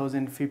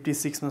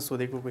 2056 मा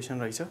सोधेको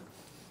question रहेछ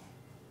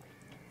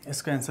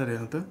यसको answer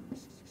हेर्नु त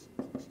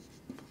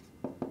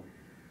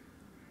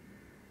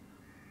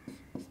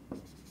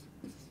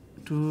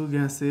two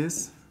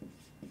gases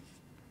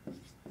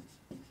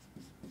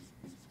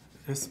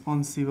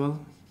responsible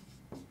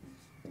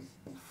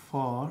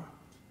for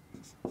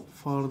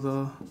the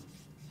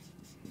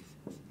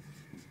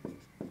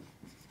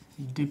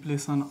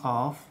depletion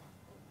of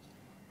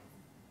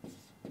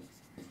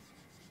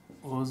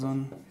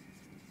ozone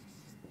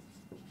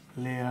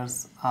layers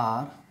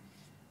are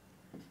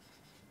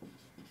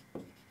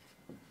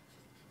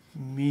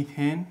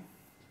methane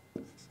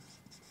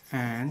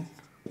and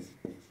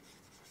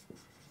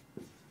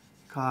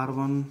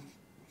carbon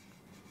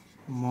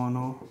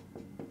monoxide.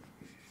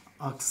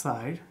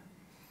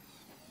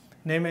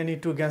 Name any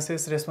two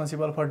gases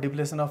responsible for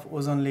depletion of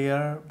ozone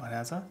layer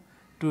भनेको छ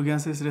two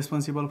gases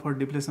responsible for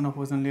depletion of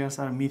ozone layers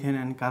are methane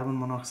and carbon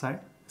monoxide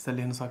यसले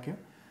लेख्न सक्यो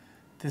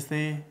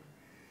त्यस्तै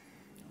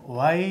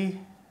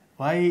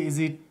why is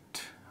it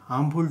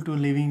harmful to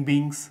living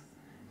beings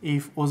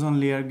if ozone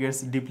layer gets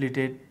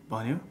depleted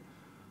भन्यो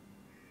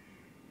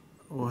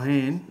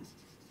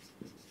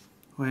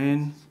when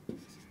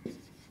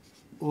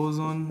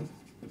ozone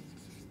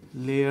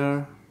layer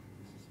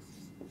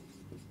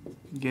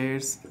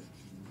gets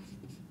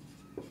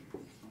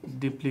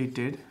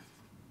depleted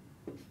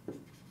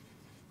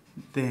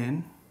then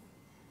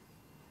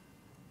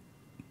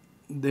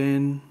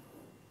then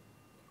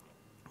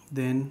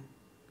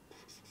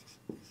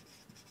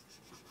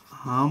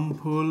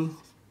harmful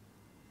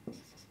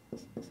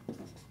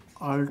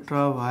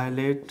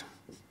ultraviolet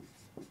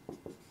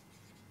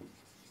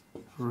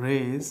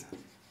rays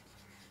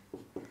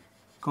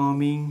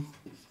coming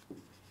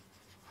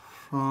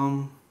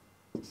from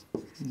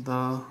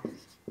the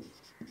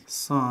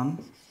sun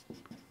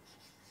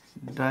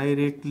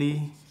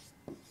directly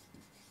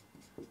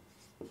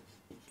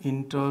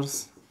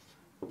enters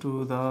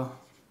to the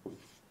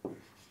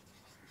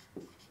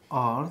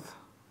earth,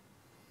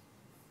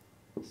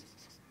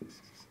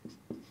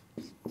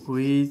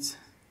 which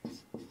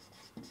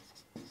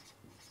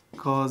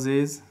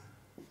causes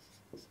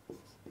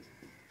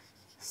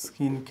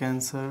skin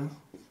cancer,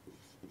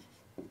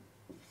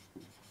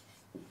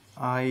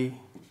 eye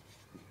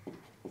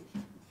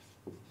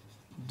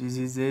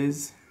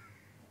diseases,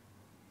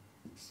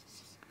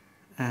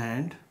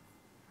 and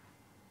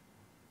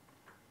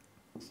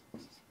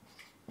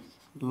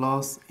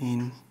loss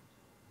in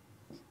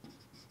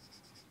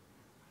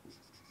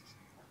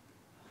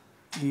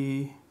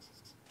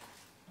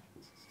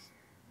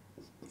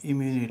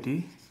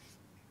immunity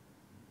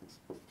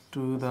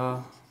to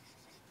the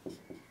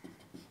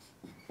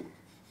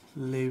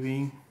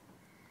living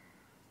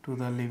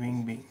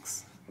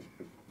beings.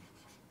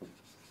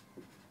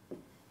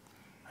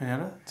 हैन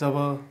र जब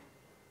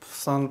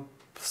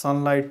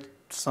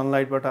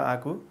सनलाइटबाट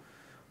आएको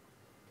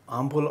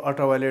harmful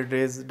अल्ट्राभायोलेट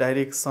raise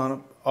direct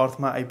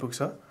अर्थमा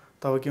आइपुग्छ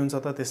तब के हुन्छ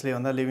त त्यसले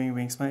भन्दा living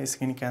बिङ्समा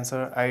skin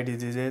cancer, I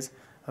diseases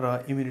र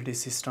इम्युनिटी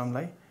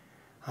सिस्टमलाई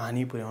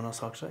हानि पुर्याउन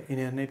सक्छ।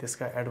 यिनीहरू नै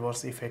त्यसका एडभर्स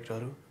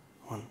इफेक्टहरू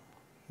हुन्।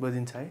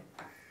 बुझिन्छ है?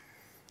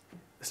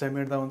 यसलाई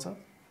मेट्दा हुन्छ।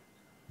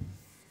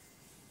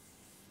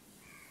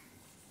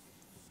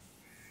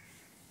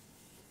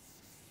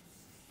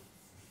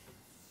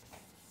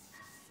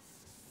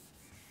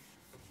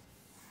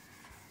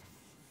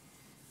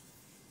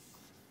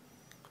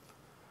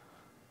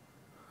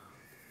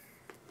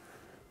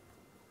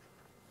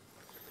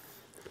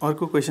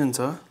 अर्को क्वेसन छ,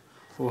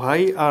 why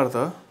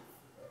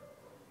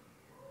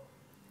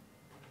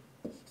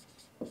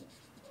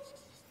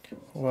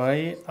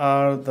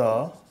are the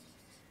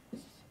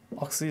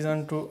oxygen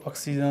to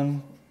oxygen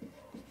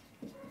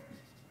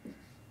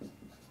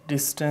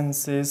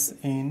distances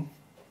in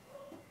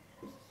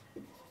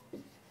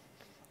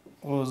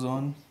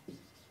ozone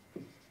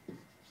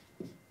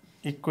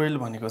equal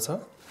भनेको छ।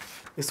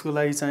 यसको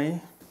लागि चाहिँ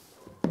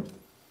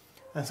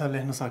एन्सर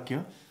लेख्न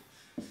सकियो।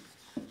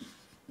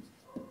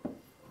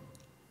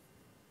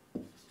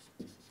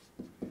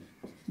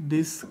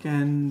 This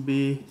can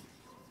be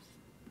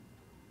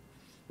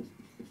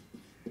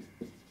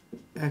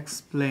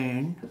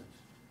explained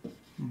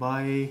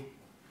by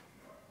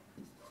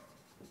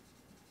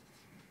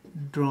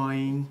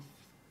drawing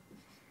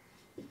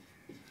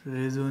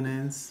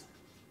resonance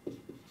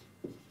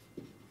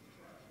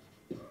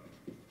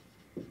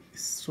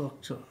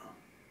structure.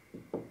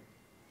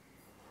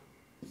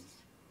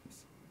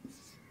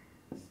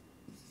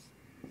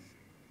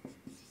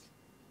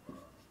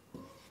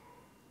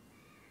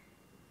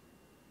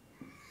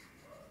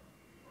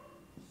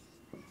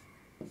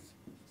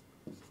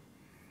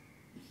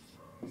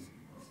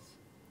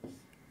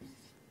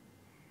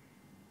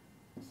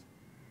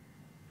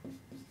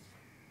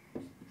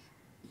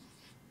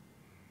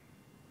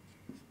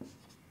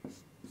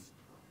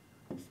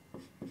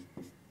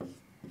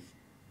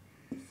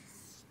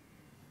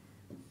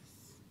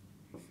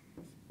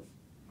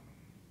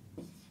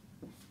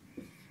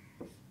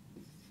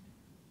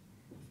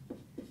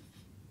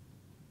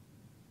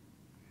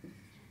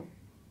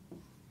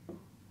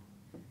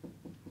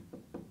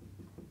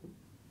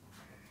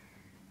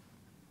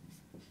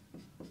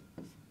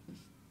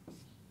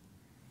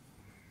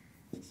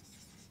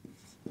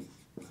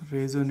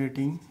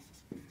 Resonating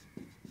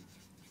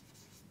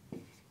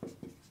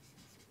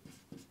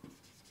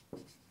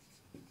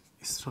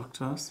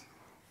structures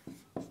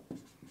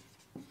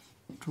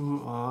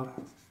two are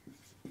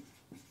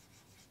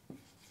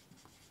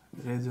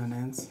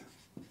resonance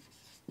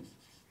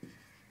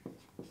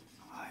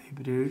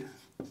hybrid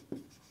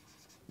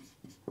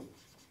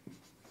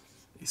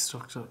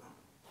structure.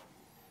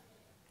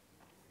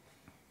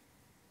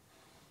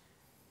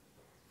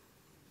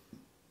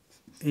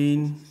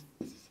 In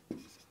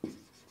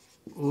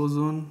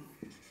ozone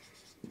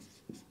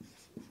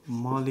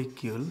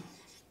molecule,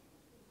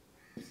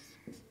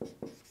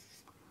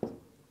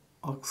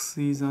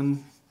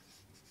 oxygen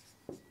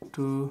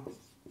to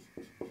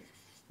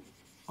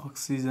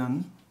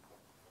oxygen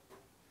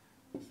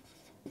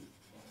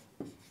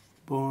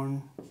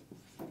bond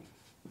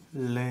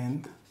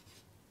length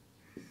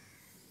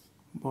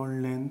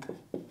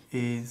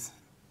is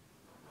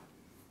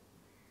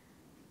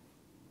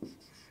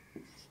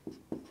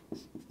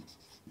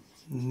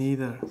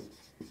neither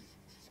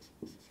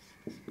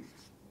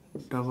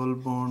double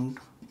bond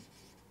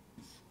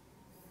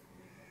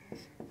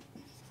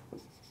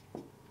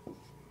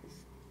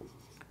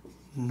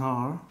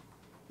nor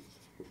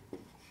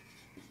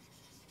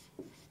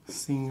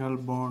single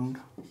bond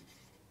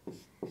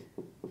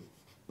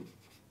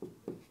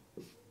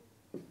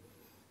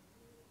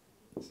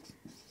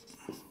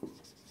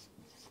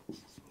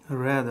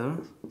rather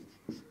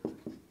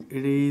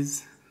it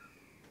is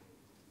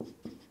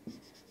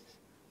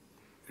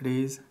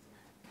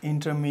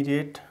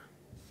intermediate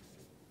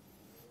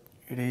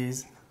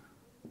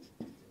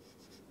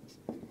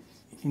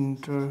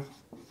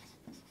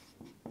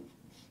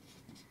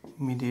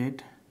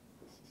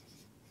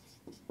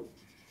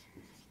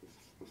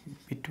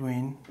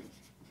between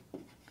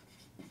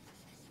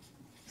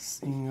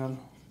single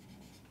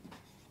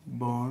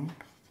bond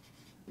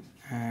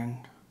and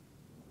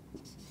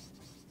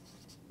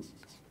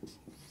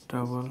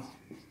double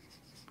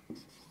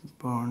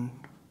bond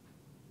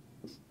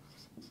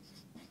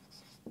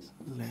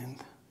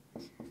length,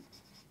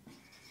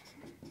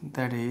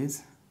 that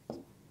is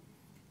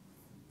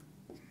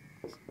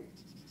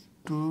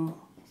 2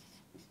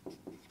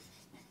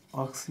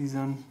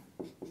 oxygen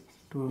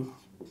to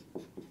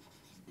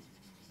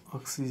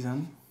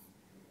oxygen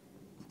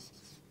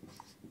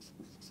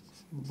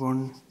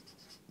bond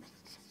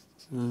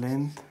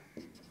length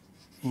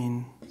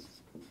in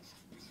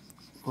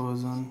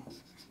ozone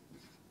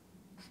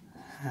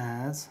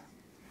has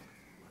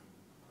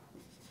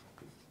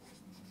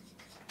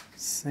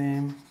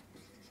same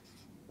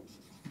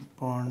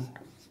bond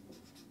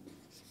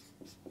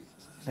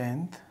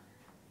length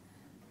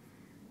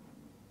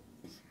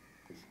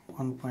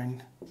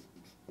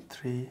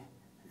 1.3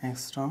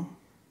 angstrom,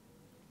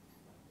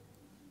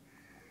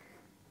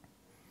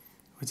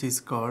 which is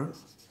called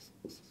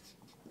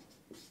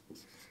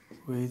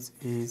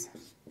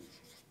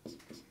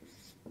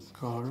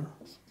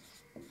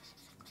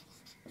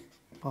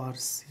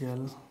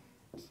partial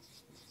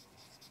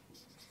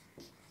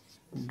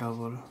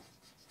double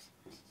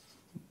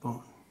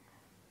bond.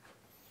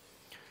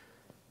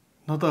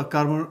 न त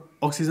carbon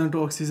oxygen to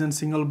oxygen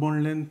single bond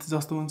length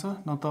जस्तो हुन्छ,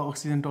 न त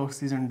oxygen to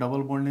oxygen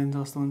double bond length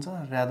जस्तो हुन्छ,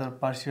 rather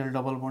partial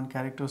double bond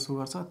character so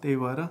गर्छ। त्यही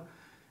भएर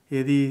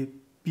यदि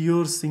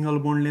प्योर सिंगल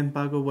बोन्ड लेन्थ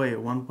भएको भए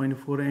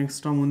 1.4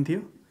 एङ्स्ट्रम हुन्थ्यो,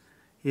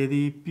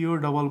 यदि प्योर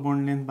डबल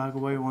बोन्ड लेन्थ भएको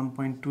भए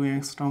 1.2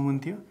 एङ्स्ट्रम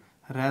हुन्थ्यो,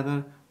 रादर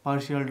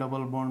पार्शियल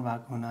डबल बोन्ड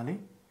भएको हुनाले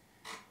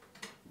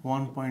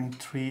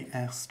 1.3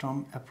 एङ्स्ट्रम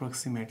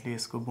एप्रोक्सिमेटली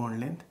यसको बोन्ड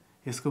लेन्थ,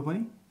 यसको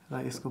पनि र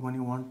यसको पनि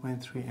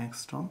 1.3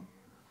 एङ्स्ट्रम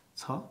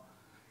छ।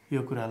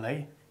 यो कुरालाई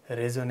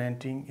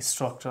रेजोनेटिङ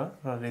स्ट्रक्चर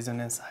र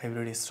रेजोनेन्स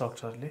हाइब्रिड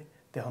स्ट्रक्चरले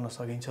देखाउन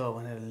सकिन्छ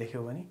भनेर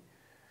लेख्यो भने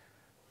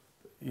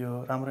यो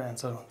राम्रो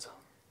एन्सर हुन्छ।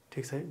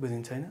 ठीक छ है,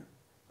 बुझिन्छ हैन?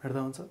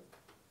 भेट्दा हुन्छ।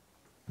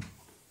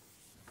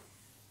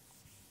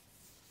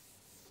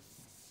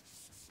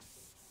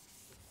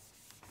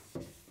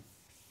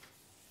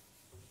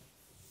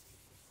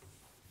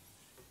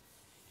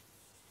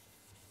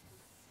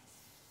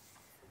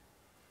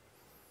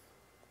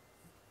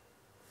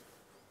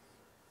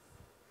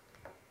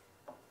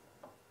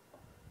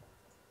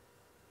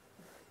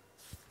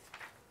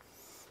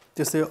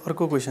 त्यस्तै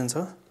अर्को क्वेसन छ,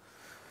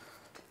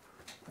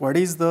 what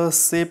is the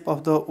shape of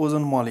the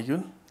ozone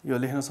molecule? यो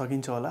लेख्न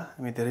सकिन्छ होला,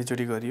 हामी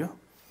धेरैचोटि गरियो।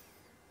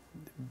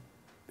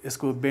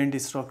 यसको बेन्ड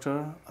स्ट्रक्चर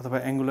अथवा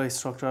एङ्गुलर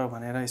स्ट्रक्चर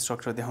भनेर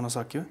स्ट्रक्चर देखाउन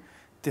सक्यो।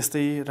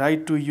 त्यस्तै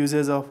right to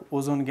usages of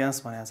ozone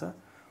gas भनेको छ,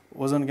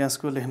 ओजोन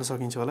ग्यासको लेख्न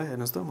सकिन्छ होला।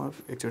 हेर्नुहोस् त, म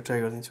एकचोटि ट्राई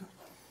गरिदिन्छु।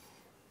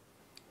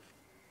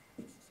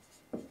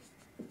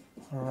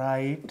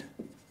 Right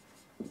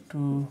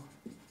to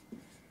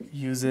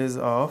usages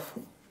of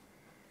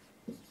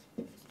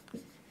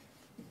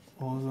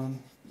ozone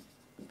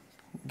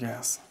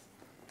gas.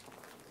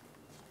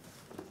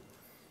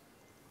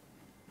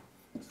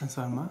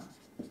 आन्सरमा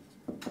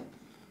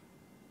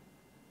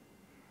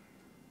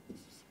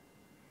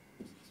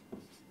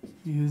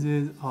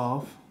uses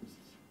of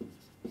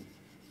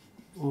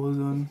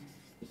ozone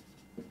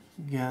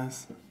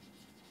gas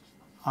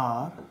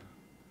are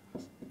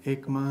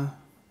एकमा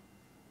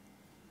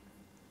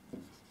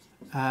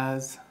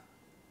as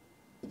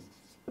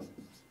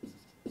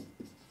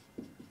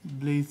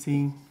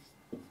bleaching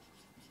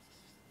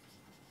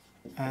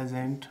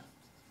agent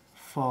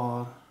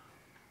for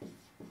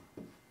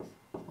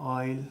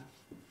oil,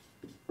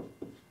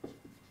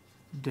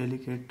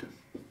 delicate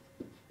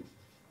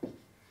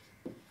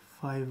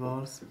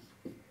fibers,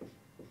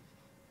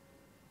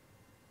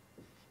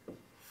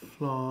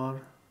 flour,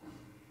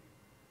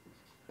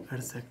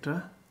 etc.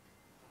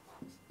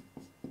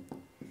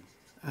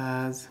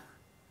 as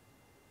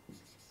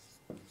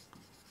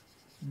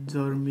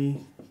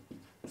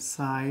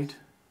germicide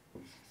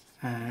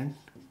and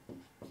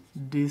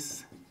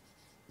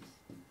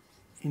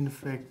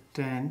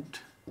disinfectant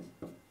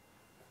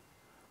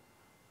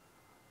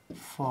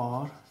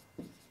for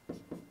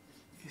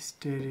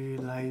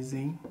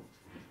sterilizing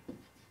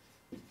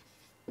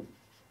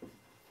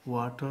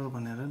water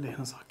भनेर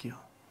लेख्न सकियो।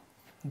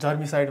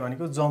 जर्मिसाइड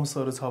भनेको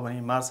जम्सहरू छ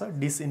भने मार्छ,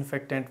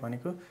 डिसइन्फेक्टेन्ट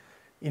भनेको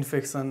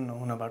इन्फेक्सन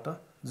हुनबाट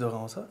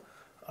जोगाउँछ,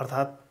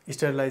 अर्थात्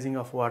स्टेरिलाइजिङ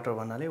अफ वाटर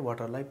भन्नाले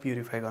वाटरलाई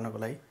प्युरिफाई गर्नको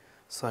लागि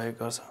सहयोग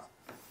गर्छ।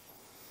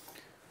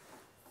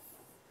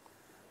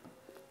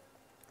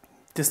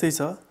 त्यस्तै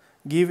छ,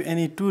 give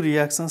any two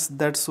reactions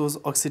that shows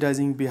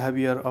oxidising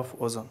behaviour of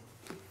ozone.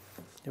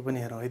 यो पनि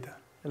हेरौँ है त,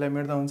 यसलाई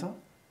मेट्दा हुन्छ।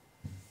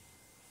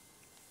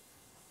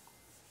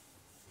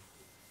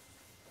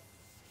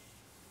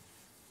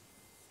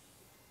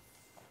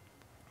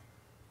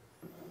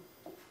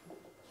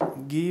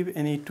 give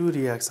any two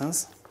reactions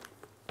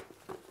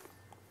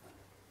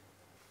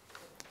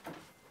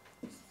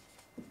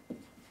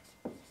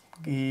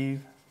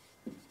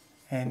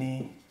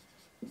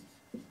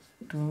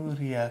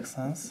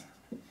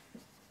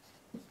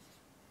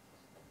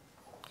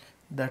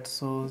that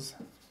shows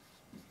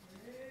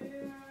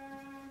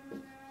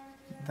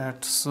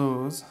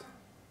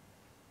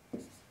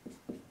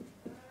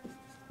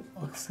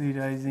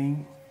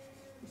oxidizing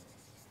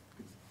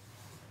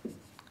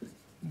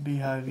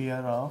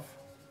behavior of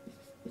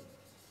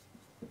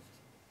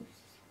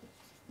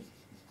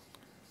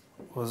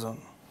ozone.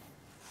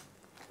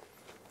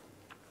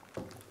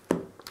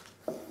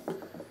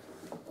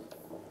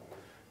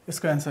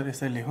 इसको आंसर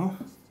ऐसे लिखूं,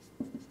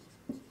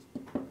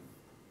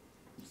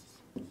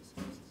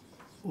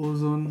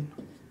 ozone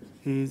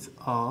is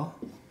a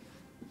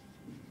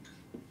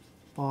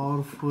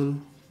powerful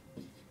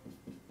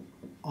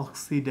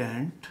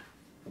oxidant.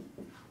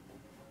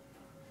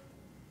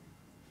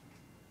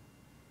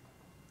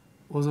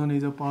 Ozone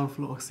is a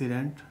powerful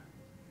oxidant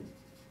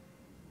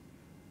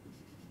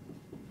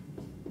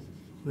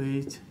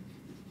which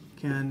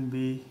can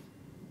be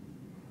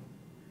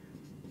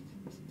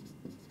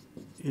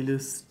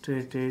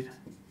illustrated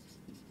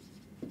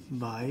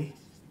by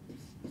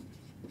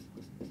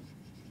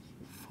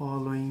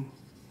following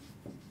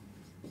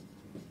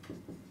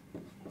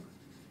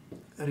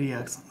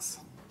reactions.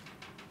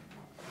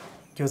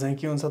 यो चाहिँ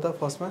के हुन्छ त,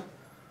 फर्स्टमा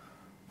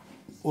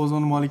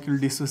ओजोन मोलिक्युल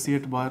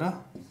डिसोसिएट भएर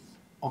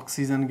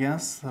अक्सिजन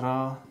ग्यास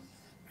र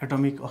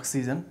atomic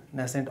oxygen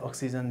nascent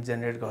oxygen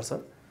generate गर्छ,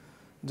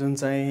 जुन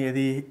चाहिँ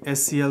यदि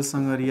HCl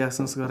सँग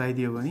रिएक्सन्स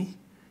गराइदियो भने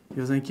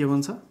यो चाहिँ के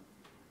बन्छ,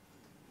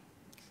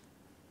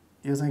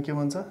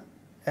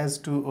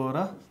 H2O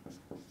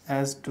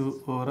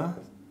र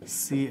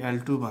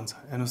Cl2 बन्छ।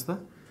 हेर्नुस् त,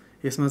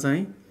 यसमा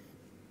चाहिँ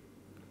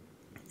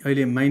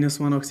अहिले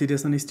 -1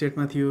 अक्सिडेसन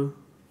स्टेटमा थियो,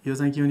 यो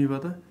चाहिँ के हुने भयो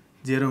त,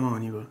 0 मा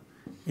हुने भयो।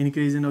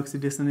 इन्क्रिज इन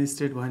अक्सिडेसन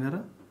स्टेट भएन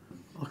र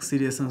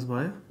अक्सिडेसन्स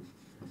भयो,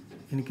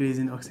 increase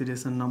in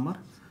oxidation number.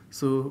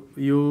 So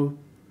यो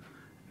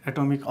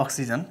एटोमिक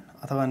अक्सिजन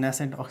अथवा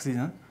नेसेन्ट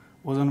अक्सिजन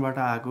ओजोनबाट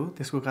आएको,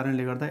 त्यसको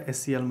कारणले गर्दा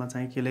HCl मा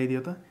चाहिँ के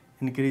ल्याइदियो त,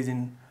 increase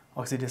in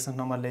oxidation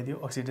number ल्याइदियो,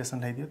 oxidation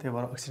ल्याइदियो, त्यही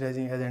भएर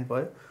अक्सिडाइजिङ एजेन्ट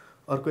भयो।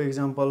 अर्को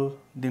इक्जाम्पल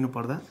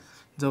दिनुपर्दा,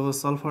 जब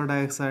सल्फर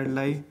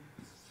डाइअक्साइडलाई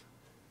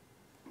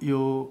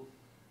यो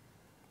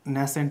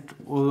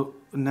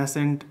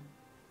नेसेन्ट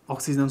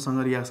अक्सिजनसँग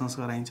रिएक्सन्स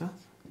गराइन्छ,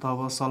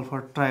 तब सल्फर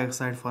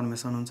ट्राइअक्साइड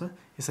फर्मेसन हुन्छ।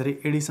 यसरी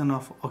एडिसन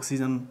अफ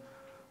अक्सिजन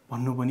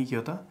भन्नु पनि के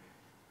हो त,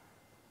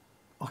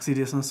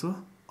 अक्सिडेसन्स हो।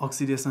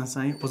 अक्सिडेसन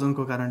चाहिँ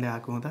ओजोनको कारणले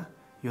आएको हुँदा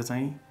यो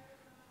चाहिँ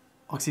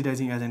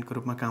अक्सिडाइजिङ एजेन्टको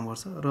रूपमा काम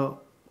गर्छ। र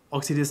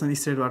अक्सिडेसन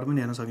स्टेटबाट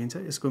पनि हेर्न सकिन्छ,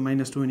 यसको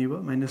 -2 हुने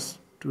भयो,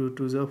 -2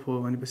 2 जा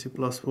 4 भनेपछि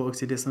 +4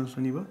 अक्सिडेसन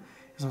हुने भयो,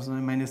 यसमा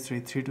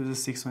 -3 3 2 जा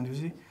 6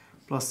 भनेपछि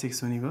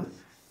 +6 हुने भयो।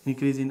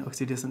 इन्क्रिज इन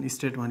अक्सिडेसन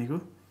स्टेट भनेको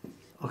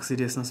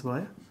अक्सिडेसन्स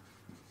भयो,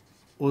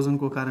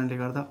 ओजोनको कारणले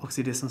गर्दा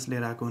अक्सिडेसन्स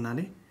लिएर आएको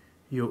हुनाले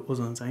यो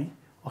ओजोन चाहिँ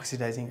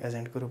अक्सिडाइजिङ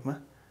एजेन्टको रूपमा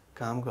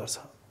काम गर्छ।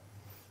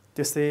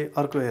 त्यस्तै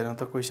अर्को हेरौँ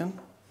त question,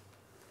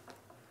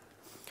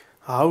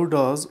 how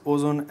does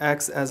ozone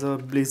acts as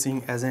a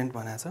bleaching agent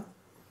भनेको छ।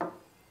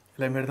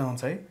 यसलाई मेट्दा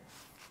हुन्छ है,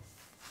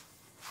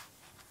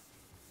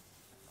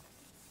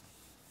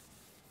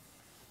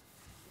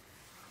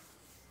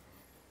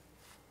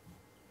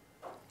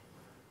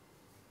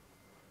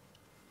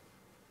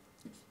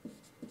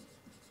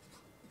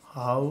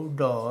 how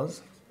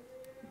does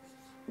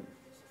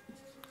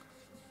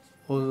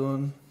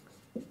ozone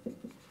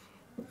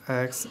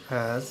acts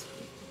as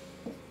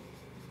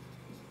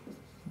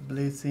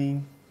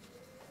bleaching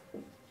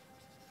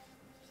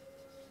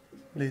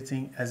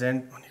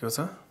agent भनेको छ।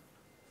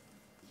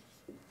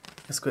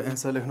 यसको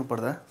एन्सर लेख्नु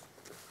पर्दा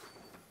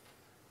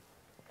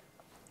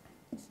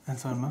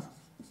एन्सरमा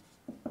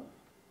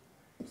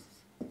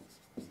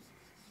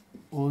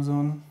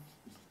ozone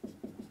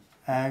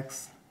acts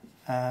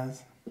as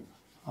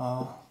a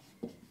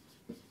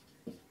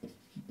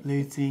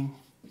bleaching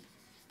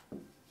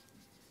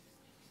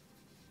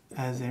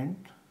agent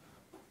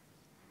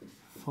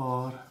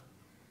for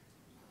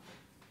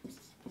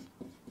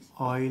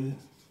oil,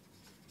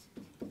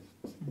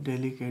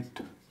 delicate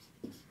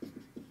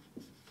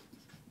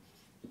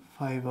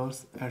fibers,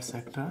 etc.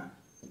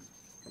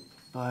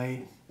 by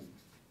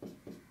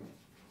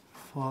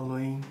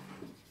following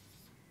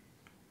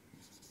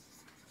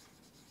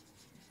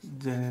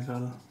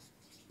general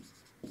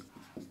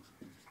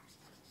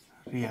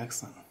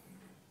reaction.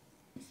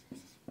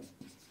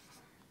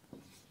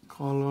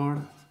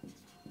 Colored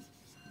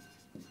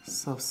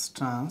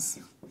substance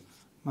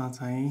मा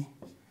चाहिँ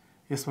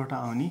यसबाट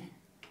आउने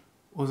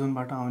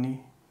ओजोनबाट आउने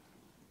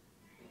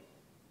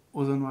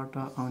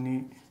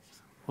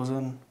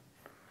ओजोन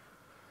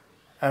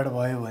एड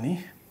भयो भने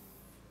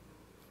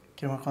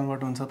केमा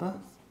कन्भर्ट हुन्छ त,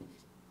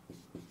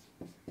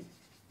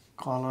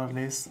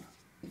 कलरलेस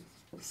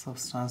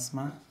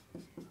सब्सटेन्समा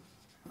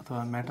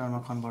अथवा म्याटरमा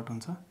कन्भर्ट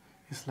हुन्छ।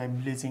 यसलाई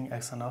ब्लिचिङ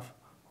एक्सन अफ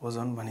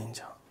ओजोन भनिन्छ।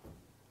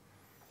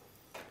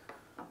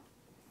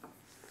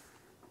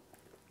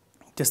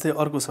 त्यस्तै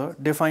अर्को छ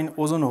define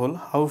ozone hole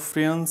how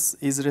French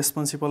is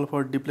responsible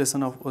for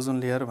depletion of ozone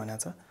layer भनेको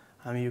छ।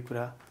 हामी यो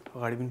कुरा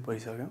अगाडि पनि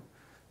पढिसक्यौँ,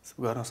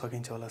 गर्न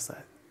सकिन्छ होला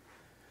सायद।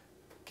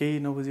 केही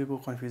नबुझेको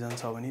कन्फ्युजन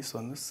छ भने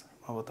सोध्नुहोस्,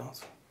 म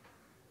बताउँछु।